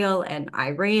 Israel and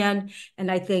Iran. And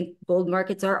I think gold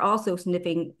markets are also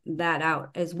sniffing that out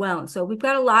as well. So we've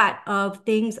got a lot of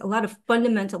things, a lot of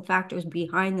fundamental factors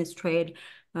behind this trade,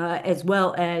 as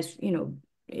well as,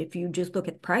 if you just look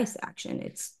at price action,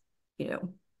 it's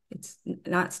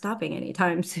not stopping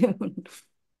anytime soon.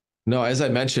 No, as I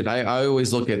mentioned, I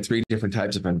always look at 3 different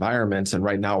types of environments, and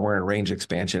right now we're in range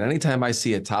expansion. Anytime I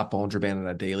see a top Bollinger Band on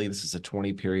a daily, this is a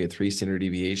 20 period 3 standard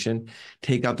deviation,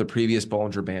 take out the previous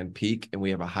Bollinger Band peak, and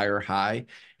we have a higher high,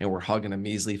 and we're hugging a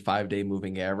measly 5-day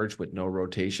moving average with no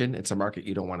rotation. It's a market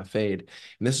you don't want to fade.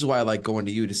 And this is why I like going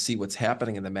to you to see what's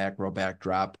happening in the macro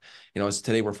backdrop. As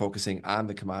today we're focusing on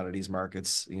the commodities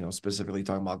markets, specifically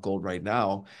talking about gold right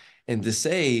now, and to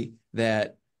say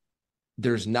that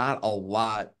there's not a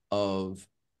lot of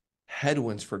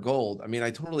headwinds for gold. I mean, I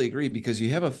totally agree, because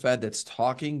you have a Fed that's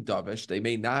talking dovish. They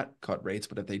may not cut rates,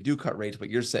 but if they do cut rates, what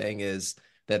you're saying is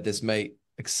that this may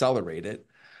accelerate it.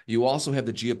 You also have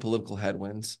the geopolitical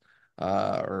headwinds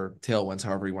or tailwinds,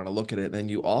 however you want to look at it. Then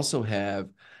you also have,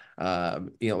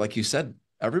 like you said,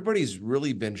 everybody's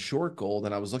really been short gold.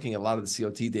 And I was looking at a lot of the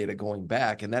COT data going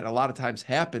back, and that a lot of times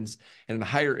happens in a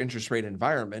higher interest rate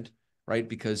environment, right?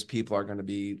 Because people are going to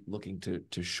be looking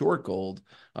to short gold,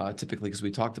 typically, because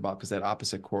we talked about, because that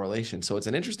opposite correlation. So it's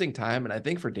an interesting time. And I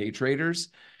think for day traders,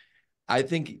 I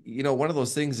think, one of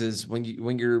those things is when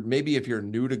you're, maybe if you're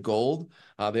new to gold,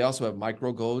 they also have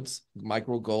micro golds.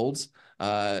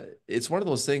 It's one of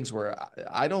those things where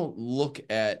I don't look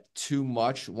at too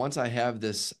much. Once I have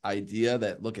this idea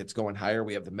that, look, it's going higher,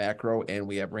 we have the macro and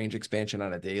we have range expansion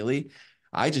on a daily,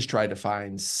 I just tried to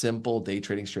find simple day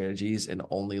trading strategies and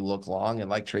only look long. And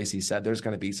like Tracy said, there's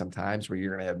going to be some times where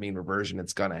you're going to have mean reversion.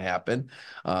 It's going to happen.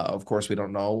 Of course, we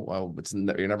don't know.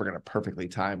 You're never going to perfectly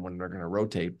time when they're going to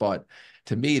rotate. But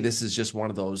to me, this is just one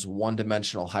of those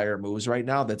one-dimensional higher moves right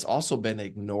now that's also been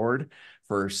ignored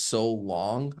for so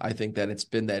long. I think that it's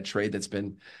been that trade that's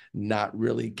been not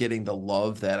really getting the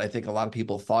love that I think a lot of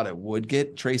people thought it would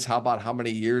get. Trace, how about how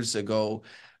many years ago?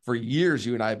 For years,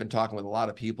 you and I have been talking with a lot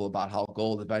of people about how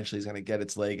gold eventually is going to get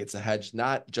its leg. It's a hedge,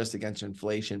 not just against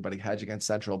inflation, but a hedge against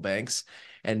central banks.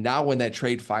 And now when that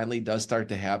trade finally does start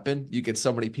to happen, you get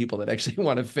so many people that actually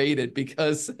want to fade it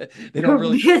because they don't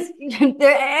really.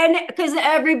 Because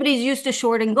everybody's used to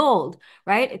shorting gold,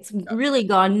 right? It's really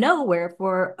gone nowhere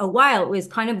for a while. It was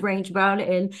kind of range bound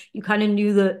and you kind of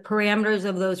knew the parameters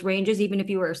of those ranges, even if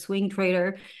you were a swing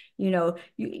trader.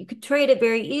 You could trade it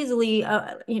very easily,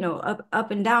 up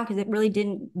and down because it really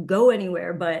didn't go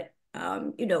anywhere. But,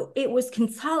 it was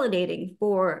consolidating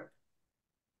for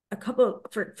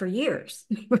years,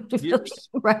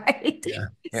 right?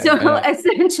 Yeah. So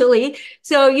essentially,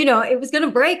 it was going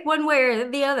to break one way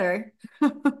or the other.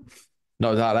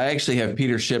 No doubt. I actually have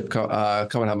Peter Ship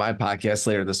coming on my podcast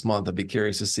later this month. I'd be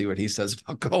curious to see what he says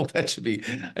about gold. That should be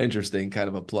interesting, kind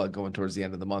of a plug going towards the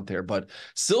end of the month here. But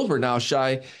silver now,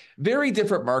 Shai, very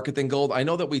different market than gold. I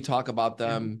know that we talk about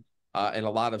them in a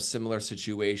lot of similar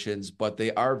situations, but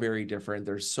they are very different.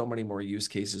 There's so many more use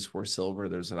cases for silver.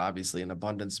 There's obviously an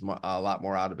abundance, a lot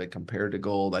more out of it compared to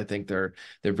gold. I think they're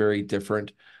very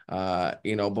different.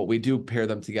 But we do pair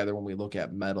them together when we look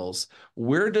at metals.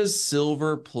 Where does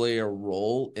silver play a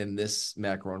role in this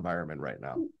macro environment right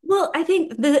now? Well, I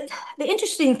think the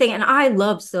interesting thing, and I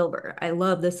love silver. I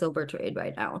love the silver trade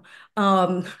right now.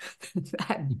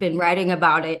 I've been writing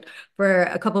about it for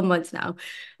a couple months now.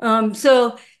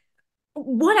 So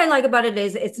what I like about it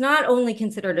is it's not only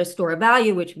considered a store of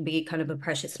value, which would be kind of a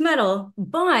precious metal,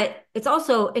 but it's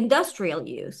also industrial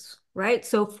use, right?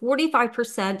 So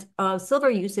 45% of silver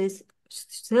usage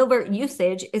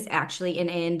is actually in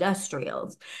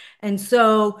industrials. And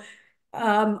so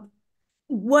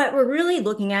what we're really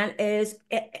looking at is,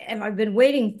 and I've been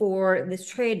waiting for this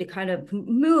trade to kind of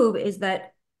move, is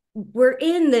that we're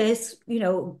in this,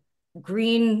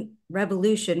 green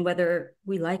revolution, whether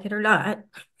we like it or not.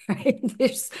 Right?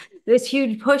 There's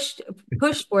huge push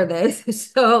for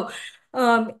this. So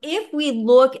if we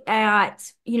look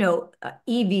at,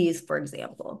 EVs, for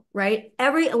example, right?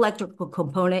 Every electrical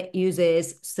component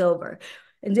uses silver.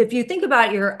 And if you think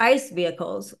about your ICE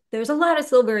vehicles, there's a lot of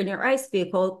silver in your ICE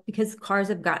vehicle because cars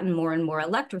have gotten more and more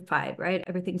electrified, right?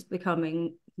 Everything's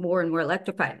becoming more and more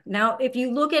electrified. Now, if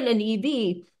you look at an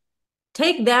EV,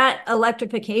 take that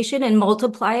electrification and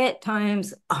multiply it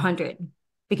times 100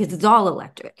 because it's all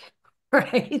electric,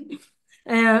 right?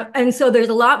 And so there's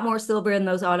a lot more silver in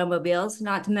those automobiles,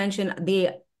 not to mention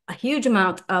a huge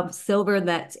amount of silver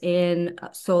that's in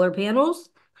solar panels,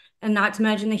 and not to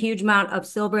mention the huge amount of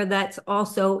silver that's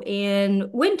also in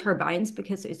wind turbines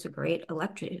because it's a great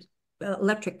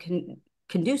electric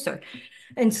conducer.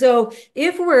 And so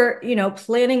if we're,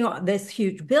 planning on this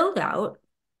huge build out,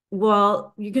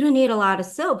 well, you're going to need a lot of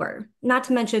silver, not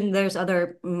to mention there's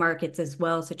other markets as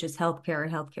well, such as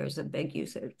healthcare. Healthcare is a big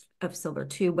use of silver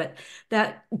too, but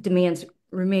that demands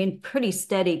remain pretty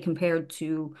steady compared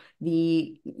to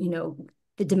the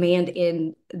demand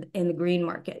in the green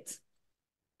markets.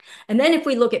 And then if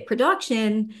we look at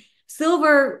production,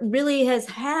 silver really has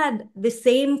had the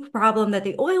same problem that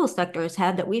the oil sector has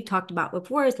had that we've talked about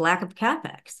before, is lack of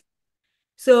capex.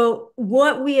 So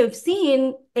what we have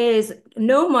seen is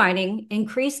no mining,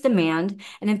 increased demand.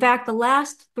 And in fact, the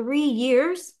last 3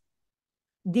 years,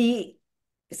 the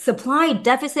supply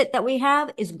deficit that we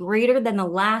have is greater than the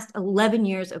last 11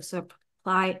 years of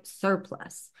supply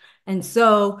surplus. And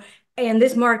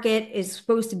this market is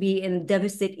supposed to be in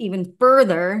deficit even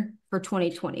further for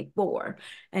 2024.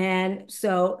 And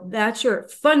so that's your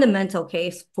fundamental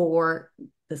case for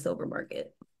the silver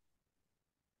market.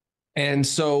 And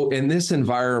so in this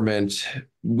environment,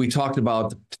 we talked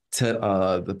about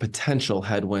the potential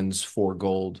headwinds for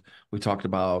gold. We talked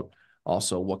about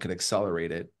also what could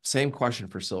accelerate it. Same question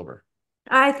for silver.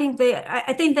 I think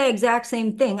the exact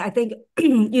same thing. I think,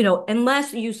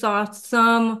 unless you saw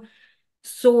some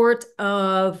sort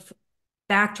of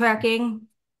backtracking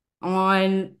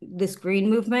on this green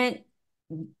movement,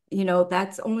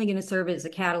 that's only going to serve as a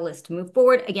catalyst to move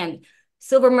forward. Again,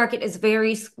 silver market is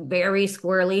very, very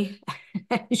squirrely,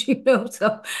 as you know.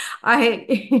 So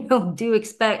I, do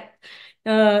expect,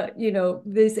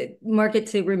 this market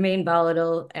to remain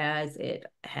volatile as it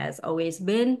has always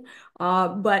been.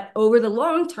 But over the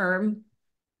long term,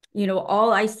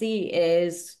 all I see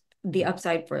is the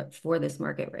upside for this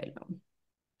market right now.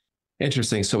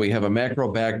 Interesting. So we have a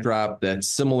macro backdrop that's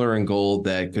similar in gold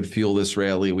that could fuel this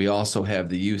rally. We also have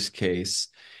the use case.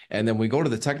 And then we go to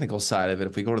the technical side of it.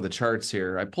 If we go to the charts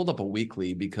here, I pulled up a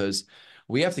weekly because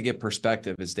we have to get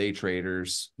perspective as day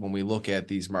traders when we look at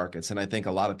these markets. And I think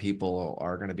a lot of people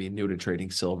are going to be new to trading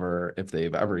silver if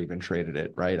they've ever even traded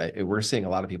it, right? We're seeing a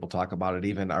lot of people talk about it.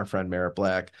 Even our friend Merritt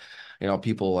Black,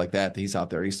 people like that, he's out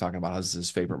there, he's talking about how's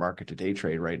his favorite market to day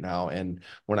trade right now. And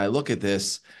when I look at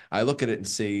this, I look at it and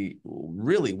say,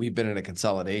 really, we've been in a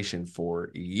consolidation for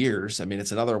years. I mean,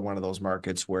 it's another one of those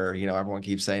markets where, everyone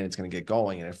keeps saying it's going to get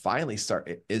going, and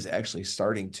it is actually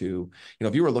starting to,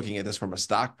 if you were looking at this from a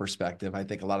stock perspective, I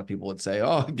think a lot of people would say,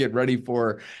 oh, get ready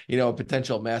for, a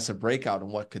potential massive breakout,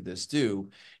 and what could this do?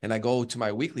 And I go to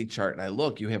my weekly chart and I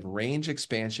look, you have range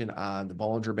expansion on the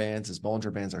Bollinger Bands as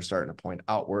Bollinger Bands are starting to point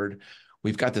outward.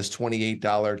 We've got this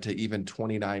 $28 to even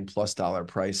 $29+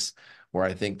 price where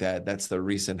I think that's the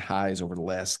recent highs over the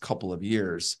last couple of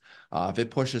years. If it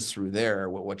pushes through there,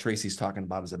 what Tracy's talking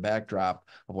about is a backdrop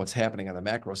of what's happening on the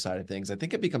macro side of things. I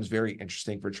think it becomes very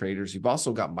interesting for traders. You've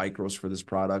also got micros for this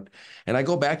product. And I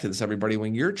go back to this, everybody,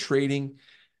 when you're trading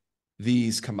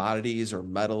these commodities or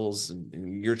metals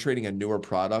and you're trading a newer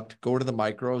product, go to the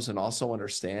micros and also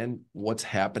understand what's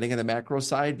happening in the macro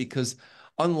side, because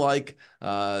unlike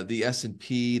the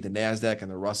S&P, the NASDAQ,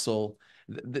 and the Russell,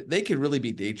 they could really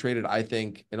be day traded, I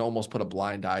think, and almost put a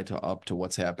blind eye to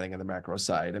what's happening in the macro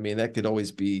side. I mean, that could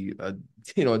always be a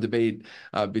debate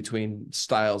between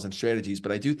styles and strategies.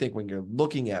 But I do think when you're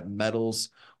looking at metals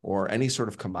or any sort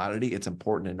of commodity, it's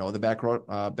important to know the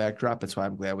backdrop. That's why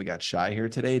I'm glad we got Shai here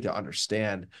today to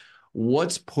understand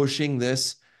what's pushing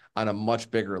this on a much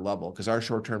bigger level, because our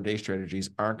short-term day strategies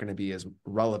aren't going to be as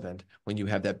relevant when you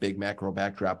have that big macro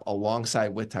backdrop alongside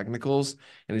with technicals.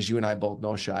 And as you and I both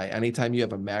know, Shai, anytime you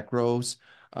have a macros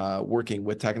working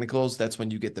with technicals, that's when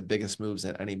you get the biggest moves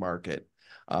in any market.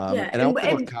 And I'll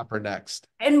go to copper next.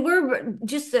 And we're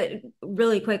just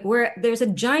really quick, there's a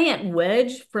giant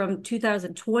wedge from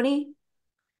 2020.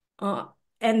 And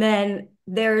then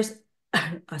there's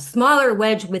a smaller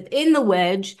wedge within the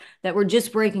wedge that we're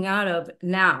just breaking out of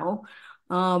now,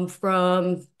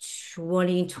 from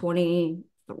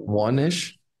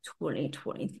 2021-ish,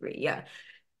 2023. Yeah.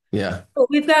 Yeah. So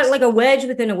we've got like a wedge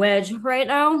within a wedge right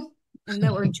now, and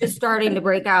then we're just starting to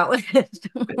break out.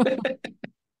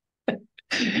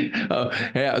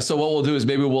 Yeah. So what we'll do is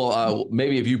maybe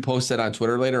maybe if you post that on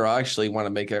Twitter later, I actually want to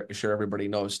make sure everybody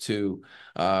knows too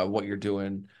what you're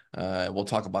doing. We'll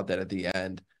talk about that at the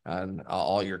end on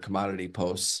all your commodity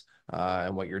posts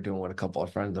and what you're doing with a couple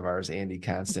of friends of ours, Andy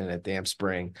Constant at Damp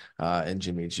Spring and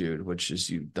Jimmy Jude, which is,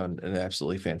 you've done an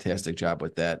absolutely fantastic job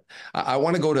with that. I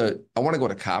want to go to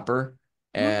copper,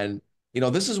 and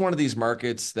this is one of these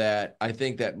markets that I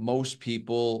think that most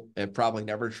people have probably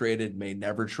never traded, may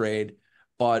never trade,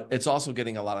 but it's also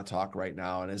getting a lot of talk right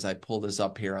now. And as I pull this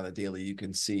up here on the daily, you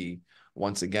can see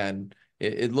once again,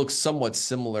 it looks somewhat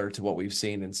similar to what we've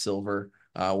seen in silver.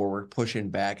 Where we're pushing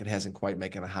back. It hasn't quite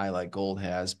making a high like gold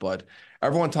has, but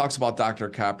everyone talks about Dr.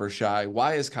 Copper. Shai,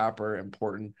 why is copper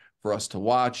important for us to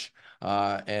watch?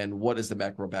 And what is the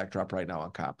macro backdrop right now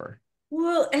on copper?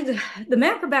 Well, the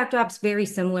macro backdrop's very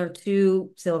similar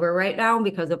to silver right now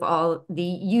because of all the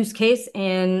use case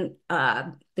and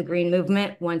the green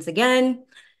movement. Once again,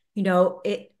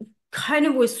 it kind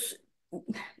of was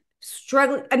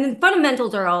struggling. I mean,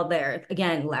 fundamentals are all there.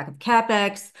 Again, lack of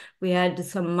capex. We had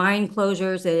some mine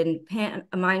closures a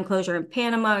mine closure in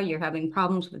Panama. You're having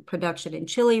problems with production in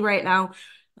Chile right now.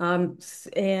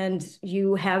 And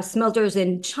you have smelters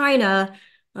in China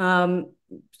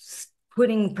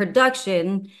putting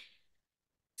production.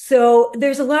 So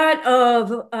there's a lot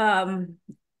of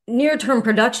near-term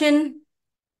production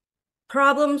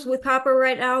problems with copper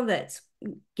right now that's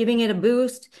giving it a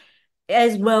boost,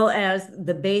 as well as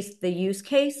the use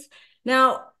case.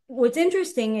 Now, what's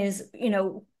interesting is,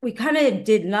 we kind of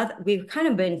did not, we've kind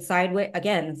of been sideways,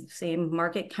 again, same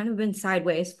market, kind of been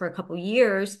sideways for a couple of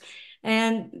years.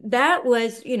 And that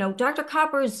was, Dr.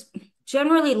 Copper's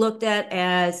generally looked at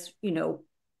as,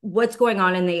 what's going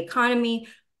on in the economy,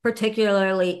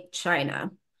 particularly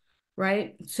China,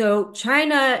 right? So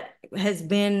China has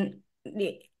been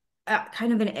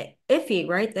kind of an iffy,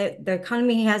 right? The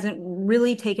economy hasn't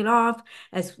really taken off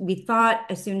as we thought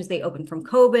as soon as they opened from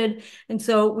COVID. And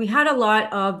so we had a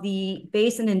lot of the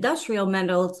base and industrial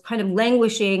metals kind of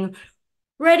languishing,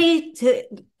 ready to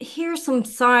hear some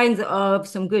signs of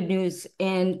some good news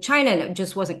in China. And it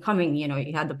just wasn't coming.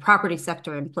 You had the property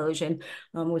sector implosion,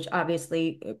 which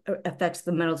obviously affects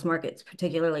the metals markets,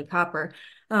 particularly copper.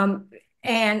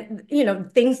 And,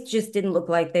 things just didn't look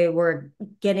like they were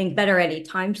getting better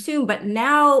anytime soon. But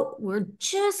now we're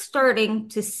just starting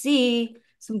to see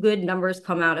some good numbers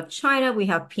come out of China. We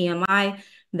have PMI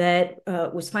that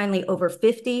was finally over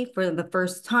 50 for the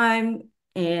first time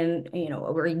in,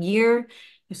 over a year.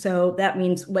 So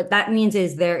what that means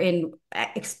is they're in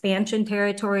expansion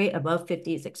territory. Above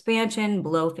 50 is expansion,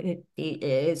 below 50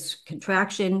 is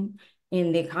contraction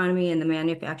in the economy and the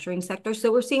manufacturing sector.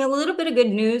 So we're seeing a little bit of good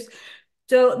news.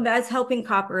 So that's helping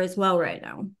copper as well right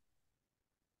now.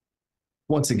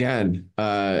 Once again,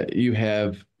 you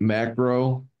have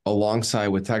macro alongside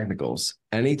with technicals.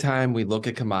 Anytime we look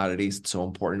at commodities, it's so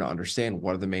important to understand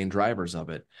what are the main drivers of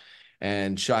it.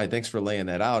 And Shai, thanks for laying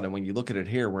that out. And when you look at it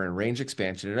here, we're in range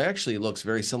expansion. It actually looks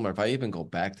very similar. If I even go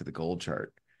back to the gold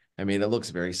chart, I mean, it looks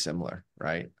very similar,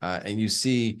 right? And you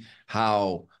see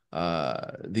how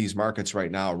these markets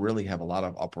right now really have a lot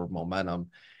of upward momentum.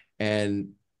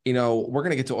 And, we're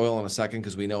going to get to oil in a second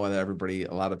because we know that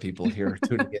a lot of people here are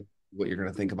tuning in what you're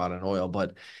going to think about in oil.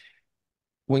 But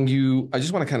I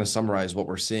just want to kind of summarize what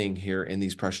we're seeing here in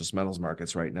these precious metals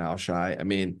markets right now, Shai. I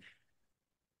mean,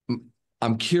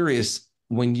 I'm curious,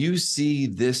 when you see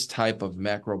this type of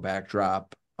macro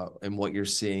backdrop and what you're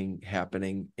seeing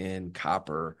happening in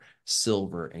copper,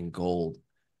 silver, and gold,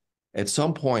 at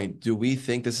some point, do we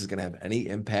think this is going to have any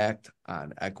impact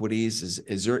on equities?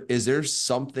 Is there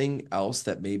something else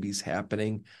that maybe is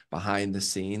happening behind the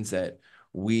scenes that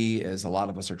we, as a lot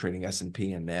of us are trading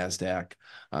S&P and NASDAQ,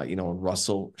 and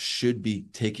Russell, should be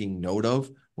taking note of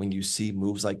when you see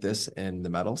moves like this in the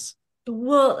metals?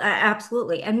 Well,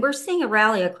 absolutely. And we're seeing a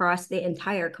rally across the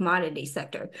entire commodity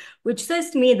sector, which says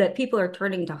to me that people are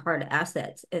turning to hard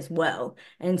assets as well.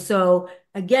 And so,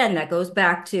 again, that goes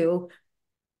back to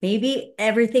maybe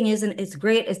everything isn't as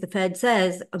great as the Fed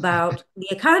says about the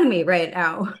economy right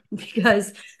now,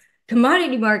 because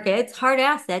commodity markets, hard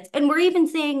assets, and we're even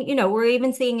seeing an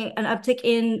uptick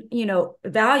in,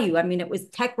 value. I mean, it was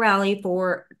tech rally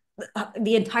for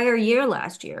the entire year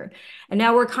last year. And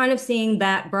now we're kind of seeing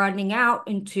that broadening out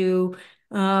into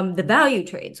the value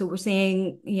trade. So we're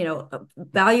seeing,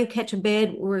 value catch a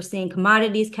bid. We're seeing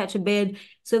commodities catch a bid.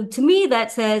 So to me,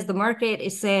 that says the market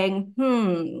is saying,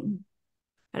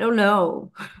 I don't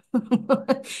know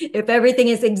if everything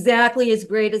is exactly as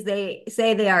great as they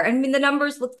say they are. I mean, the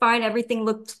numbers look fine. Everything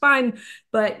looks fine.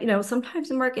 But, sometimes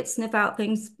the markets sniff out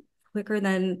things quicker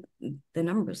than the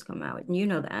numbers come out. And you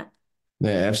know that.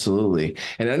 Yeah, absolutely.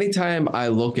 And anytime I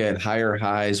look at higher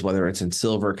highs, whether it's in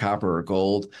silver, copper, or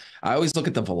gold, I always look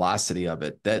at the velocity of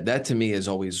it. That to me is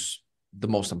always the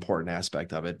most important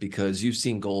aspect of it, because you've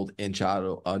seen gold inch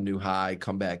out a new high,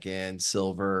 come back in,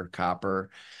 silver, copper.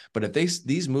 But if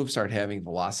these moves start having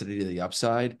velocity to the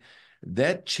upside,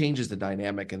 that changes the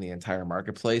dynamic in the entire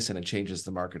marketplace, and it changes the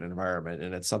market environment.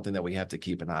 And it's something that we have to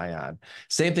keep an eye on.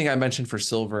 Same thing I mentioned for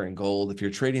silver and gold. If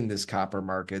you're trading these copper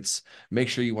markets, make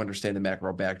sure you understand the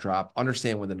macro backdrop,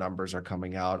 understand when the numbers are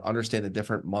coming out, understand the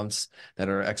different months that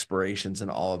are expirations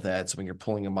and all of that. So when you're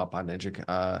pulling them up on your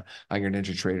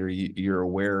NinjaTrader, you're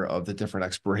aware of the different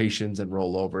expirations and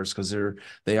rollovers, because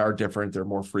they are different. They're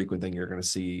more frequent than you're going to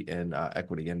see in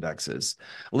equity indexes.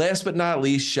 Last but not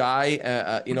least,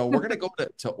 Shai, we're going to go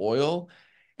to oil,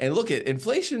 and look at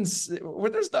inflation's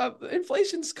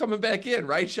coming back in,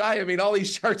 right, Shai? I mean, all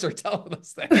these charts are telling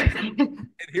us that. And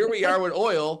here we are with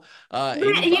oil. But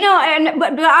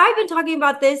I've been talking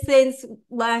about this since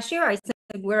last year. I said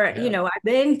I've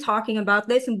been talking about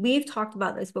this, and we've talked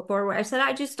about this before, where I said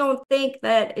I just don't think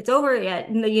that it's over yet.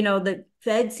 And the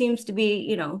Fed seems to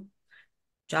be,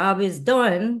 job is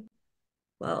done.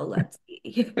 Well, let's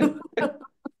see.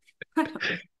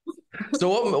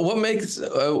 So what makes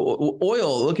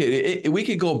oil, look at it, we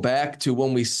could go back to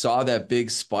when we saw that big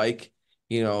spike,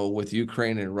 with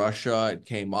Ukraine and Russia. It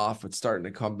came off, it's starting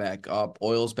to come back up.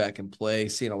 Oil's back in play,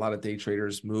 seeing a lot of day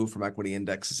traders move from equity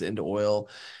indexes into oil.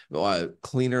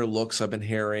 Cleaner looks, I've been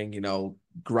hearing,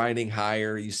 grinding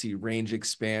higher. You see range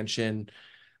expansion.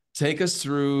 Take us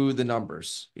through the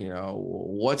numbers.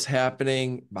 What's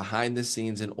happening behind the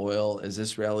scenes in oil? Is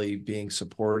this rally being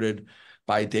supported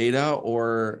by data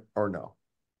or no?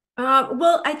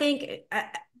 Well, I think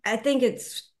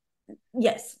it's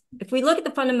yes. If we look at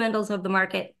the fundamentals of the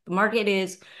market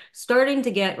is starting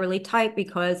to get really tight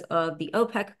because of the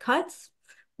OPEC cuts,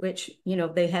 which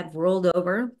they have rolled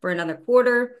over for another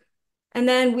quarter, and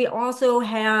then we also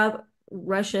have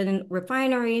Russian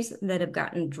refineries that have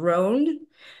gotten droned.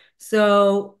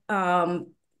 So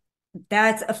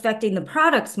that's affecting the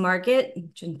products market,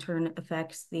 which in turn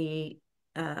affects the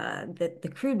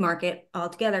crude market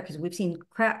altogether, because we've seen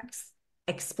cracks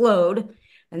explode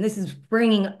And this is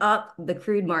bringing up the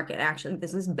crude market. Actually,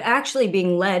 this is actually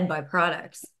being led by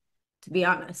products, to be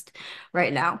honest,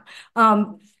 right now.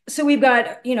 So we've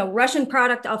got, Russian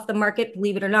product off the market,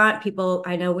 believe it or not. People,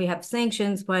 I know we have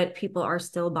sanctions, but people are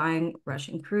still buying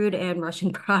Russian crude and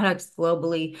Russian products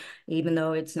globally, even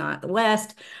though it's not the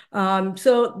West.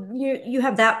 So you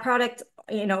have that product,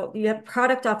 you have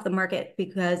product off the market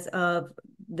because of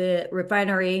the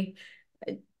refinery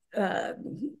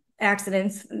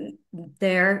accidents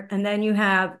there. And then you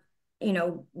have,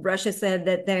 Russia said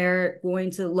that they're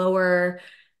going to lower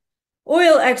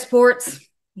oil exports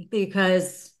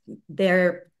because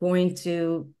they're going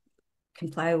to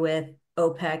comply with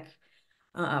OPEC.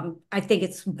 I think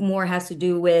it's more has to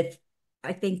do with,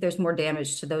 I think there's more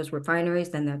damage to those refineries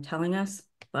than they're telling us,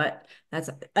 but that's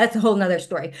a whole nother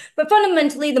story. But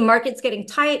fundamentally, the market's getting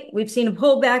tight. We've seen a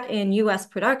pullback in U.S.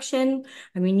 production.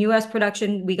 I mean, U.S.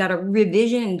 production, we got a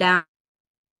revision down.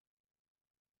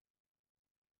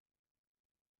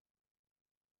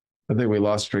 I think we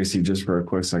lost Tracy just for a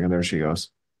quick second. There she goes.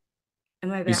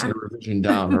 Am I back? You said a revision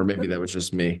down, or maybe that was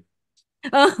just me.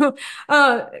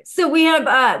 So we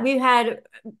had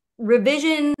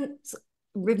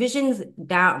revisions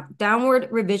downward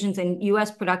revisions in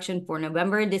U.S. production for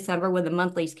November and December when the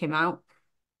monthlies came out,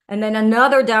 and then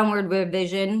another downward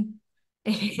revision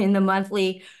in the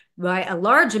monthly by a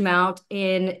large amount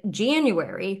in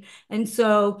January. And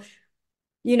so,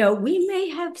 we may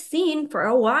have seen for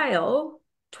a while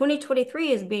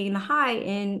 2023 as being the high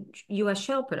in U.S.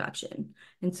 shale production.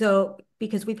 And so,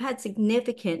 because we've had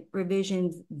significant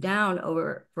revisions down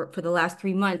for the last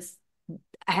 3 months,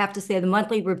 I have to say the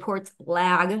monthly reports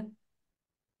lag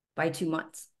by 2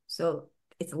 months. So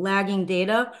it's lagging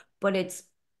data, but it's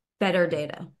better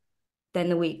data than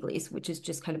the weeklies, which is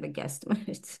just kind of a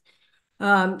guesstimate.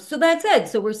 So that's it.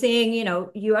 So we're seeing,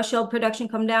 U.S. shale production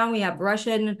come down. We have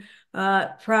Russian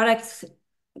products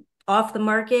off the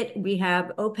market. We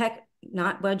have OPEC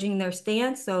not budging their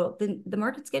stance. So the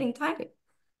market's getting tighter.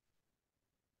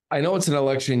 I know it's an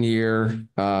election year,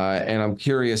 and I'm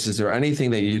curious, is there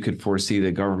anything that you could foresee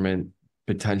the government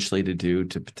potentially to do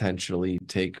to potentially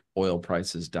take oil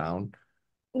prices down?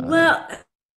 Well,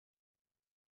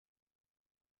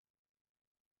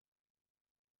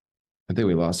 I think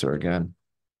we lost her again.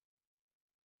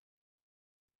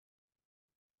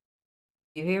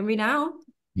 You hear me now?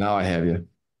 Now I have you.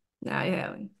 Now you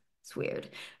have me. It's weird.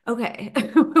 Okay.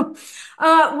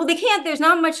 Well, they can't, there's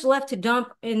not much left to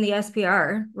dump in the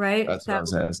SPR, right? That's what I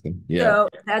was asking. Yeah. So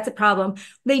that's a problem.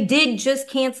 They did just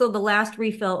cancel the last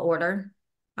refill order,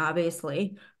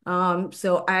 obviously.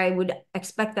 So I would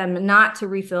expect them not to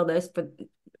refill this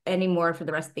anymore for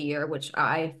the rest of the year, which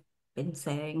I've been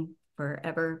saying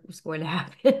forever was going to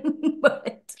happen.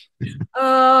 But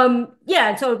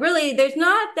yeah, so really there's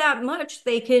not that much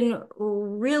they can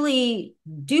really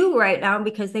do right now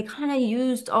because they kind of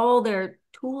used all their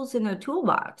tools in their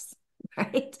toolbox,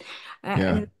 right?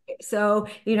 Yeah. And so,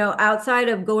 outside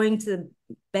of going to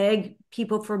beg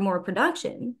people for more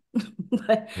production,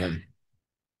 but Yeah.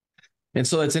 And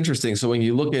so that's interesting. So when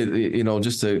you look at,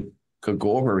 just to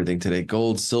go over everything today,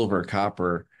 gold, silver,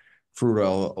 copper, crude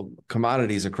oil,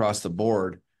 commodities across the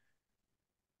board,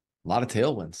 a lot of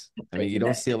tailwinds. I mean, you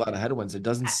don't see a lot of headwinds. It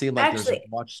doesn't seem like there's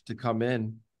much to come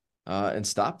in and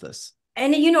stop this.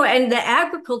 And, and the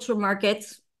agricultural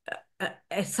markets,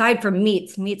 aside from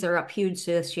meats are up huge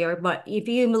this year. But if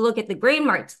you look at the grain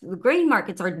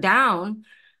markets are down,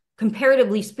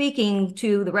 comparatively speaking,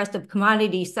 to the rest of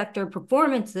commodity sector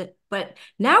performance. But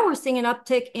now we're seeing an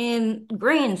uptick in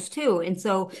grains too. And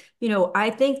so, I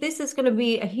think this is going to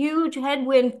be a huge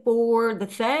headwind for the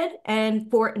Fed and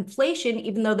for inflation,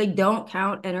 even though they don't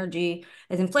count energy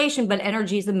as inflation, but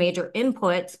energy is a major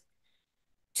input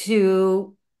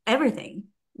to everything,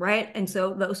 right? And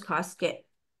so those costs get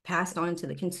passed on to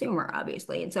the consumer,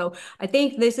 obviously. And so I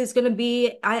think this is going to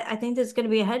be, I think this is going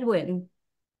to be a headwind.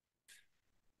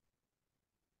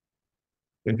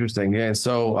 Interesting. Yeah.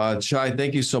 So, Shai,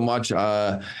 thank you so much.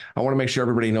 I want to make sure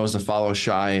everybody knows to follow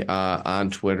Shai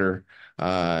on Twitter.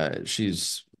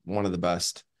 She's one of the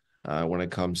best when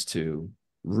it comes to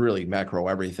really macro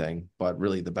everything, but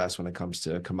really the best when it comes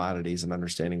to commodities and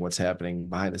understanding what's happening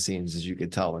behind the scenes, as you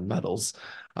could tell, in metals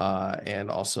and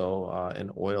also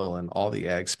in oil and all the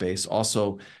ag space.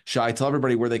 Also, Shai, tell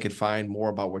everybody where they could find more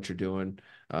about what you're doing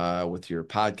with your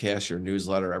podcast, your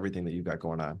newsletter, everything that you've got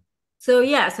going on. So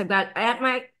yes, I've got at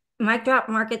my Mike Drop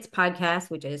Markets podcast,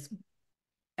 which is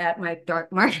at Mike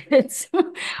Drop Markets. And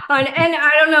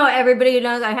I don't know, everybody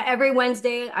knows every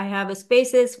Wednesday I have a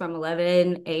Spaces from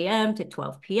 11 a.m. to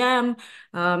 12 p.m.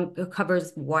 It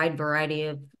covers a wide variety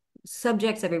of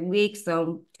subjects every week.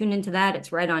 So tune into that.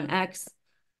 It's right on X.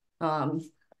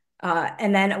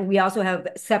 And then we also have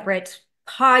a separate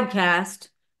podcast,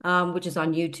 which is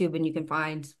on YouTube, and you can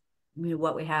find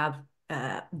what we have,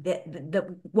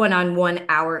 the one-on-one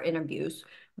hour interviews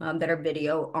that are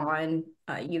video on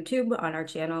YouTube on our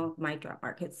channel, My Drop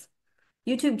Markets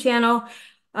YouTube channel.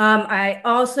 I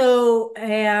also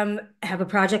have a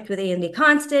project with Andy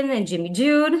Constant and Jimmy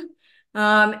Jude.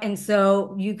 And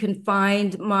so you can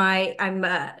find I'm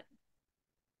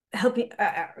helping,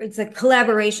 it's a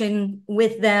collaboration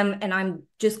with them, and I'm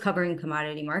just covering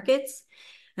commodity markets.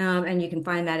 And you can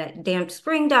find that at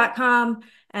dampedspring.com.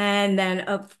 And then,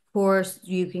 of course,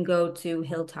 you can go to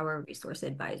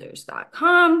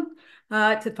hilltowerresourceadvisors.com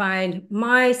to find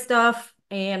my stuff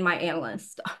and my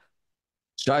analyst stuff.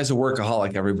 Shai's a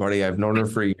workaholic, everybody. I've known her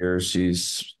for years.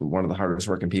 She's one of the hardest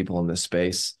working people in this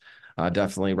space.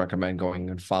 Definitely recommend going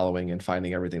and following and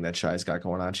finding everything that Shai's got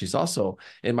going on. She's also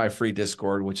in my free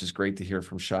Discord, which is great to hear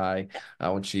from Shai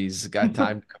when she's got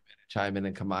time to come in and chime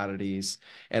in commodities.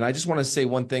 And I just want to say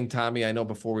one thing, Tommy. I know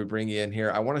before we bring you in here,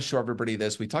 I want to show everybody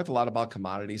this. We talked a lot about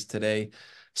commodities today.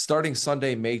 Starting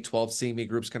Sunday, May 12th, CME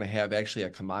Group's going to have actually a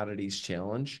commodities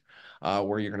challenge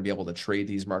where you're going to be able to trade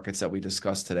these markets that we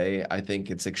discussed today. I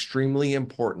think it's extremely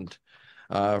important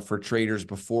for traders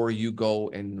before you go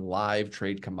and live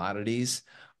trade commodities.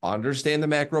 Understand the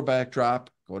macro backdrop.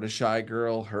 Go to Shy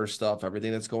Girl, her stuff,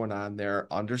 everything that's going on there.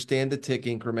 Understand the tick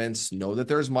increments. Know that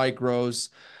there's micros.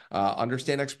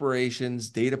 Understand expirations,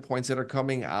 data points that are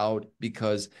coming out,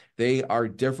 because they are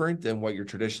different than what you're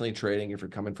traditionally trading. If you're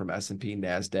coming from S&P,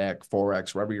 NASDAQ,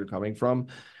 Forex, wherever you're coming from,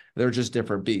 they're just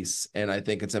different beasts. And I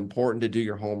think it's important to do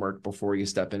your homework before you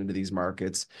step into these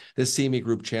markets. This CME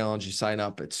Group Challenge, you sign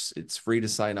up. It's free to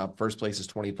sign up. First place is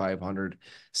 $2,500.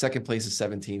 Second place is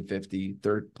 $1,750.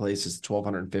 Third place is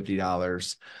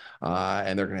 $1,250.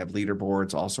 And they're going to have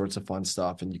leaderboards, all sorts of fun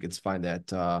stuff. And you can find that.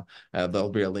 There'll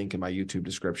be a link in my YouTube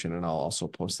description, and I'll also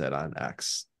post that on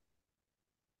X.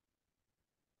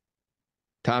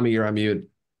 Tommy, you're on mute.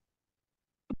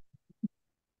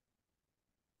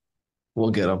 We'll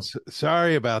get them.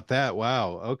 Sorry about that.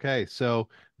 Wow. Okay. So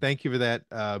thank you for that,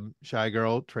 Shy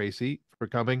Girl, Tracy, for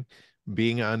coming,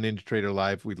 being on NinjaTrader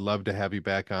Live. We'd love to have you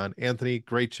back on. Anthony,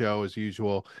 great show as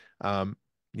usual.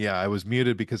 Yeah, I was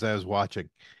muted because I was watching,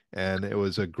 and it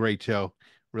was a great show.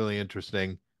 Really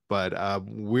interesting. But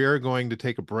we're going to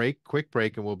take a quick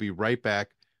break, and we'll be right back.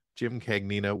 Jim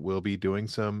Cagnina will be doing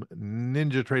some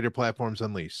NinjaTrader Platforms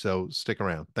Unleashed. So stick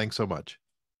around. Thanks so much.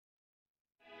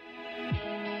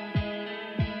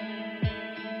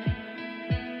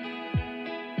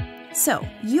 So,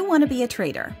 you want to be a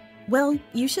trader? Well,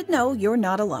 you should know you're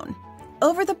not alone.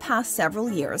 Over the past several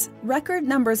years, record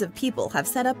numbers of people have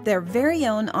set up their very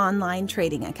own online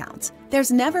trading accounts.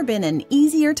 There's never been an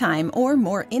easier time or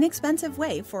more inexpensive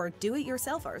way for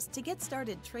do-it-yourselfers to get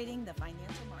started trading the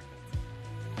financial markets.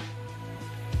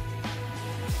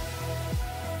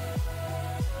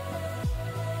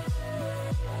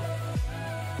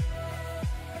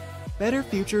 Better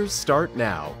futures start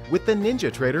now with the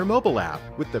NinjaTrader mobile app.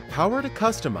 With the power to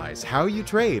customize how you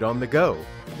trade on the go,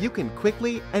 you can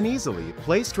quickly and easily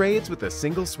place trades with a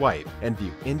single swipe and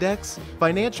view index,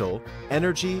 financial,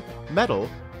 energy, metal,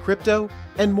 crypto,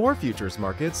 and more futures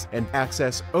markets, and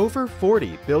access over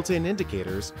 40 built-in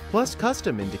indicators plus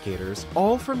custom indicators,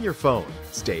 all from your phone.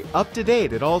 Stay up to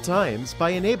date at all times by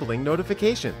enabling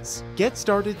notifications. Get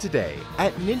started today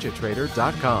at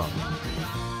NinjaTrader.com.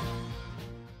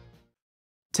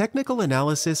 Technical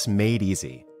analysis made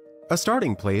easy. A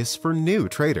starting place for new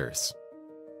traders.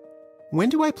 When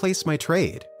do I place my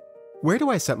trade? Where do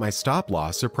I set my stop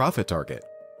loss or profit target?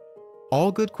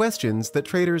 All good questions that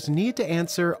traders need to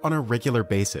answer on a regular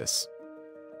basis.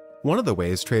 One of the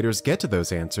ways traders get to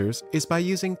those answers is by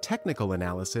using technical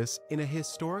analysis in a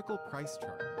historical price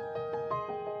chart.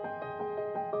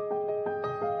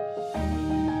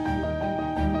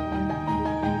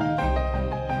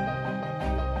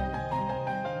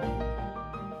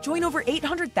 Join over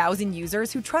 800,000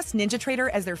 users who trust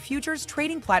NinjaTrader as their futures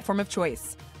trading platform of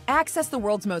choice. Access the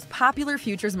world's most popular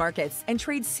futures markets and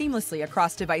trade seamlessly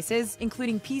across devices,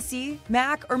 including PC,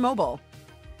 Mac, or mobile.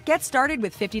 Get started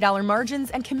with $50 margins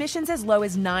and commissions as low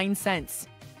as 9 cents.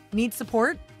 Need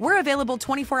support? We're available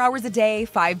 24 hours a day,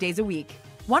 5 days a week.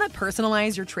 Want to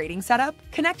personalize your trading setup?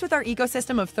 Connect with our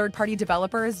ecosystem of third-party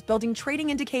developers, building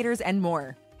trading indicators, and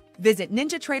more. Visit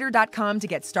NinjaTrader.com to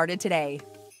get started today.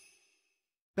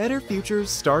 Better futures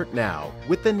start now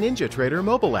with the NinjaTrader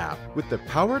mobile app. With the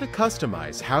power to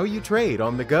customize how you trade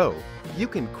on the go, you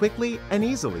can quickly and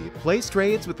easily place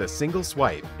trades with a single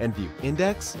swipe and view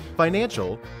index,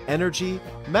 financial, energy,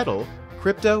 metal,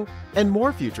 crypto, and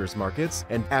more futures markets,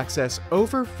 and access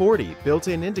over 40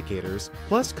 built-in indicators,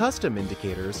 plus custom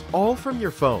indicators, all from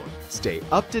your phone. Stay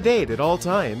up to date at all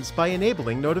times by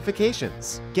enabling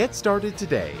notifications. Get started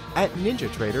today at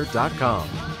NinjaTrader.com.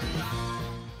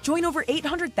 Join over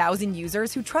 800,000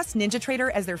 users who trust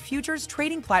NinjaTrader as their futures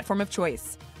trading platform of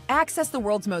choice. Access the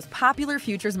world's most popular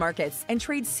futures markets and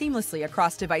trade seamlessly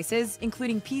across devices,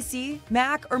 including PC,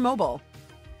 Mac, or mobile.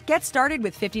 Get started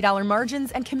with $50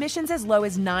 margins and commissions as low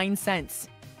as 9 cents.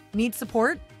 Need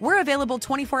support? We're available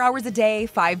 24 hours a day,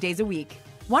 5 days a week.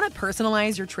 Want to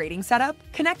personalize your trading setup?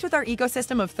 Connect with our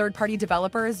ecosystem of third-party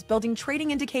developers, building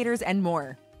trading indicators, and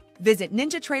more. Visit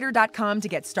NinjaTrader.com to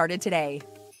get started today.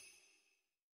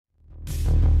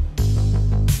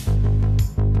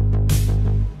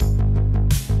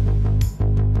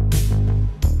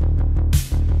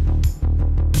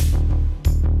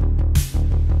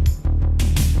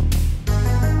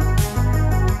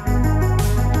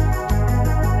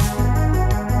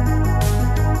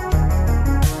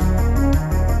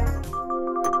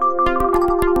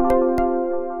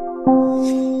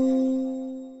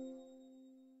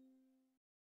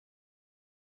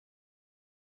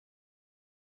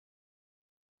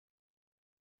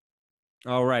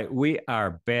 All right, we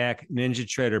are back.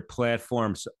 NinjaTrader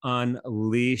Platforms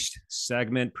Unleashed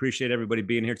segment. Appreciate everybody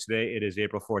being here today. It is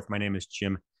April 4th. My name is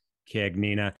Jim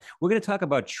Cagnina. We're going to talk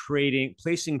about trading,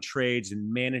 placing trades,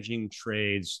 and managing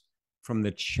trades from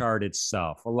the chart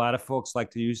itself. A lot of folks like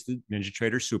to use the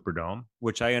NinjaTrader Superdome,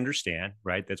 which I understand,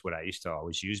 right? That's what I used to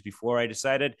always use before I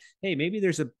decided, hey, maybe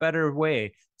there's a better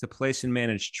way to place and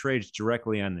manage trades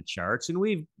directly on the charts. And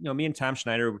we've, me and Tom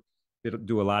Schneider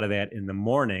do a lot of that in the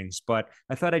mornings, but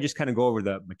I thought I'd just kind of go over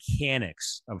the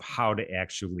mechanics of how to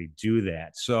actually do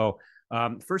that. So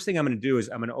first thing I'm going to do is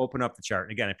I'm going to open up the chart.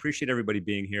 And again, I appreciate everybody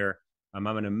being here. I'm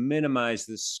going to minimize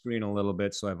this screen a little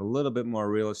bit so I have a little bit more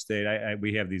real estate.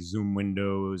 We have these Zoom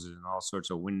windows and all sorts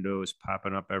of windows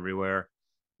popping up everywhere.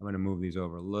 I'm going to move these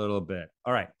over a little bit.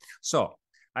 All right. So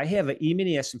I have an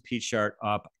E-mini S&P chart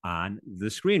up on the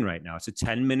screen right now. It's a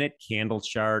 10-minute candle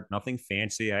chart, nothing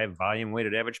fancy. I have volume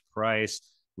weighted average price,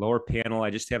 lower panel. I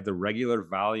just have the regular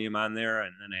volume on there,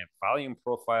 and then I have volume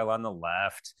profile on the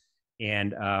left.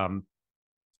 And I'm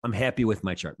happy with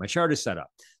my chart. My chart is set up.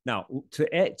 Now,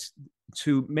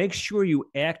 to make sure you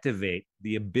activate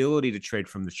the ability to trade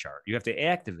from the chart, you have to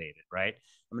activate it, right?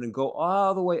 I'm going to go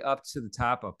all the way up to the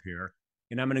top up here.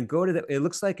 And I'm going to go to it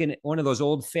looks like one of those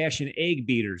old fashioned egg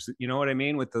beaters, you know what I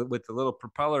mean? With the little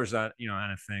propellers on,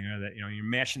 on a thing, or that, you're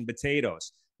mashing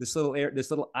potatoes. This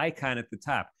little icon at the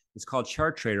top, it's called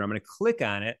Chart Trader. I'm going to click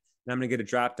on it and I'm going to get a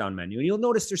drop down menu. And you'll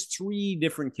notice there's 3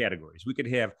 different categories. We could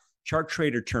have Chart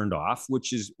Trader turned off,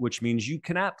 which means you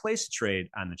cannot place a trade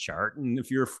on the chart. And if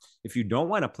you don't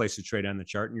want to place a trade on the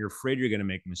chart and you're afraid you're going to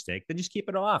make a mistake, then just keep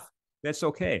it off. That's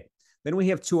okay. Then we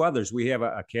have 2 others. We have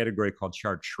a category called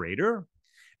Chart Trader,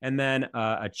 and then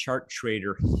a Chart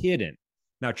Trader Hidden.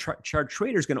 Now, Chart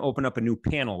Trader is going to open up a new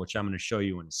panel, which I'm going to show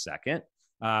you in a second,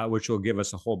 which will give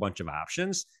us a whole bunch of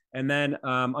options. And then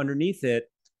underneath it,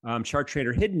 Chart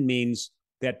Trader Hidden means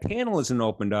that panel isn't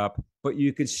opened up, but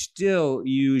you could still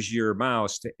use your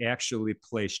mouse to actually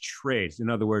place trades.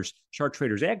 In other words, Chart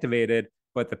Trader is activated,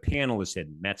 but the panel is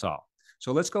hidden. That's all.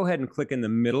 So let's go ahead and click in the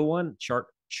middle one, Chart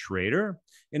Trader,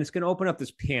 and it's going to open up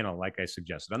this panel like I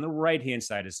suggested. On the right-hand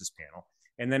side is this panel.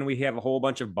 And then we have a whole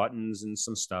bunch of buttons and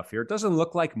some stuff here. It doesn't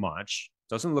look like much,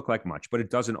 but it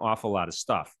does an awful lot of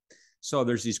stuff. So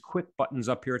there's these quick buttons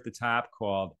up here at the top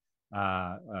called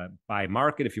buy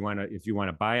market. If you want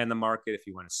to buy on the market, if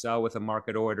you want to sell with a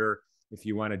market order, if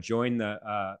you want to join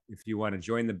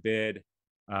the bid,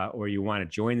 or you want to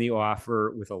join the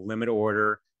offer with a limit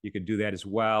order, you could do that as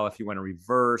well. If you want to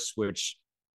reverse, which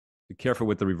be careful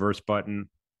with the reverse button.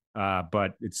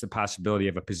 But it's the possibility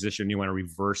of a position you want to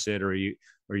reverse it, or you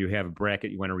have a bracket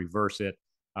you want to reverse it.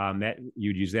 That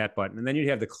you'd use that button, and then you'd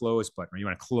have the close button where you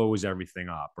want to close everything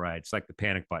up, right? It's like the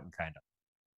panic button kind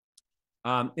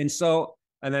of.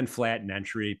 And then flatten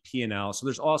entry, P&L. So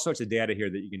there's all sorts of data here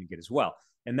that you can get as well.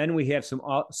 And then we have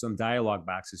some dialog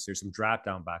boxes here, some drop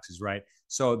down boxes, right?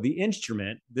 So the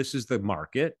instrument, this is the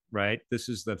market, right? This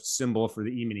is the symbol for the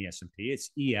E-mini S&P. It's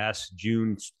ES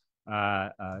June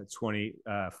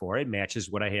 24. It matches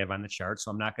what I have on the chart,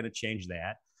 so I'm not going to change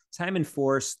that. Time in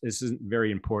force, this isn't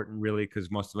very important really,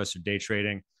 because most of us are day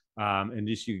trading, and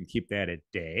just you can keep that at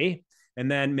day. And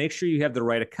then make sure you have the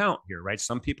right account here, right?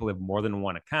 Some people have more than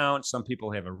one account. Some people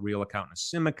have a real account and a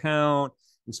SIM account.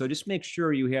 And so just make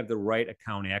sure you have the right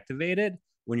account activated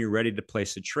when you're ready to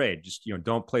place a trade. Just,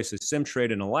 don't place a SIM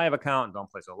trade in a live account, and don't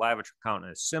place a live account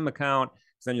in a SIM account.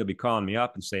 Then you'll be calling me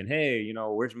up and saying, hey,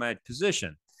 where's my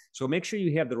position? So make sure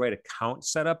you have the right account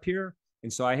set up here.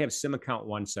 And so I have sim account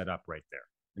 1 set up right there.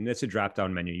 And that's a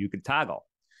drop-down menu you could toggle.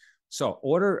 So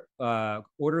order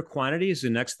quantity is the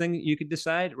next thing you could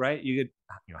decide, right? You could,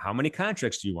 how many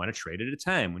contracts do you want to trade at a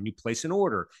time? When you place an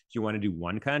order, do you want to do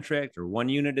 1 contract or 1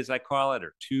 unit, as I call it,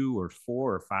 or 2 or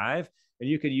 4 or 5? And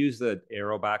you could use the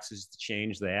arrow boxes to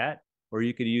change that, or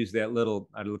you could use that little,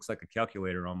 it looks like a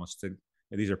calculator almost.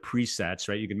 These are presets,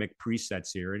 right? You can make presets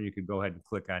here, and you could go ahead and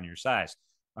click on your size.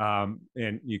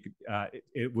 And you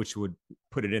could, which would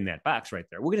put it in that box right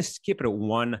there. We're going to skip it at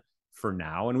 1 for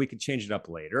now, and we can change it up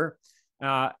later.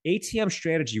 ATM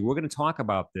strategy, we're going to talk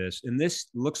about this, and this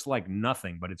looks like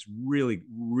nothing, but it's really,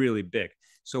 really big.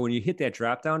 So when you hit that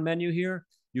drop-down menu here,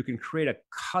 you can create a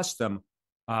custom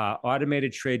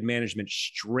automated trade management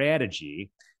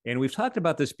strategy. And we've talked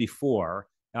about this before,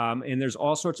 and there's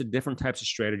all sorts of different types of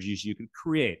strategies you could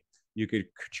create. You could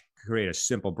create a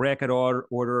simple bracket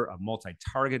order, a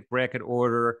multi-target bracket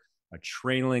order, a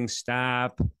trailing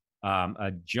stop,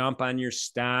 a jump on your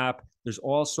stop. There's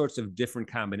all sorts of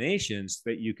different combinations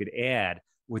that you could add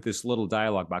with this little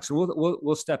dialog box. And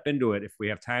we'll step into it if we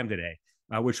have time today,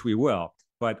 which we will.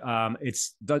 But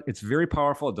it's very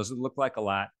powerful. It doesn't look like a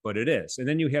lot, but it is. And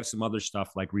then you have some other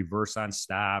stuff like reverse on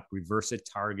stop, reverse at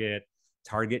target,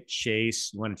 target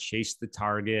chase. You want to chase the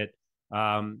target,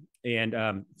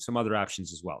 and some other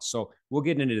options as well. So we'll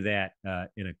get into that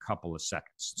in a couple of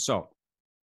seconds. So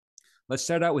let's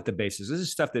start out with the basics. This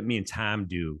is stuff that me and Tom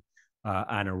do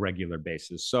on a regular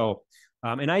basis. So,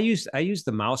 and I use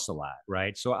the mouse a lot,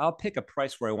 right? So I'll pick a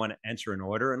price where I want to enter an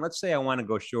order, and let's say I want to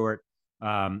go short.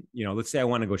 Let's say I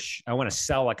want to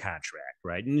sell a contract,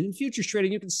 right? And in futures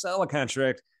trading, you can sell a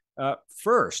contract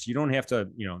first. You don't have to,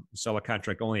 sell a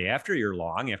contract only after you're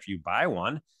long, after you buy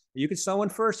one. You can sell one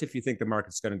first if you think the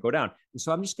market's going to go down. And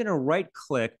so I'm just going to right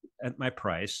click at my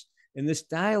price, and this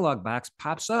dialog box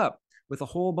pops up with a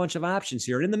whole bunch of options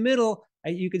here. And in the middle,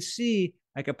 you can see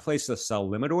I could place a sell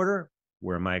limit order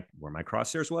where my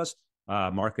crosshairs was,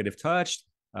 market if touched,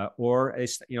 or a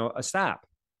stop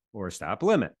or a stop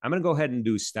limit. I'm going to go ahead and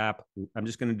do stop. I'm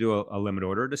just going to do a limit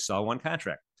order to sell one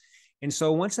contract. And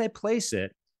so once I place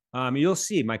it, you'll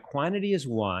see my quantity is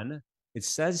 1. It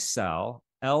says sell.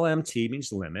 LMT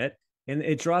means limit, and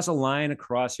it draws a line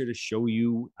across here to show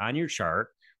you on your chart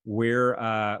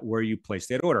where you place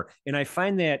that order. And I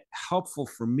find that helpful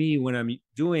for me when I'm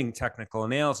doing technical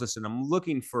analysis and I'm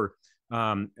looking for,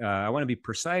 I want to be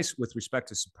precise with respect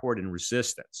to support and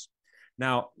resistance.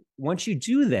 Now, once you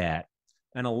do that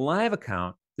on a live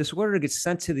account, this order gets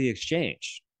sent to the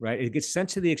exchange, right? It gets sent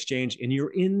to the exchange and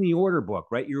you're in the order book,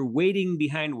 right? You're waiting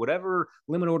behind whatever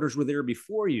limit orders were there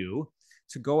before you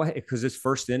to go ahead, because it's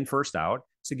first in, first out,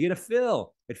 to get a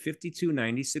fill at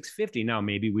 52.96.50. Now,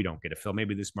 maybe we don't get a fill.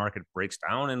 Maybe this market breaks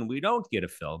down and we don't get a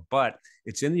fill, but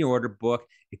it's in the order book.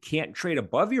 It can't trade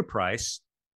above your price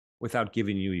without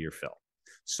giving you your fill.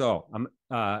 So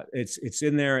it's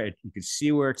in there. You can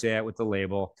see where it's at with the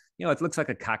label. It looks like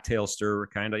a cocktail stir,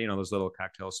 kind of, those little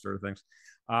cocktail stir things.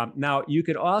 Now, you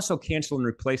could also cancel and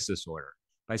replace this order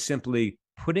by simply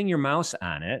putting your mouse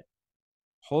on it,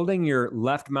 holding your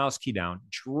left mouse key down,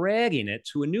 dragging it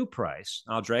to a new price.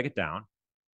 I'll drag it down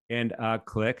and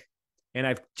click. And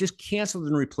I've just canceled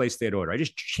and replaced that order. I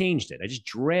just changed it. I just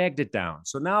dragged it down.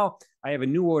 So now I have a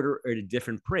new order at a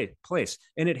different place.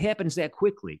 And it happens that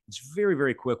quickly. It's very,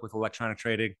 very quick with electronic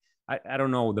trading. I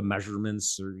don't know the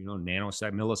measurements or,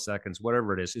 nanoseconds, milliseconds,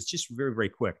 whatever it is. It's just very, very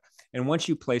quick. And once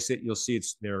you place it, you'll see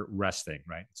it's there resting,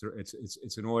 right?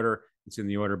 It's an order. It's in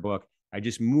the order book. I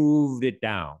just moved it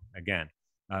down again.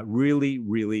 Really,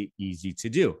 really easy to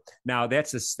do. Now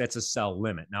that's a sell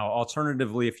limit. Now,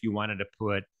 alternatively, if you wanted to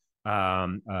put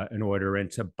an order in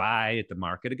to buy at the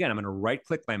market, again, I'm going to right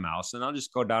click my mouse and I'll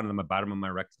just go down to the bottom of my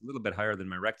a little bit higher than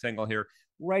my rectangle here,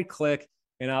 right click,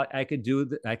 and I could do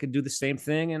the same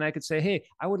thing. And I could say, hey,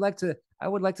 I would like to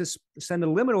send a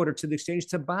limit order to the exchange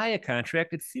to buy a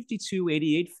contract at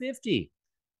 52.88.50.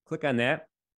 Click on that.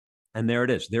 And there it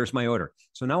is. There's my order.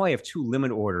 So now I have 2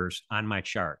 limit orders on my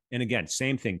chart. And again,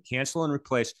 same thing, cancel and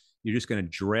replace. You're just going to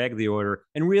drag the order.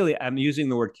 And really, I'm using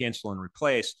the word cancel and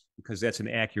replace because that's an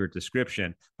accurate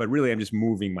description. But really, I'm just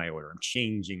moving my order. I'm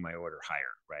changing my order higher,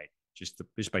 right? Just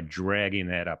by dragging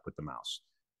that up with the mouse.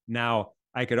 Now,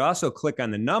 I could also click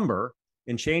on the number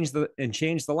and change the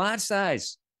lot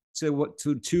size to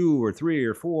 2 or 3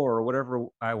 or 4 or whatever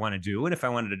I want to do. And if I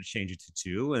wanted to change it to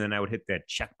 2, and then I would hit that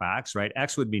check box, right?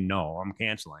 X would be no, I'm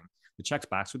canceling. The check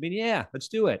box would be, yeah, let's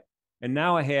do it. And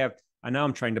now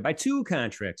I'm trying to buy 2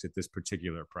 contracts at this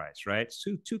particular price, right?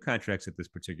 Two contracts at this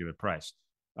particular price.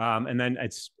 And then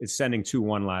it's sending 2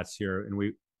 1 lots here.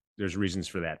 And there's reasons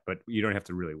for that, but you don't have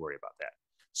to really worry about that.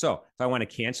 So if I want to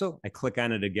cancel, I click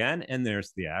on it again, and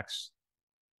there's the X.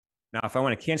 Now, if I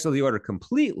want to cancel the order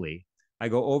completely, I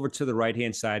go over to the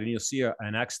right-hand side, and you'll see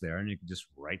an X there, and you can just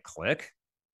right-click,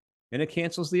 and it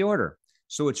cancels the order.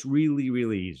 So it's really,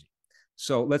 really easy.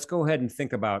 So let's go ahead and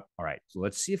think about, all right, so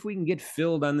let's see if we can get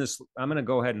filled on this. I'm going to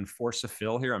go ahead and force a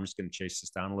fill here. I'm just going to chase this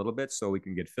down a little bit so we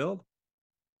can get filled.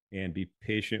 And be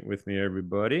patient with me,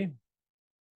 everybody.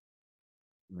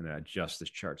 I'm going to adjust this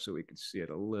chart so we can see it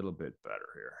a little bit better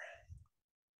here.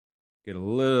 Get a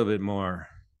little bit more,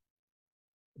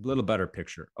 a little better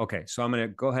picture. Okay, so I'm going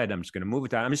to go ahead. I'm just going to move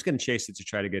it down. I'm just going to chase it to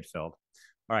try to get filled.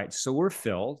 All right, so we're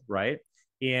filled, right?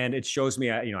 And it shows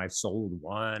me, I've sold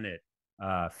one at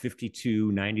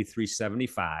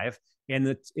 52.93.75, and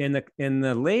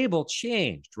the label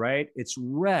changed, right? It's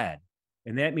red,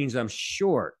 and that means I'm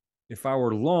short. If I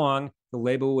were long, the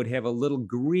label would have a little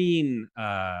green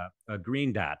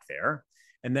dot there.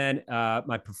 And then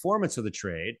my performance of the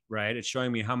trade, right? It's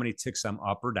showing me how many ticks I'm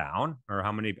up or down, or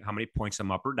how many points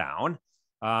I'm up or down.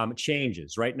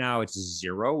 Changes. Right now it's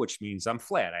 0, which means I'm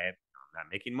flat. I'm not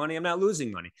making money. I'm not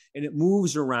losing money. And it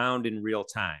moves around in real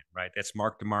time, right? That's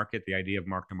mark to market, the idea of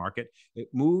mark to market. It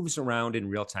moves around in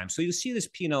real time. So you see this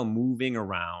P&L moving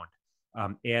around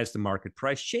as the market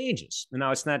price changes. And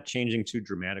now it's not changing too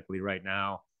dramatically right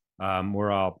now.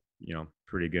 We're all,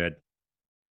 pretty good.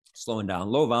 Slowing down,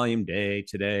 low volume day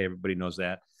today. Everybody knows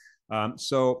that.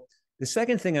 So the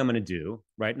second thing I'm going to do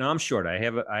right now, I'm short. I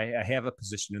have a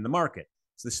position in the market.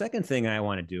 So the second thing I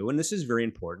want to do, and this is very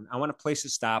important, I want to place a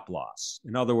stop loss.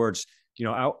 In other words,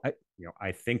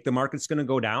 I think the market's going to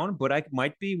go down, but I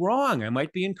might be wrong. I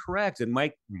might be incorrect. It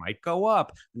might go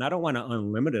up, and I don't want an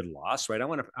unlimited loss, right? I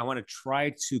want to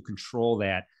try to control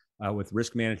that with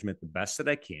risk management the best that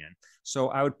I can. So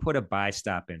I would put a buy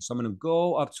stop in. So I'm going to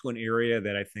go up to an area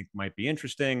that I think might be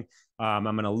interesting. I'm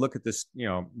going to look at this,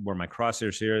 where my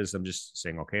crosshairs here is. I'm just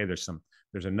saying, okay, there's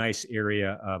a nice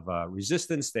area of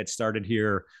resistance that started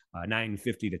here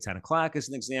 9:50 to 10 o'clock as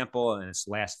an example, and it's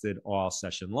lasted all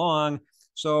session long.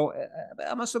 So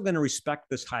I'm also going to respect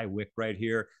this high wick right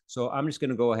here. So I'm just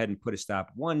going to go ahead and put a stop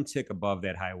one tick above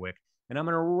that high wick, and I'm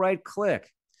going to right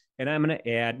click, and I'm going to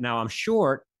add. Now I'm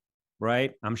short,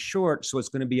 right? I'm short, so it's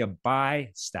going to be a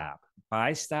buy stop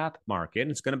market.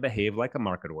 And it's going to behave like a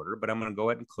market order, but I'm going to go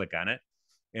ahead and click on it,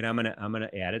 and I'm going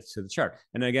to add it to the chart.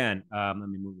 And again, let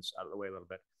me move this out of the way a little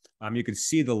bit. You can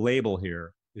see the label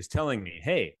here is telling me,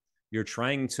 hey, you're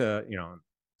trying to,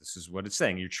 this is what it's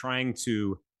saying. You're trying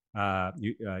to,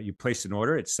 you place an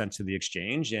order, it's sent to the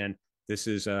exchange, and this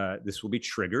will be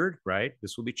triggered, right?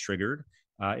 This will be triggered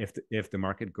if the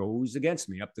market goes against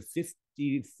me up to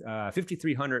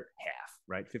 5,300 half,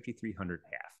 right? 5,300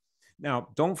 half. Now,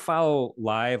 don't follow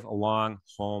live along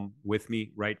home with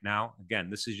me right now.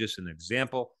 Again, this is just an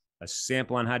example, a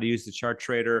sample on how to use the chart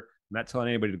trader. I'm not telling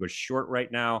anybody to go short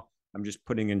right now. I'm just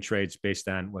putting in trades based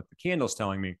on what the candle's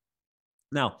telling me.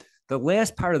 Now, the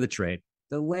last part of the trade,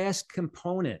 the last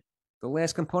component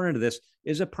of this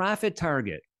is a profit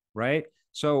target, right?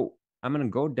 So I'm going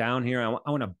to go down here. I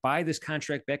want to buy this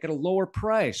contract back at a lower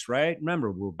price, right?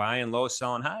 Remember, we're buying low,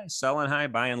 selling high,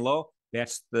 buying low.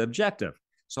 That's the objective.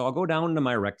 So I'll go down to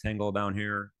my rectangle down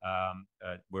here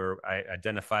where I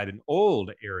identified an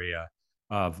old area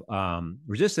of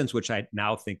resistance, which I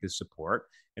now think is support.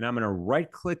 And I'm going to right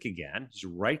click again, just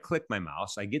right click my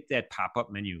mouse. I get that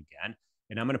pop-up menu again,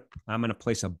 and I'm going to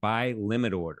place a buy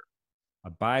limit order.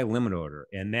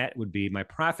 And that would be my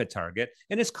profit target.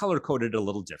 And it's color coded a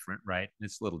little different, right?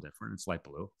 It's a little different. It's light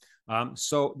blue.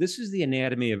 So this is the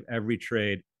anatomy of every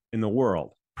trade in the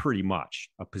world, pretty much.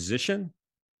 A position,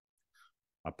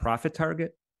 a profit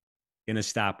target, and a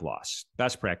stop loss.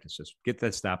 Best practices. Get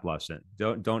that stop loss in.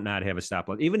 Don't not have a stop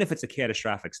loss. Even if it's a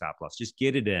catastrophic stop loss, just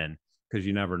get it in, because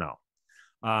you never know.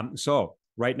 So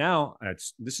right now,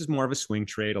 this is more of a swing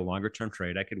trade, a longer term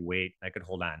trade. I could wait, I could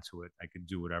hold on to it, I could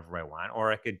do whatever I want,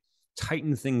 or I could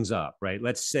tighten things up, right?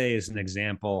 Let's say, as an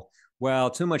example, well,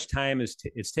 too much time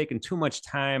it's taken too much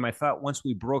time. I thought once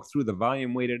we broke through the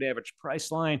volume weighted average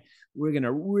price line, we're going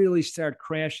to really start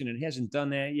crashing. It hasn't done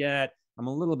that yet. I'm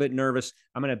a little bit nervous.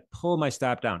 I'm going to pull my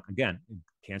stop down again,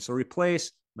 cancel, replace.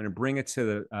 I'm going to bring it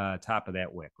to the top of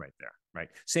that wick right there. Right.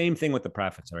 Same thing with the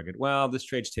profit target. Well, this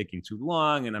trade's taking too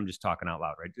long, and I'm just talking out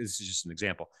loud, right? This is just an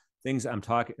example. Things I'm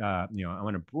talking, I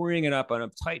want to bring it up. I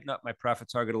want to tighten up my profit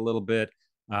target a little bit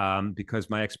because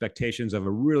my expectations of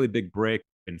a really big break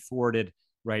have been thwarted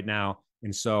right now.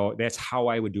 And so that's how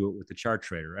I would do it with the chart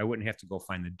trader. I wouldn't have to go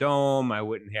find the dome. I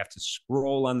wouldn't have to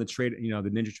scroll on the trade, the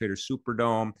NinjaTrader Super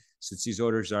Dome, since these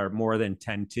orders are more than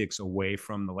 10 ticks away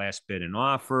from the last bid and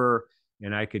offer.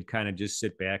 And I could kind of just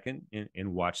sit back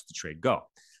and watch the trade go.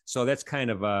 So that's kind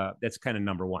of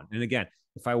number one. And again,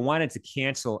 if I wanted to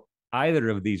cancel either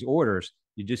of these orders,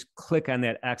 you just click on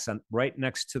that X on right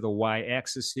next to the Y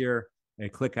axis here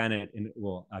and click on it and it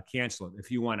will cancel it.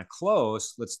 If you want to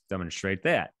close, let's demonstrate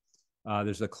that.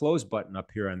 There's a close button up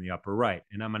here on the upper right,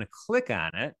 and I'm going to click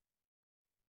on it.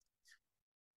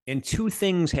 And two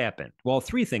things happened. Well,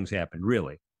 three things happened,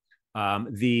 really.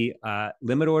 The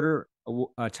limit order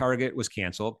target was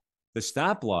canceled. The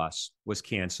stop loss was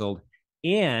canceled,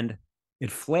 and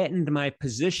it flattened my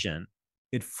position.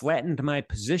 It flattened my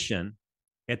position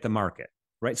at the market,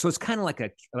 right? So it's kind of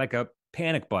like a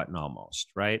panic button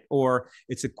almost, right? Or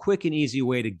it's a quick and easy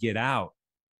way to get out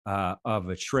of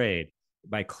a trade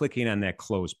by clicking on that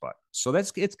close button. So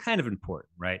it's kind of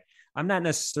important, right? I'm not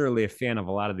necessarily a fan of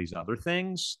a lot of these other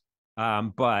things,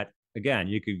 but again,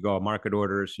 you could go market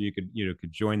orders, you could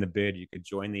join the bid, you could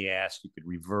join the ask, you could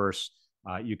reverse,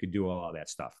 you could do all that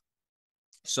stuff.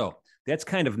 So that's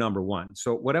kind of number one.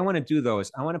 So what I want to do though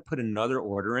is I want to put another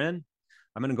order in.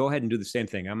 I'm going to go ahead and do the same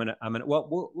thing.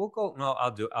 Well, we'll go. No,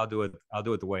 I'll do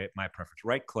it the way my preference.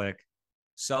 Right click,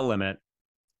 sell limit.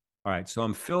 All right, so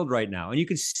I'm filled right now, and you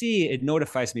can see it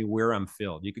notifies me where I'm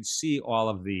filled. You can see all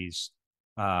of these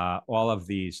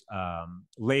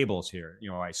labels here. You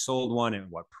know, I sold one at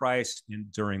what price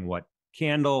and during what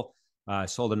candle. I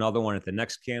sold another one at the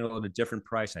next candle at a different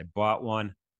price. I bought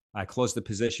one. I closed the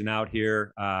position out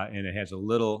here, and it has a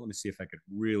little. Let me see if I could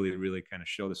really kind of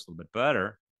show this a little bit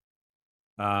better.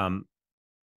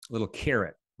 Little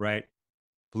caret, right?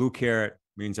 Blue caret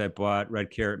means I bought.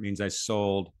 Red caret means I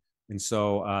sold. And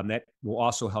so that will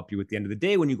also help you at the end of the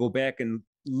day when you go back and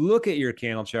look at your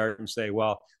candle chart and say,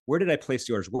 well, where did I place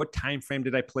the orders? What time frame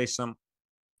did I place them?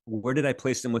 Where did I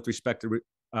place them with respect to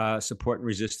support and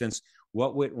resistance?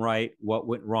 What went right? What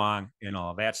went wrong? And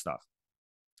all of that stuff.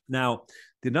 Now,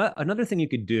 another thing you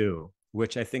could do,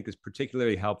 which I think is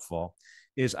particularly helpful,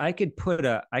 is I could put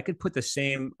the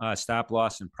same stop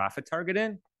loss and profit target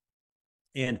in.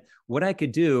 And what I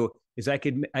could do is I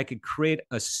could create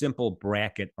a simple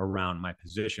bracket around my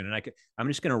position. And I'm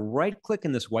just going to right click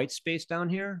in this white space down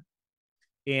here,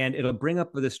 and it'll bring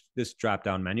up this drop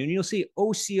down menu, and you'll see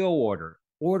OCO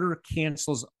order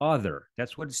cancels other.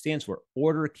 That's what it stands for.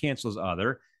 Order cancels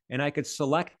other. And I could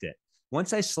select it.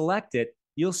 Once I select it,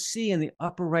 you'll see in the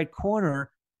upper right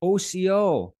corner,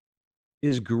 OCO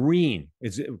is green.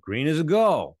 It's green as a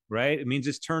go, right? It means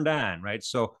it's turned on, right?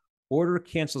 So order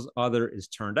cancels other is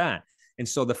turned on. And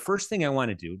so the first thing I want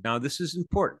to do, now this is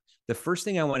important. The first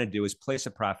thing I want to do is place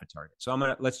a profit target. So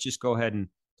let's just go ahead and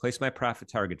place my profit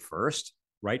target first,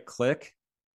 right click,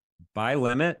 buy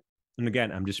limit. And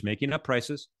again, I'm just making up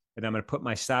prices, and I'm going to put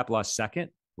my stop loss second,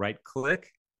 right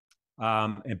click,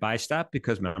 and buy stop,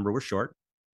 because remember, we're short.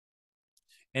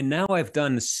 And now I've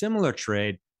done a similar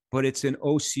trade, but it's an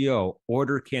OCO,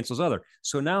 order cancels other.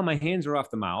 So now my hands are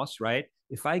off the mouse, right?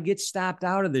 If I get stopped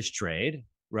out of this trade,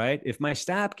 right? If my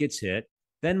stop gets hit,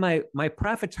 then my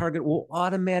profit target will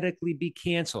automatically be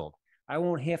canceled. I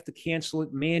won't have to cancel it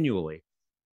manually.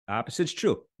 Opposite's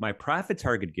true. My profit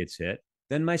target gets hit,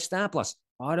 then my stop loss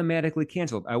automatically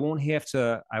canceled. I won't have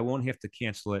to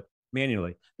cancel it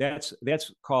manually. That's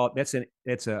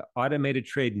an automated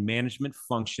trade management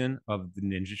function of the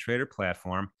NinjaTrader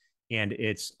platform, and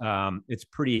it's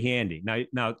pretty handy.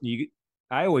 Now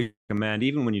I always recommend,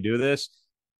 even when you do this,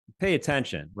 pay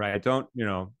attention, right? Don't,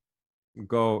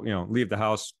 go, leave the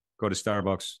house, go to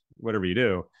Starbucks, whatever you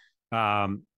do.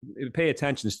 Pay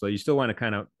attention still. You still want to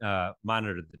kind of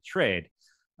monitor the trade.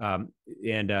 And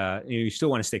you still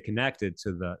want to stay connected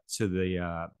to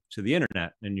the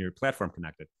internet and your platform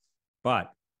connected.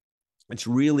 But it's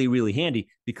really, really handy,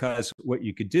 because what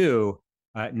you could do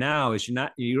now is you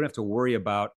don't have to worry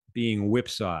about being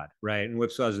whipsawed, right? And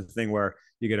whipsaw is the thing where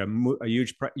you get a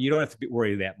huge, you don't have to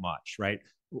worry that much, right?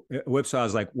 Whipsaw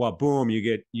is like, well, boom,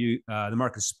 the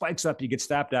market spikes up, you get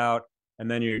stopped out, and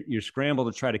then you're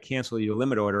scrambled to try to cancel your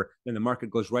limit order. Then the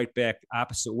market goes right back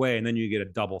opposite way, and then you get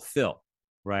a double fill,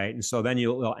 right? And so then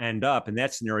you'll end up in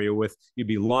that scenario with, you'd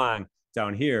be long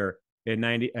down here at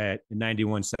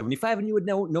 91.75, and you would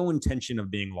no intention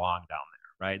of being long down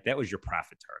there, right? That was your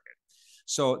profit target.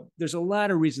 So there's a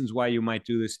lot of reasons why you might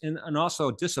do this, and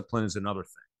also discipline is another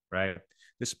thing, right?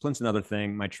 Discipline's another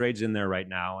thing. My trade's in there right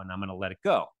now, and I'm going to let it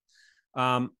go.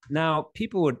 Now,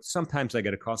 people would sometimes, I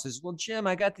get a call, says, well, Jim,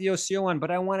 I got the OCO on,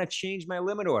 but I want to change my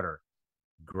limit order.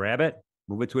 Grab it,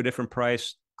 move it to a different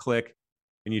price, click,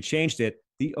 and you changed it.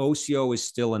 The OCO is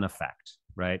still in effect,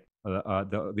 right?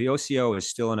 The OCO is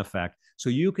still in effect. So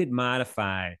you could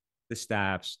modify the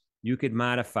stops, you could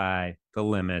modify the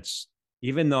limits,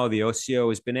 even though the OCO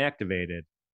has been activated,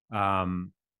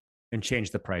 and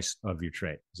change the price of your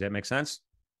trade. Does that make sense?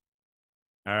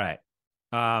 All right.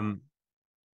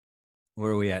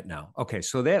 Where are we at now? Okay,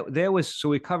 so that was, so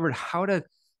we covered how to,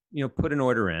 put an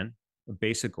order in, a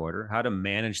basic order, how to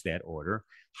manage that order,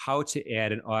 how to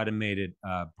add an automated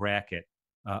bracket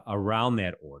around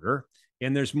that order,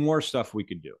 and there's more stuff we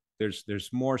could do. There's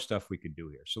more stuff we could do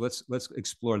here. So let's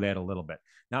explore that a little bit.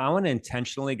 Now I want to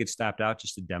intentionally get stopped out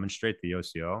just to demonstrate the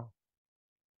OCO.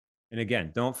 And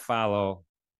again, don't follow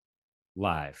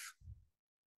live.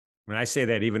 When I say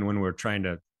that, even when we're trying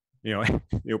to, there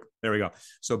we go.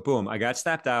 So boom, I got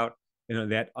stopped out.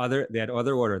 That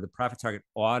other order, the profit target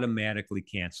automatically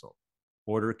canceled.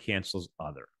 Order cancels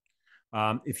other.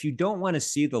 If you don't want to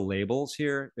see the labels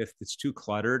here, if it's too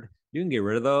cluttered, you can get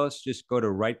rid of those. Just go to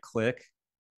right click.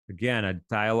 Again, a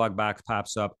dialog box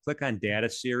pops up. Click on data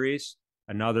series.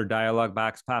 Another dialog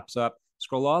box pops up.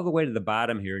 Scroll all the way to the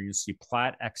bottom here and you'll see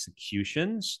plot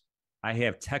executions. I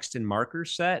have text and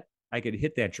markers set. I could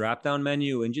hit that drop down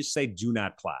menu and just say do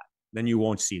not plot. Then you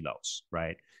won't see those,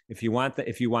 right? If you want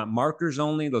markers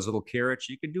only, those little carrots,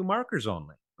 you could do markers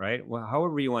only, right? Well,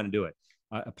 however you want to do it.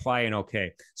 Apply and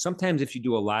okay. Sometimes if you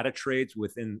do a lot of trades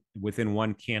within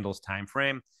one candle's time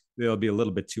frame, there'll be a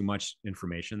little bit too much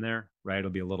information there, right?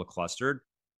 It'll be a little clustered,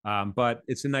 but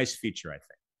it's a nice feature, I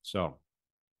think. So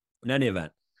in any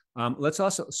event,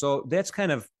 so that's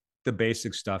kind of the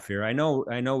basic stuff here. I know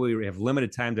we have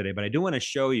limited time today, but I do want to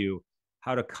show you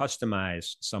how to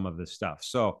customize some of this stuff.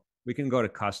 So we can go to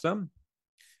custom.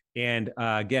 And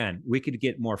again, we could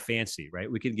get more fancy, right?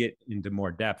 We could get into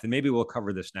more depth, and maybe we'll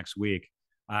cover this next week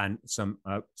on some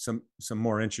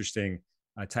more interesting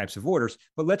types of orders.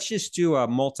 But let's just do a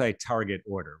multi-target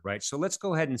order, right? So let's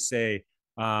go ahead and say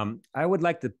I would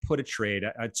like to put a trade,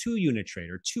 a 2-unit trade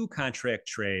or 2-contract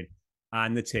trade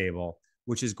on the table,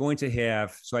 which is going to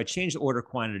have. So I changed the order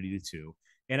quantity to 2,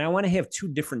 and I want to have 2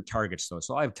 different targets though.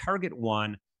 So I have target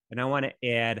 1, and I want to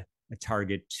add a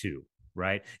target 2.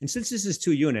 Right. And since this is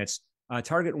 2 units,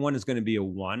 target 1 is going to be a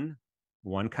one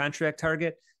contract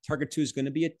target. Target 2 is going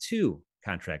to be a 2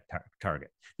 contract target.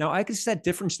 Now I can set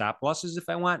different stop losses if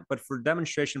I want, but for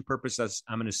demonstration purposes,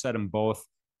 I'm going to set them both.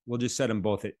 We'll just set them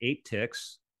both at 8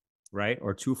 ticks, right?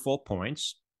 Or 2 full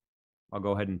points. I'll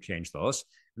go ahead and change those.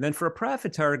 And then for a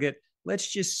profit target,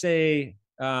 let's just say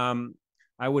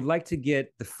I would like to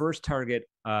get the first target.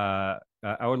 I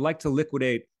would like to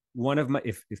liquidate one of my,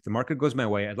 if the market goes my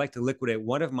way, I'd like to liquidate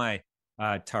one of my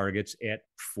targets at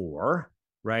 4,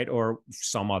 right? Or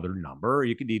some other number.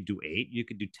 You could do 8, you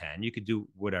could do 10, you could do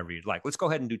whatever you'd like. Let's go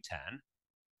ahead and do 10.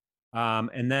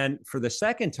 And then for the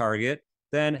second target,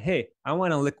 then, hey, I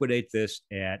want to liquidate this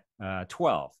at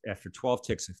 12, after 12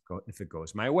 ticks if it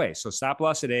goes my way. So stop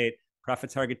loss at 8, profit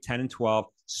target 10 and 12,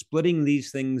 splitting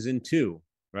these things in 2,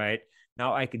 right?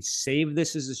 Now I could save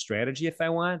this as a strategy if I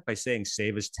want by saying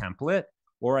save as template,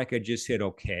 or I could just hit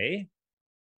okay.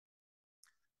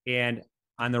 And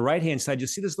on the right-hand side, you'll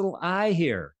see this little I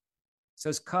here. It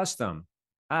says custom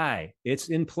I. It's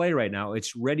in play right now.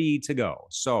 It's ready to go.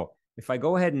 So if I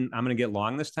go ahead and I'm going to get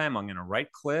long this time, I'm going to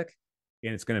right click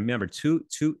and it's going to remember what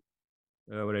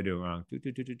did I do wrong?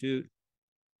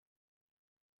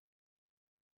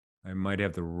 I might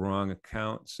have the wrong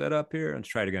account set up here. Let's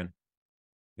try it again.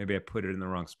 Maybe I put it in the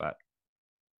wrong spot.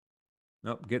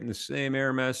 Nope, getting the same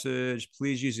error message.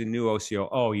 Please use a new OCO.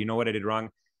 Oh, you know what I did wrong?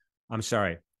 I'm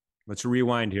sorry. Let's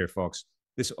rewind here, folks.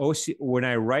 This OCO, when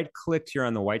I right-clicked here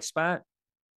on the white spot,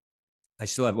 I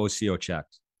still have OCO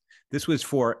checked. This was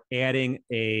for adding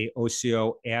a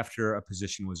OCO after a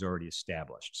position was already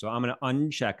established. So I'm going to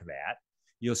uncheck that.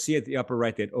 You'll see at the upper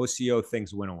right that OCO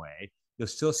things went away. You'll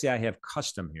still see I have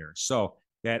custom here. So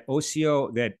that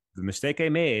OCO, that the mistake I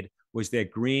made was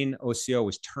that green OCO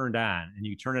was turned on, and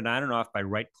you turn it on and off by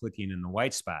right-clicking in the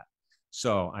white spot.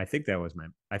 So I think that was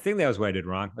what I did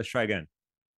wrong. Let's try again.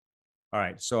 All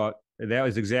right, so that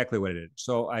was exactly what I did.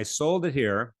 So I sold it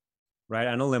here, right,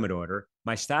 on a limit order.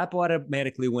 My stop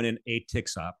automatically went in 8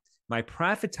 ticks up. My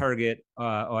profit target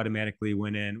automatically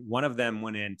went in. One of them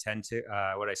went in 10 to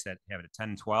what I said, have it at 10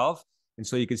 and 12. And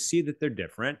so you can see that they're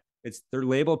different. They're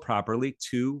labeled properly,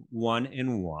 2, 1,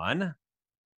 and 1.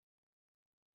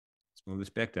 Move this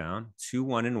back down, 2,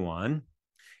 1, and 1.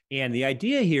 And the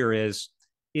idea here is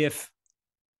if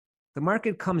the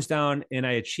market comes down and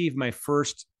I achieve my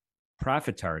first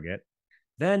profit target,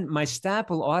 then my stop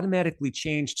will automatically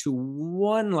change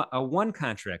to a 1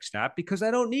 contract stop because I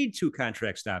don't need 2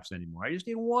 contract stops anymore. I just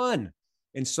need 1.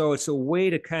 And so it's a way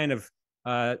to kind of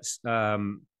have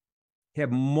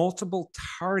multiple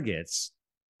targets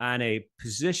on a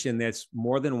position that's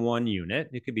more than 1 unit.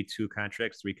 It could be 2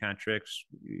 contracts, 3 contracts,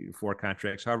 4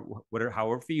 contracts,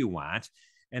 however you want.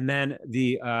 And then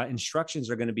the instructions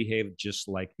are going to behave just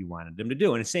like you wanted them to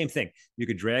do. And the same thing, you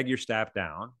could drag your stop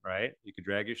down, right? You could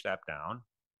drag your stop down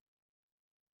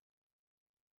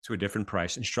to a different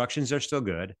price. Instructions are still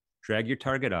good. Drag your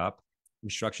target up.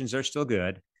 Instructions are still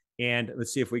good. And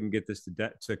let's see if we can get this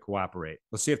to cooperate.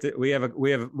 Let's see if we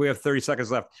have 30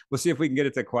 seconds left. We'll see if we can get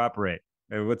it to cooperate.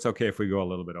 It's okay if we go a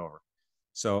little bit over.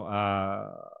 So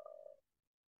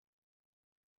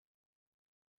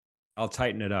I'll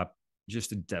tighten it up just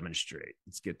to demonstrate.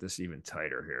 Let's get this even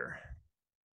tighter here.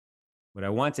 What I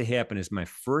want to happen is my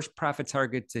first profit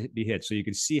target to be hit. So you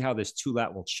can see how this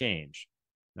 2-lot will change.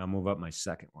 Now I'll move up my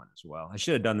second one as well. I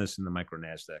should have done this in the micro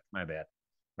NASDAQ. My bad.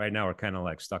 Right now we're kind of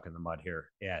like stuck in the mud here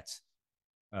at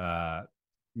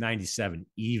 97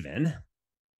 even.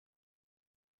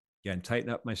 Again, tighten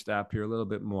up my stop here a little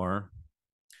bit more.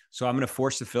 So I'm going to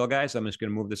force the fill, guys. I'm just going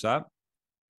to move this up.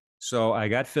 So I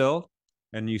got filled,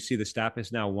 and you see the stop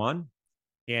is now 1,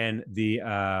 and the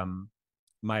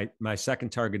my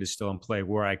second target is still in play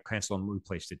where I canceled and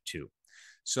replaced it 2.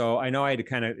 So I know I had to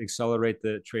kind of accelerate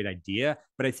the trade idea,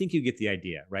 but I think you get the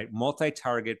idea, right?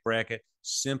 Multi-target bracket,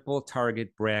 simple target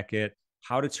bracket,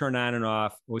 how to turn on and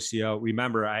off OCO.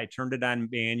 Remember, I turned it on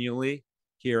manually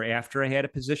here after I had a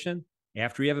position.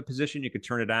 After you have a position, you could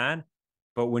turn it on.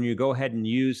 But when you go ahead and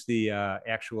use the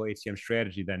actual ATM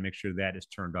strategy, then make sure that is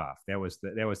turned off. That was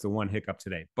the one hiccup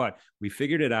today. But we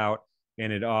figured it out,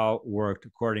 and it all worked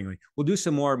accordingly. We'll do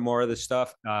some more of this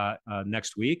stuff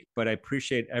next week, but I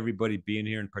appreciate everybody being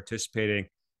here and participating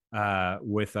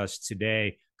with us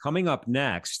today. Coming up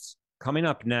next,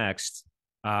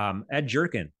 Ed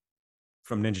Jerkin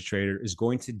from NinjaTrader is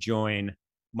going to join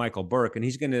Michael Burke, and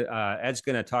Ed's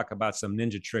gonna talk about some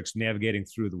ninja tricks navigating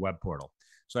through the web portal.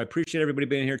 So I appreciate everybody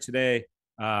being here today.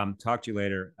 Talk to you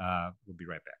later. We'll be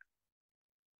right back.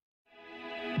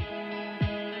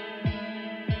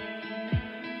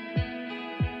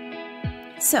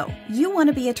 So, you want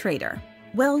to be a trader?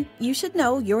 Well, you should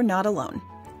know you're not alone.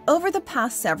 Over the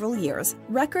past several years,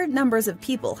 record numbers of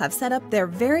people have set up their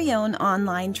very own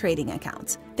online trading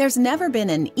accounts. There's never been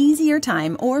an easier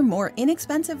time or more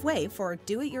inexpensive way for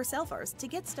do-it-yourselfers to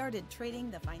get started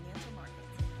trading the financial markets.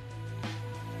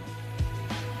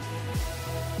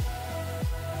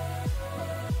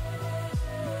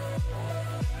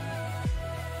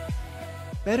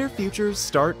 Better futures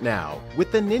start now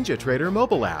with the NinjaTrader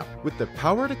mobile app. With the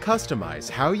power to customize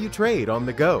how you trade on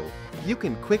the go, you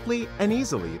can quickly and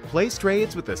easily place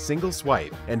trades with a single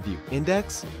swipe and view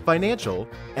index, financial,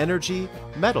 energy,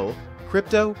 metal,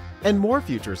 crypto, and more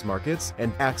futures markets,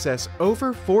 and access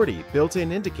over 40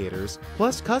 built-in indicators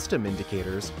plus custom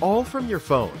indicators, all from your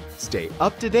phone. Stay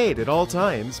up to date at all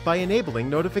times by enabling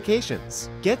notifications.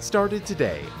 Get started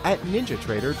today at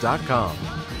NinjaTrader.com.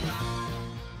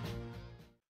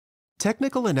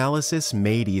 Technical analysis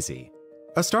made easy.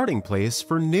 A starting place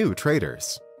for new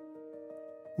traders.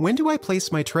 When do I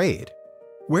place my trade?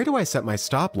 Where do I set my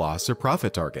stop loss or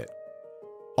profit target?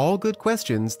 All good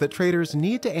questions that traders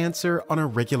need to answer on a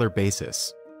regular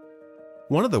basis.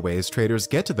 One of the ways traders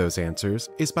get to those answers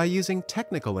is by using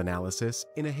technical analysis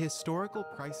in a historical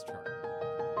price chart.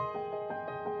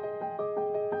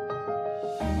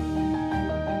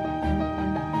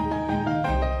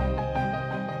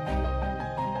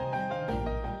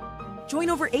 Join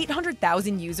over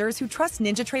 800,000 users who trust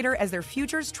NinjaTrader as their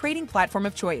futures trading platform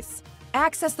of choice.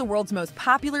 Access the world's most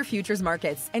popular futures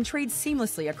markets and trade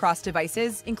seamlessly across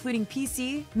devices, including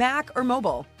PC, Mac, or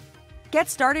mobile. Get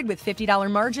started with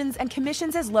 $50 margins and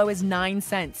commissions as low as 9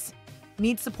 cents.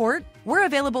 Need support? We're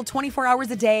available 24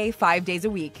 hours a day, 5 days a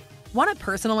week. Want to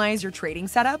personalize your trading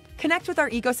setup? Connect with our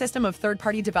ecosystem of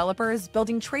third-party developers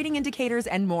building trading indicators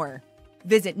and more.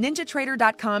 Visit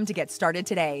NinjaTrader.com to get started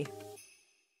today.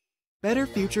 Better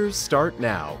futures start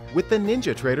now with the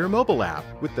NinjaTrader mobile app.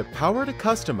 With the power to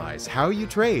customize how you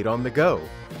trade on the go,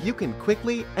 you can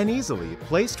quickly and easily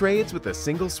place trades with a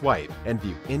single swipe and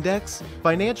view index,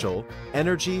 financial,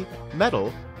 energy,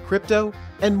 metal, crypto,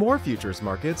 and more futures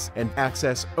markets, and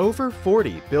access over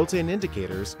 40 built-in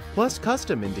indicators plus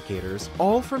custom indicators,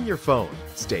 all from your phone.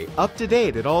 Stay up to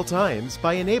date at all times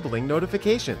by enabling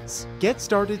notifications. Get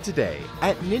started today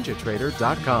at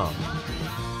NinjaTrader.com.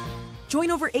 Join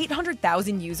over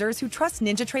 800,000 users who trust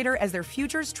NinjaTrader as their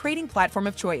futures trading platform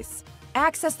of choice.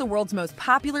 Access the world's most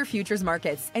popular futures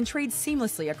markets and trade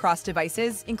seamlessly across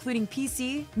devices, including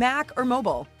PC, Mac, or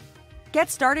mobile. Get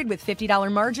started with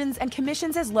 $50 margins and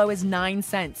commissions as low as 9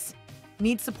 cents.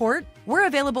 Need support? We're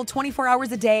available 24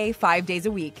 hours a day, 5 days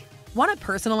a week. Want to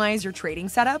personalize your trading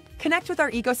setup? Connect with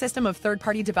our ecosystem of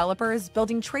third-party developers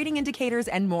building trading indicators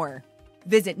and more.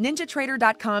 Visit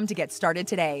NinjaTrader.com to get started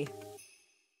today.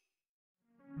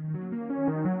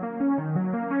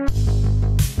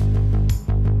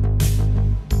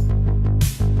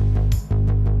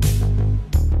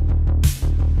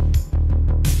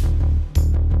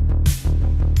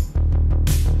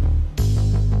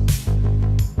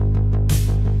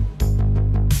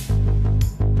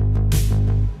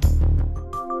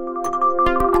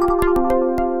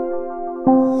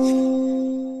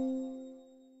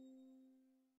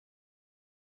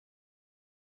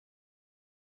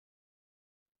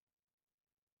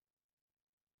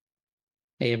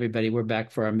 Hey, everybody, we're back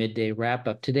for our midday wrap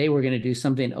up. Today, we're going to do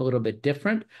something a little bit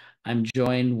different. I'm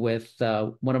joined with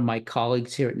one of my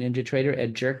colleagues here at NinjaTrader,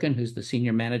 Ed Jerkin, who's the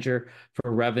Senior Manager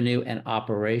for Revenue and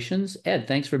Operations. Ed,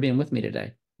 thanks for being with me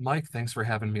today. Mike, thanks for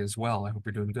having me as well. I hope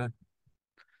you're doing good.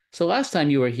 So last time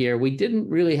you were here, we didn't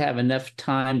really have enough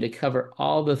time to cover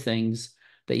all the things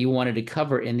that you wanted to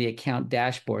cover in the account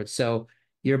dashboard. So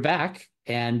you're back,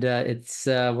 and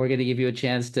we're going to give you a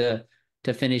chance to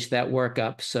finish that work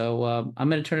up. So I'm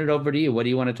going to turn it over to you. What do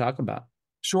you want to talk about?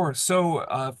 Sure. So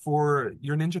for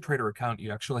your NinjaTrader account,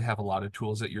 you actually have a lot of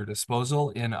tools at your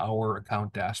disposal in our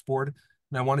account dashboard.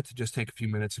 And I wanted to just take a few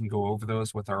minutes and go over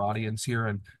those with our audience here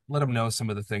and let them know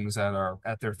some of the things that are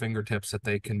at their fingertips that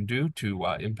they can do to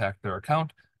impact their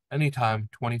account anytime,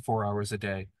 24 hours a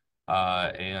day.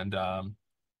 Yeah,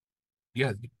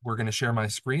 we're going to share my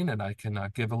screen and I can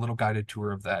give a little guided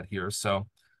tour of that here. So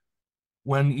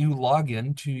when you log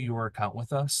into your account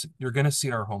with us, you're going to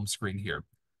see our home screen here.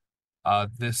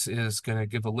 This is going to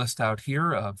give a list out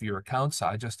here of your accounts.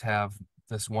 I just have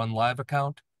this one live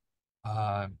account,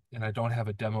 and I don't have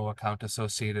a demo account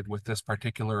associated with this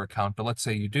particular account, but let's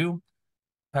say you do. In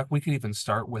fact, we could even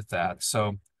start with that.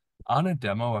 So on a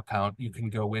demo account, you can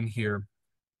go in here,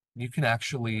 you can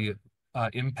actually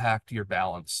impact your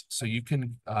balance. So you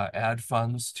can add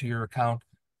funds to your account,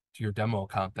 to your demo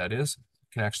account, that is. You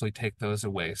can actually take those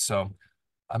away. So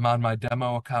I'm on my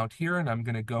demo account here, and I'm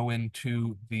going to go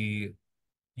into the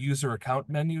user account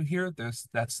menu here.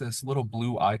 That's this little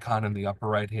blue icon in the upper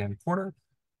right-hand corner.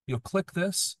 You'll click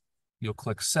this, you'll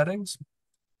click settings,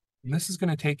 and this is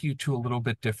going to take you to a little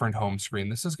bit different home screen.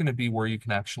 This is going to be where you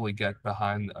can actually get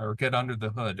behind or get under the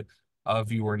hood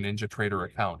of your NinjaTrader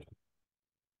account.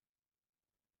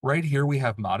 Right here, we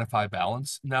have modify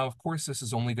balance. Now, of course, this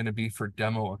is only going to be for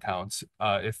demo accounts.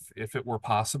 If it were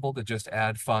possible to just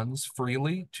add funds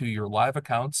freely to your live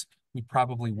accounts, we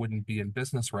probably wouldn't be in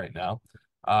business right now.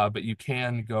 But you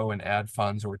can go and add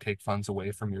funds or take funds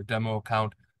away from your demo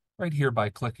account right here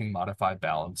by clicking modify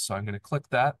balance. So I'm going to click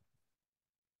that.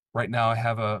 Right now, I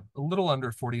have a little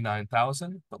under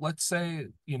 49,000, but let's say,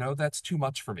 that's too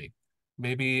much for me.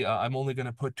 Maybe I'm only going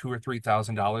to put $2,000 or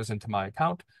 $3,000 into my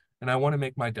account, and I want to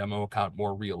make my demo account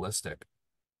more realistic.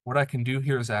 What I can do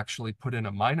here is actually put in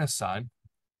a minus sign.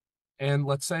 And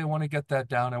let's say I want to get that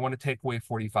down. I want to take away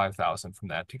 45,000 from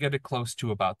that to get it close to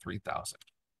about 3,000.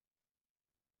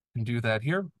 And do that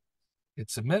here, hit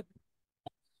submit.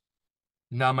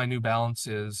 Now my new balance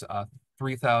is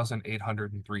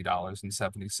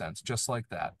 $3,803.70, just like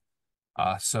that.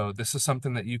 So this is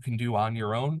something that you can do on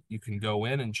your own. You can go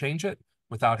in and change it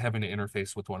without having to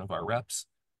interface with one of our reps.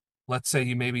 Let's say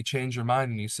you maybe change your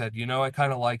mind and you said, I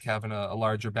kind of like having a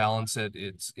larger balance.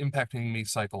 It's impacting me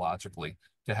psychologically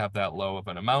to have that low of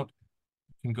an amount.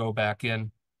 You can go back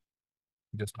in,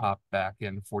 just pop back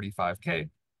in 45K.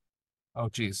 Oh,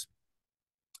 geez.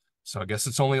 So I guess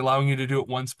it's only allowing you to do it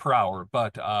once per hour.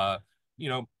 But,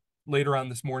 later on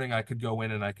this morning, I could go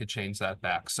in and I could change that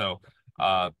back. So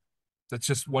that's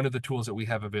just one of the tools that we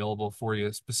have available for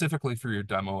you, specifically for your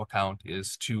demo account,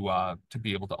 is to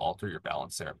be able to alter your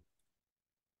balance there.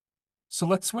 So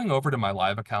let's swing over to my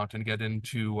live account and get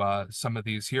into some of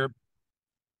these here.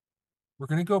 We're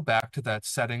going to go back to that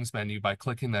settings menu by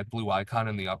clicking that blue icon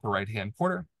in the upper right-hand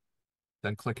corner,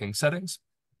 then clicking settings.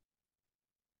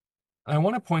 And I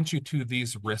want to point you to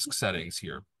these risk settings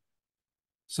here.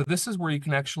 So this is where you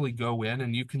can actually go in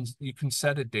and you can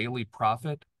set a daily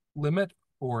profit limit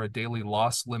or a daily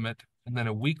loss limit, and then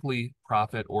a weekly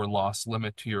profit or loss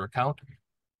limit to your account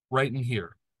right in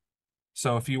here.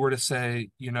 So if you were to say,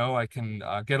 I can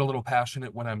get a little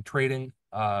passionate when I'm trading,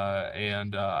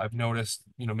 and I've noticed,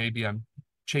 maybe I'm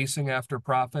chasing after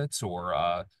profits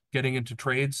or getting into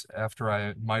trades after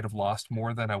I might have lost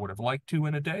more than I would have liked to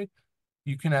in a day,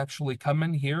 you can actually come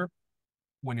in here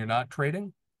when you're not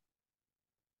trading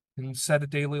and set a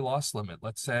daily loss limit.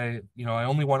 Let's say, I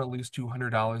only want to lose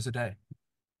 $200 a day.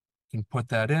 You can put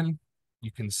that in,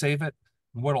 you can save it.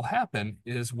 What'll happen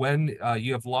is when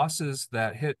you have losses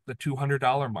that hit the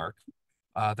 $200 mark,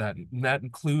 that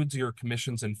includes your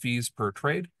commissions and fees per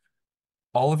trade,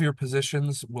 all of your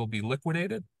positions will be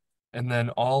liquidated, and then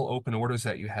all open orders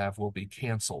that you have will be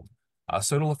canceled.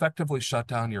 So it'll effectively shut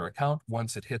down your account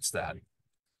once it hits that.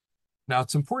 Now,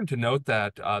 it's important to note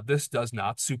that this does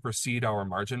not supersede our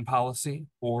margin policy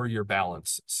or your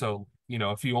balance. So,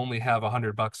 if you only have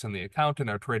 $100 in the account and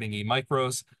are trading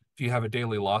e-micros, if you have a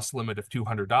daily loss limit of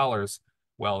 $200,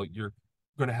 well, you're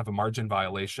going to have a margin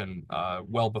violation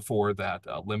well before that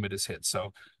limit is hit.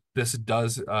 So these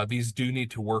do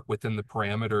need to work within the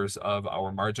parameters of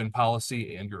our margin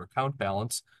policy and your account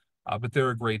balance, but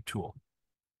they're a great tool.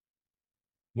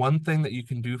 One thing that you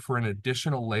can do for an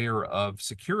additional layer of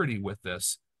security with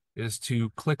this is to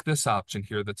click this option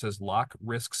here that says lock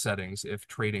risk settings if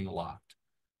trading locked.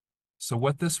 So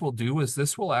what this will do is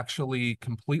this will actually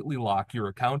completely lock your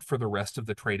account for the rest of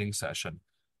the trading session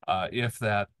if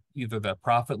that either the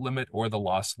profit limit or the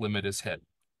loss limit is hit.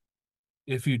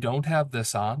 If you don't have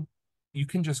this on, you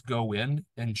can just go in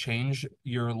and change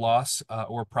your loss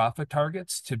or profit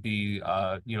targets to be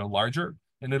larger,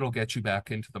 and it'll get you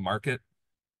back into the market.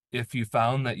 If you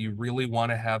found that you really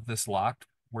want to have this locked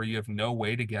where you have no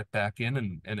way to get back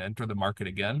in and enter the market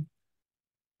again,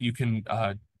 you can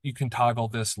toggle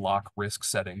this lock risk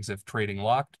settings if trading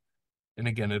locked. And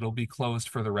again, it'll be closed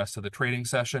for the rest of the trading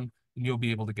session, and you'll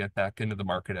be able to get back into the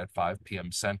market at 5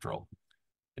 p.m. Central.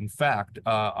 In fact,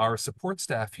 our support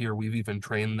staff here, we've even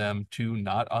trained them to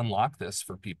not unlock this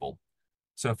for people.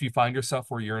 So if you find yourself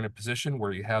where you're in a position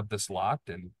where you have this locked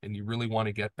and you really want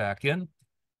to get back in,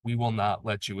 we will not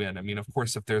let you in. I mean, of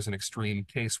course, if there's an extreme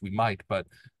case, we might, but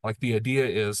like the idea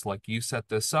is like you set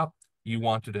this up, you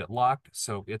wanted it locked,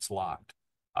 so it's locked.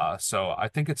 So I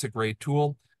think it's a great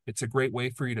tool. It's a great way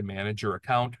for you to manage your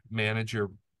account, manage your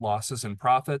losses and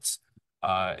profits,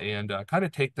 and kind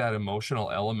of take that emotional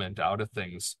element out of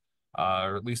things,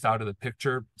 or at least out of the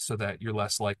picture, so that you're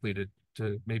less likely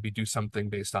to maybe do something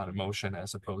based on emotion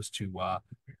as opposed to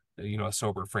a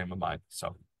sober frame of mind.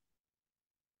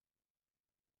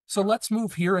 So let's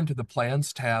move here into the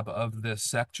plans tab of this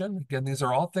section. Again, these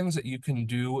are all things that you can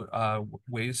do,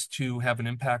 ways to have an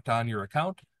impact on your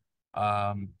account,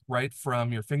 right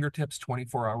from your fingertips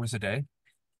 24 hours a day.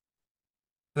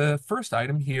 The first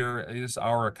item here is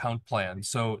our account plan.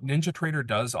 So NinjaTrader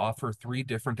does offer 3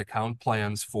 different account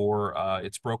plans for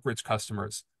its brokerage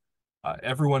customers.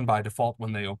 Everyone by default,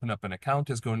 when they open up an account,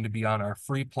 is going to be on our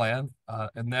free plan,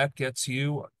 and that gets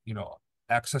you,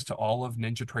 access to all of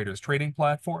NinjaTrader's trading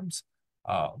platforms,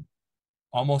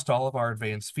 almost all of our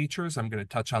advanced features. I'm going to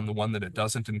touch on the one that it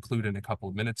doesn't include in a couple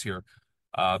of minutes here,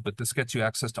 but this gets you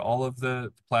access to all of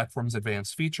the platform's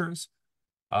advanced features.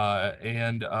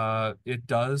 And it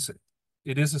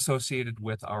is associated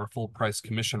with our full price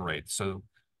commission rate. So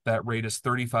that rate is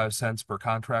 35 cents per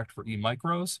contract for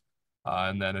e-micros,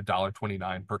 and then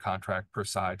 $1.29 per contract per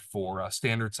side for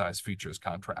standard size futures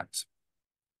contracts.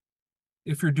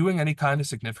 If you're doing any kind of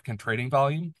significant trading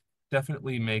volume,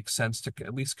 definitely makes sense to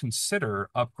at least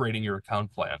consider upgrading your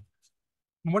account plan.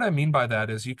 And what I mean by that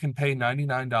is you can pay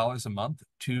 $99 a month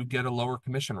to get a lower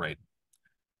commission rate.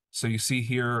 So you see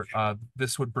here,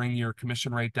 this would bring your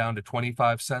commission rate down to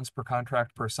 25 cents per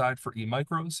contract per side for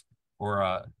e-micros,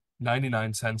 or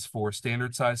 99 cents for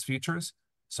standard size futures.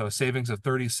 So a savings of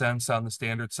 30 cents on the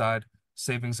standard side,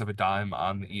 savings of a dime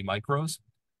on the e-micros.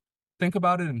 Think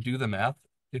about it and do the math.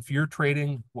 If you're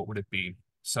trading, what would it be?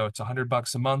 So it's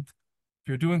 $100 a month. If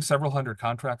you're doing several hundred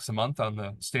contracts a month on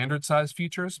the standard size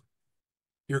futures,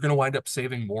 you're going to wind up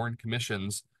saving more in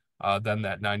commissions than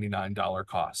that $99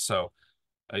 cost. So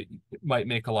it might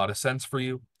make a lot of sense for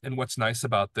you. And what's nice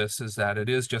about this is that it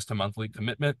is just a monthly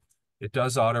commitment. It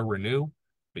does auto renew,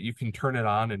 but you can turn it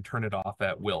on and turn it off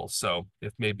at will. So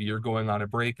if maybe you're going on a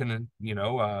break and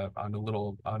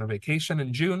on a vacation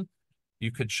in June,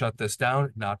 you could shut this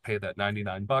down, not pay that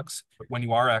 $99. But when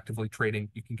you are actively trading,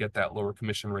 you can get that lower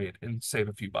commission rate and save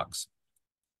a few bucks.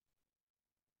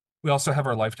 We also have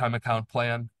our lifetime account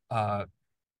plan.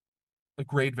 A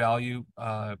great value.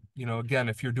 Again,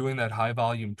 if you're doing that high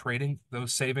volume trading,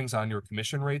 those savings on your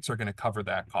commission rates are going to cover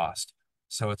that cost.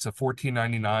 So it's a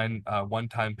 $14.99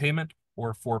 one-time payment,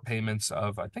 or 4 payments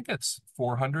of, I think it's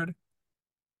 400.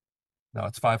 No,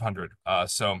 it's 500.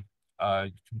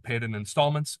 You can pay it in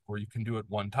installments, or you can do it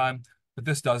one time, but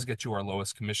this does get you our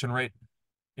lowest commission rate.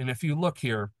 And if you look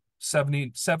here,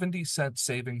 70 cent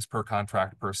savings per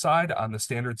contract per side on the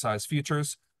standard size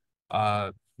futures.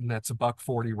 And that's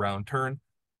 $1.40 round turn.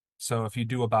 So if you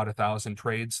do about 1,000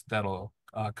 trades, that'll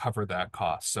cover that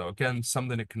cost. So again,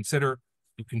 something to consider.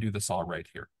 You can do this all right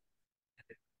here.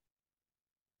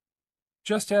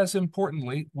 Just as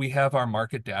importantly, we have our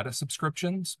market data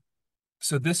subscriptions.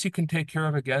 So this you can take care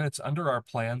of. Again, it's under our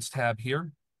plans tab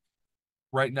here.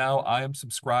 Right now, I am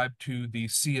subscribed to the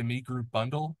CME Group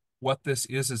bundle. What this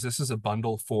is this is a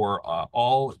bundle for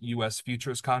all U.S.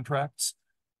 futures contracts.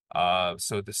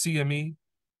 So the CME,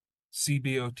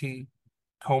 CBOT,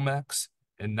 COMEX,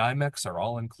 and NYMEX are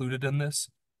all included in this.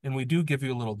 And we do give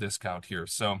you a little discount here.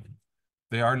 So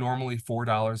they are normally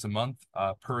 $4 a month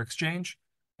per exchange,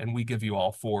 and we give you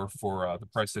all 4 for the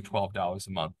price of $12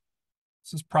 a month.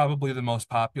 This is probably the most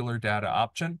popular data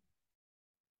option.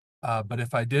 But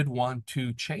if I did want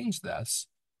to change this,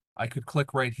 I could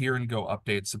click right here and go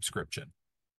update subscription.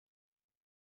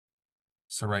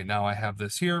 So right now I have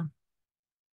this here.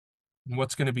 And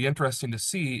what's going to be interesting to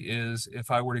see is if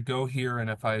I were to go here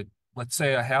and let's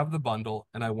say I have the bundle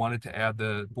and I wanted to add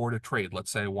the board of trade.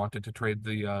 Let's say I wanted to trade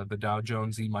the Dow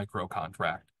Jones E micro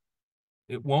contract.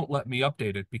 It won't let me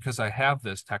update it because I have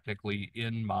this technically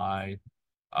in my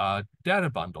data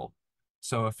bundle.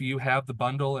 So if you have the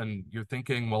bundle and you're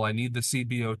thinking, well, I need the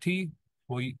CBOT,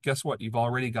 well, guess what? You've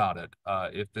already got it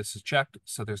if this is checked,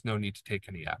 so there's no need to take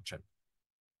any action.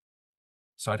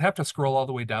 So I'd have to scroll all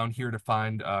the way down here to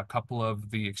find a couple of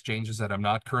the exchanges that I'm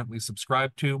not currently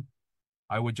subscribed to.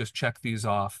 I would just check these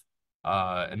off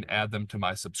and add them to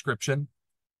my subscription,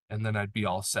 and then I'd be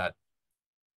all set.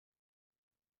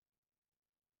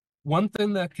 One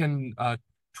thing that can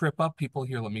trip up people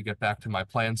here, let me get back to my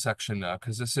plan section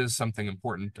because this is something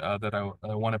important that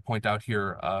I want to point out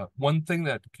here. One thing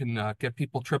that can get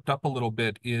people tripped up a little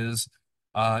bit is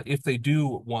if they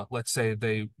do want, let's say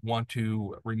they want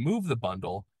to remove the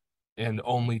bundle and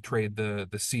only trade the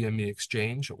CME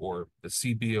exchange or the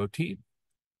CBOT.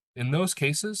 In those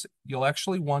cases, you'll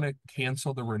actually want to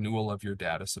cancel the renewal of your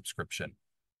data subscription.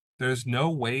 There's no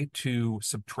way to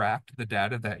subtract the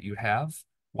data that you have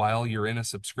while you're in a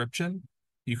subscription.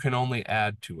 You can only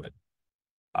add to it.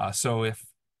 So if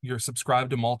you're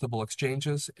subscribed to multiple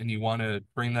exchanges and you want to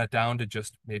bring that down to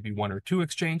just maybe 1 or 2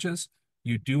 exchanges,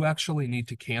 you do actually need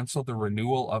to cancel the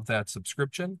renewal of that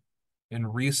subscription and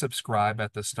resubscribe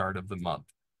at the start of the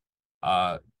month.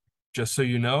 Just so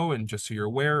you know, and just so you're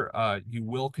aware, you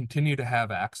will continue to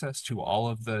have access to all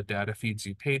of the data feeds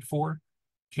you paid for.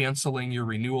 Canceling your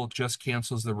renewal just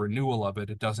cancels the renewal of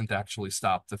it. It doesn't actually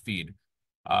stop the feed.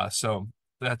 So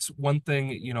that's one thing,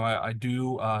 you know, I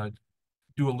do a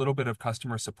little bit of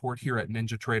customer support here at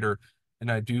NinjaTrader,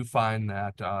 and I do find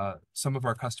that some of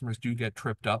our customers do get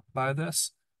tripped up by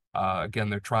this. Again,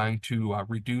 they're trying to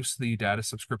reduce the data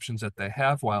subscriptions that they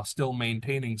have while still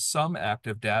maintaining some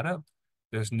active data.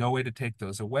 There's no way to take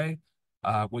those away.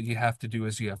 What you have to do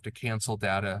is you have to cancel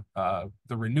data,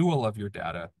 the renewal of your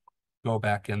data, go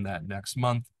back in that next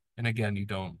month. And again, you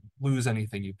don't lose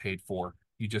anything you paid for.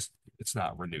 It's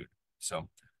not renewed. So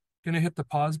going to hit the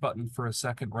pause button for a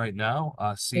second right now.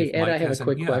 See Hey, if Ed, Mike I have has a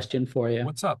quick question for you.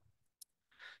 What's up?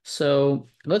 So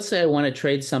let's say I want to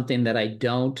trade something that I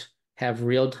don't have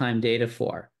real-time data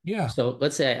for. Yeah. So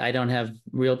let's say I don't have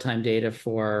real-time data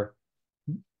for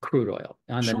crude oil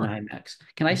on the NYMEX.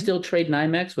 Can I still trade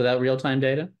NYMEX without real-time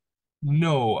data?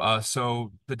 No.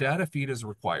 So the data feed is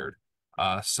required.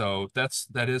 So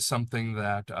that is something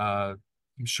that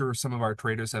I'm sure some of our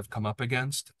traders have come up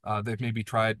against. They've maybe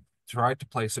tried to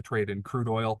place a trade in crude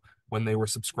oil when they were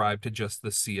subscribed to just the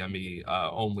CME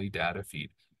only data feed,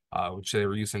 which they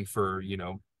were using for, you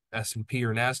know, S&P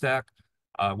or NASDAQ.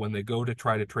 When they go to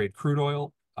try to trade crude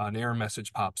oil, an error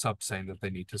message pops up saying that they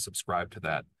need to subscribe to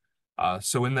that.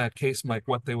 So in that case, Mike,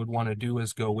 what they would want to do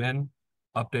is go in,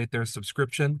 update their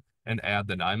subscription, and add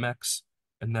the NYMEX.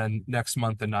 And then next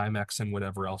month, the NYMEX and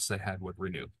whatever else they had would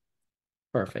renew.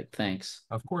 Perfect. Thanks.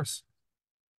 Of course.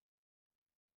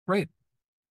 Great.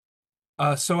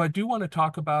 So I do want to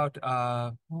talk about,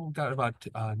 we've got about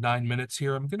 9 minutes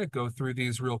here. I'm going to go through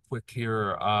these real quick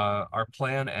here. Our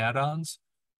plan add-ons.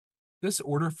 This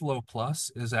Order Flow Plus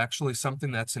is actually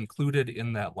something that's included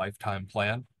in that lifetime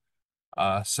plan.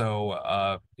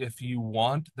 So if you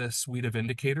want this suite of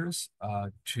indicators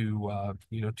to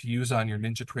use on your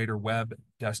NinjaTrader web,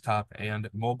 desktop, and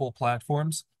mobile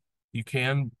platforms, you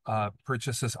can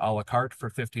purchase this a la carte for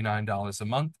 $59 a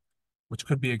month, which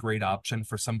could be a great option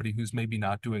for somebody who's maybe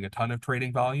not doing a ton of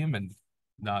trading volume and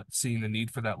not seeing the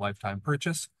need for that lifetime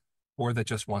purchase, or that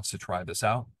just wants to try this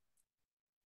out.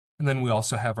 And then we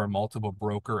also have our multiple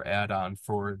broker add-on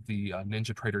for the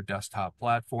NinjaTrader desktop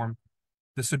platform.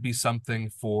 This would be something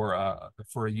for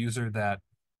a user that,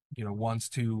 you know, wants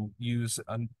to use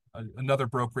another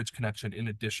brokerage connection in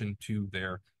addition to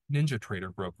their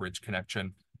NinjaTrader brokerage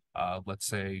connection. Let's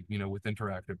say, you know, with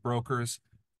Interactive Brokers,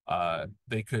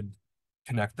 they could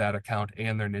connect that account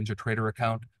and their NinjaTrader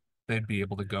account. They'd be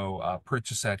able to go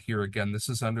purchase that here. Again, this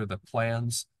is under the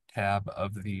Plans tab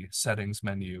of the Settings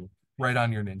menu right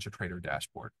on your NinjaTrader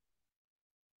dashboard.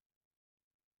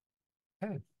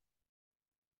 Okay.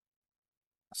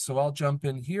 So I'll jump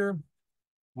in here.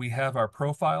 We have our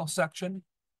profile section.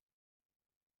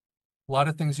 A lot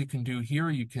of things you can do here.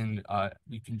 You can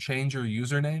change your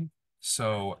username.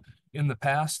 So in the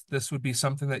past, this would be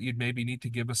something that you'd maybe need to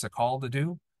give us a call to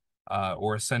do,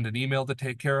 or send an email to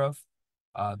take care of.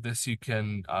 This you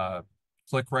can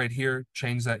click right here,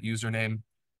 change that username,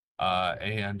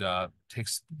 and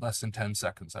takes less than 10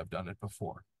 seconds. I've done it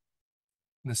before.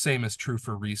 And the same is true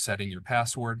for resetting your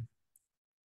password.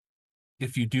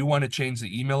 If you do want to change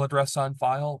the email address on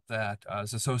file that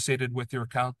is associated with your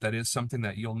account, that is something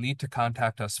that you'll need to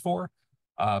contact us for,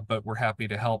 but we're happy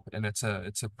to help, and it's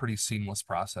a pretty seamless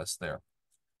process there.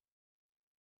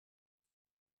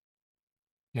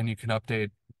 And you can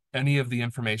update any of the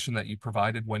information that you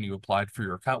provided when you applied for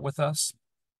your account with us.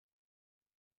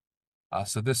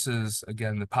 So this is,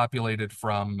 again, the populated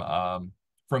from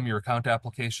your account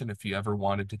application. If you ever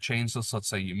wanted to change this, let's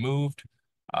say you moved,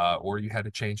 or you had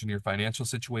a change in your financial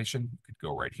situation, you could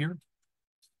go right here.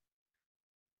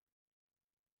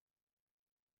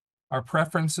 Our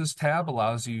Preferences tab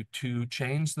allows you to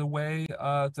change the way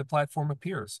the platform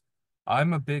appears.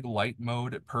 I'm a big light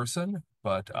mode person,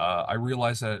 but I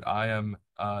realize that I am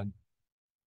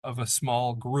of a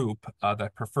small group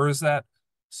that prefers that.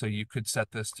 So you could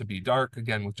set this to be dark,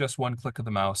 again, with just one click of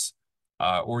the mouse,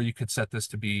 or you could set this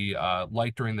to be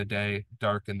light during the day,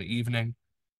 dark in the evening.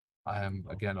 I am,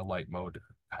 again, a light mode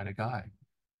kind of guy.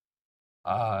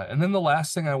 And then the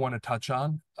last thing I want to touch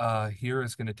on here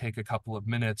is going to take a couple of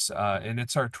minutes, and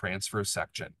it's our transfer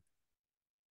section.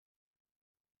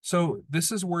 So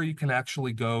this is where you can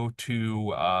actually go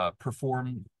to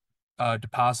perform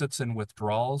deposits and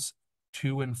withdrawals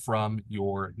to and from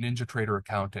your NinjaTrader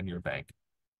account and your bank.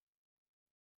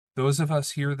 Those of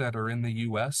us here that are in the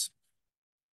US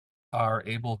are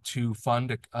able to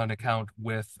fund an account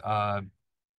with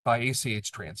by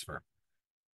ACH transfer.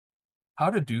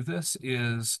 How to do this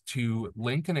is to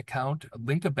link a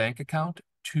bank account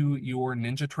to your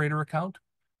NinjaTrader account.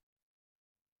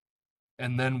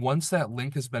 And then once that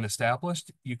link has been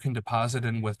established, you can deposit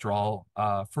and withdraw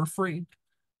for free,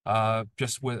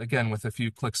 just with a few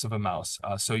clicks of a mouse.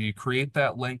 So you create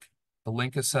that link, the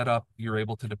link is set up, you're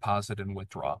able to deposit and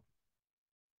withdraw.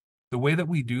 The way that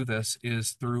we do this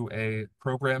is through a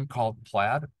program called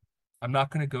Plaid. I'm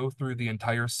not going to go through the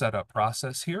entire setup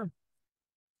process here,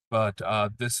 but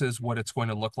this is what it's going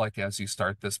to look like as you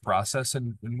start this process.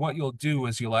 And what you'll do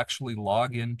is you'll actually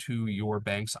log into your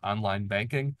bank's online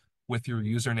banking with your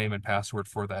username and password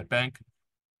for that bank.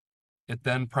 It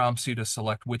then prompts you to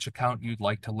select which account you'd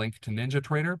like to link to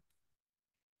NinjaTrader.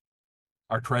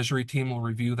 Our treasury team will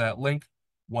review that link.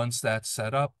 Once that's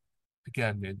set up,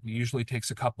 again, it usually takes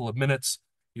a couple of minutes.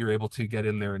 You're able to get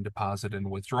in there and deposit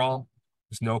and withdraw.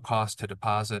 There's no cost to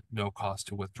deposit, no cost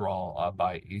to withdraw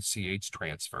by ACH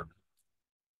transfer.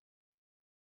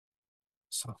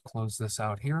 So I'll close this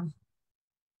out here.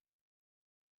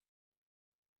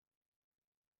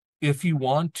 If you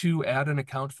want to add an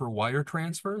account for wire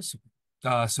transfers,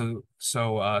 to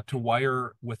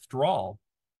wire withdrawal,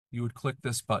 you would click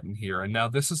this button here. And now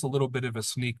this is a little bit of a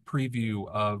sneak preview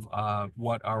of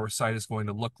what our site is going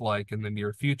to look like in the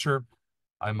near future.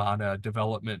 I'm on a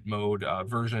development mode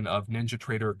version of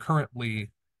NinjaTrader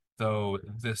currently, though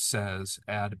this says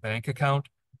add bank account.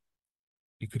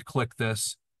 You could click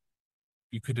this.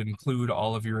 You could include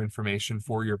all of your information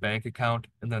for your bank account.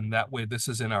 And then that way this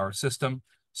is in our system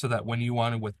so that when you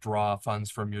want to withdraw funds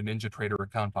from your NinjaTrader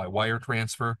account by wire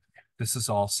transfer, this is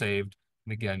all saved.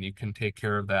 And again, you can take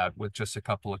care of that with just a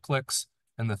couple of clicks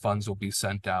and the funds will be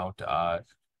sent out,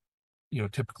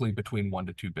 typically between 1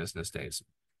 to 2 business days.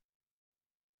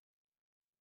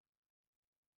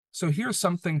 So here's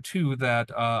something too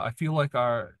that I feel like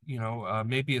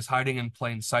maybe is hiding in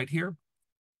plain sight here,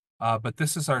 but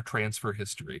this is our transfer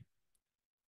history.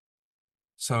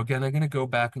 So again, I'm going to go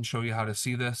back and show you how to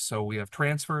see this. So we have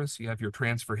transfers, you have your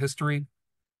transfer history.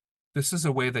 This is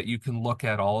a way that you can look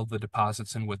at all of the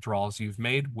deposits and withdrawals you've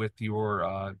made with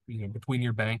your, between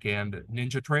your bank and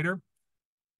NinjaTrader.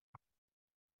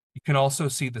 You can also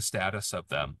see the status of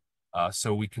them.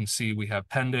 So we can see we have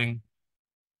pending,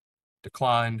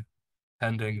 declined,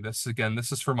 pending. This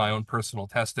is for my own personal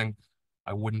testing.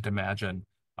 I wouldn't imagine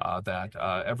that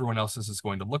everyone else's is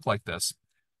going to look like this.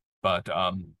 But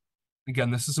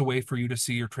again, this is a way for you to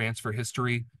see your transfer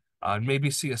history and maybe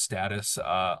see a status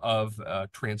of a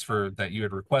transfer that you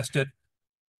had requested.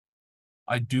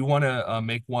 I do want to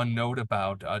make one note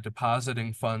about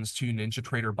depositing funds to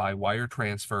NinjaTrader by wire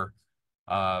transfer.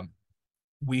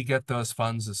 We get those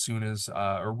funds as soon as,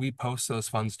 or we post those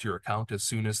funds to your account as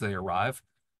soon as they arrive.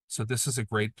 So this is a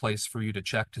great place for you to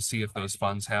check to see if those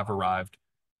funds have arrived.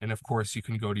 And of course, you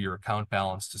can go to your account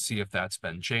balance to see if that's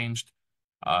been changed.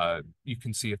 You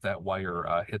can see if that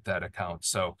wire hit that account.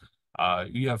 So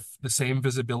you have the same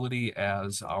visibility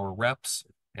as our reps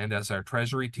and as our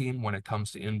treasury team when it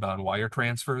comes to inbound wire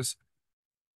transfers,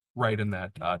 right in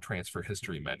that transfer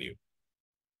history menu.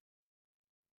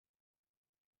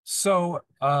 So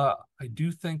I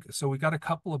do think, so we got a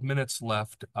couple of minutes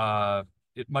left.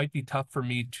 It might be tough for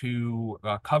me to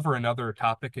cover another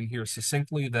topic in here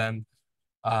succinctly than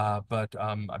But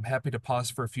I'm happy to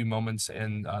pause for a few moments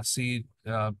and see,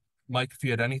 Mike, if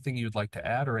you had anything you'd like to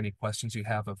add or any questions you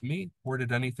have of me, or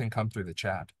did anything come through the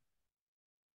chat?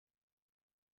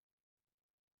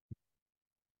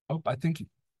 Oh, I think,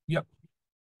 yep.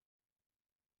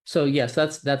 So yes,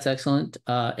 that's excellent.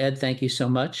 Ed, thank you so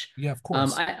much. Yeah, of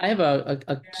course. I have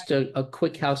just a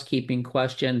quick housekeeping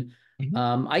question.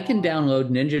 Mhm. I can download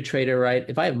NinjaTrader, right?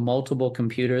 If I have multiple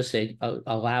computers, say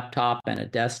a laptop and a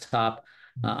desktop,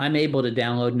 I'm able to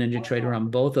download NinjaTrader on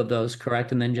both of those,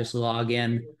 correct? And then just log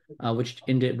in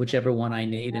into whichever one I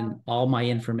need, and all my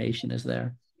information is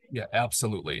there. Yeah,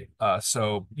 absolutely.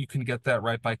 So you can get that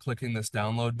right by clicking this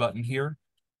download button here.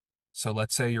 So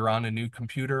let's say you're on a new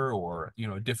computer or,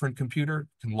 a different computer,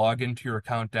 you can log into your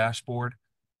account dashboard.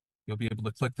 You'll be able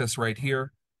to click this right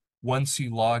here. Once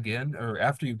you log in, or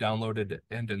after you've downloaded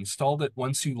and installed it,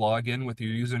 once you log in with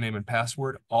your username and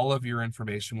password, all of your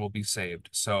information will be saved.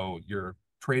 So your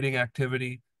trading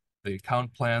activity, the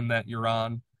account plan that you're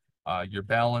on, your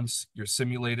balance, your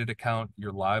simulated account,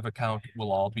 your live account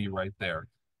will all be right there.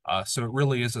 So it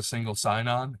really is a single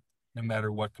sign-on, no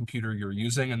matter what computer you're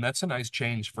using. And that's a nice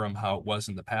change from how it was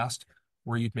in the past,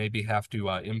 where you'd maybe have to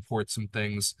import some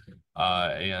things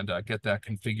and get that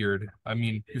configured. I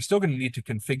mean, you're still going to need to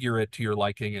configure it to your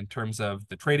liking in terms of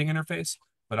the trading interface,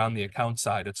 but on the account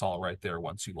side, it's all right there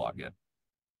once you log in.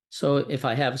 So if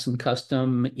I have some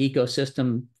custom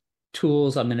ecosystem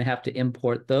tools, I'm going to have to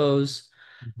import those.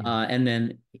 And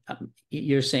then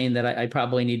you're saying that I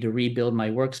probably need to rebuild my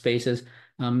workspaces.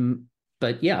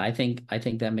 But yeah, I think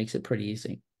that makes it pretty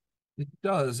easy. It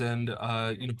does, and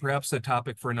perhaps a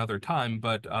topic for another time,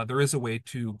 but there is a way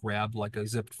to grab like a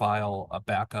zipped file, a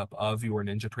backup of your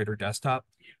NinjaTrader desktop,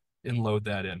 and load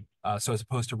that in. So as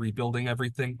opposed to rebuilding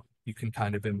everything, you can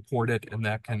kind of import it, and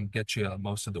that can get you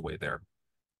most of the way there.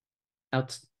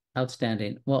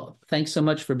 Outstanding. Well, thanks so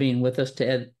much for being with us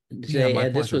today,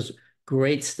 Ed. This was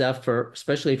great stuff,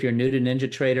 especially if you're new to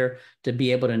NinjaTrader, to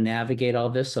be able to navigate all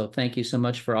this. So thank you so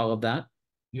much for all of that.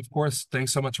 Of course.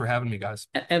 Thanks so much for having me, guys.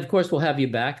 And of course, we'll have you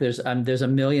back. There's a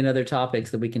million other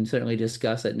topics that we can certainly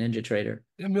discuss at NinjaTrader.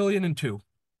 1,000,002.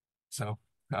 So, all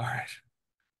right.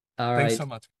 All right. Thanks so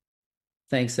much.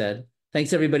 Thanks, Ed.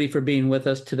 Thanks, everybody, for being with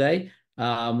us today.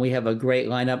 We have a great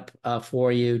lineup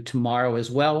for you tomorrow as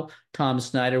well. Tom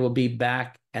Snyder will be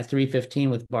back at 3:15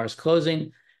 with bars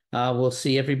closing. We'll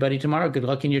see everybody tomorrow. Good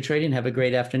luck in your trading. Have a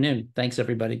great afternoon. Thanks,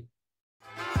 everybody.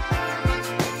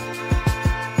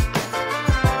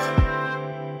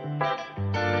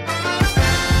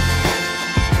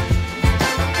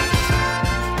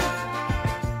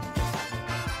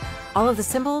 All of the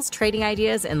symbols, trading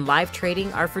ideas, and live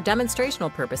trading are for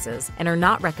demonstrational purposes and are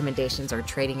not recommendations or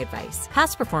trading advice.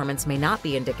 Past performance may not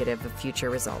be indicative of future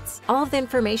results. All of the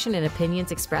information and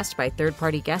opinions expressed by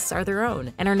third-party guests are their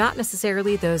own and are not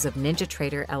necessarily those of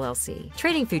NinjaTrader LLC.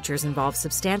 Trading futures involve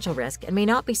substantial risk and may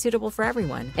not be suitable for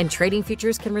everyone, and trading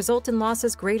futures can result in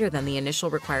losses greater than the initial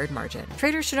required margin.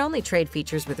 Traders should only trade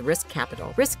futures with risk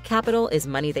capital. Risk capital is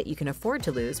money that you can afford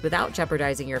to lose without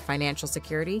jeopardizing your financial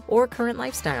security or current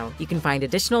lifestyle. You can find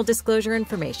additional disclosure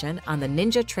information on the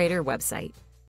NinjaTrader website.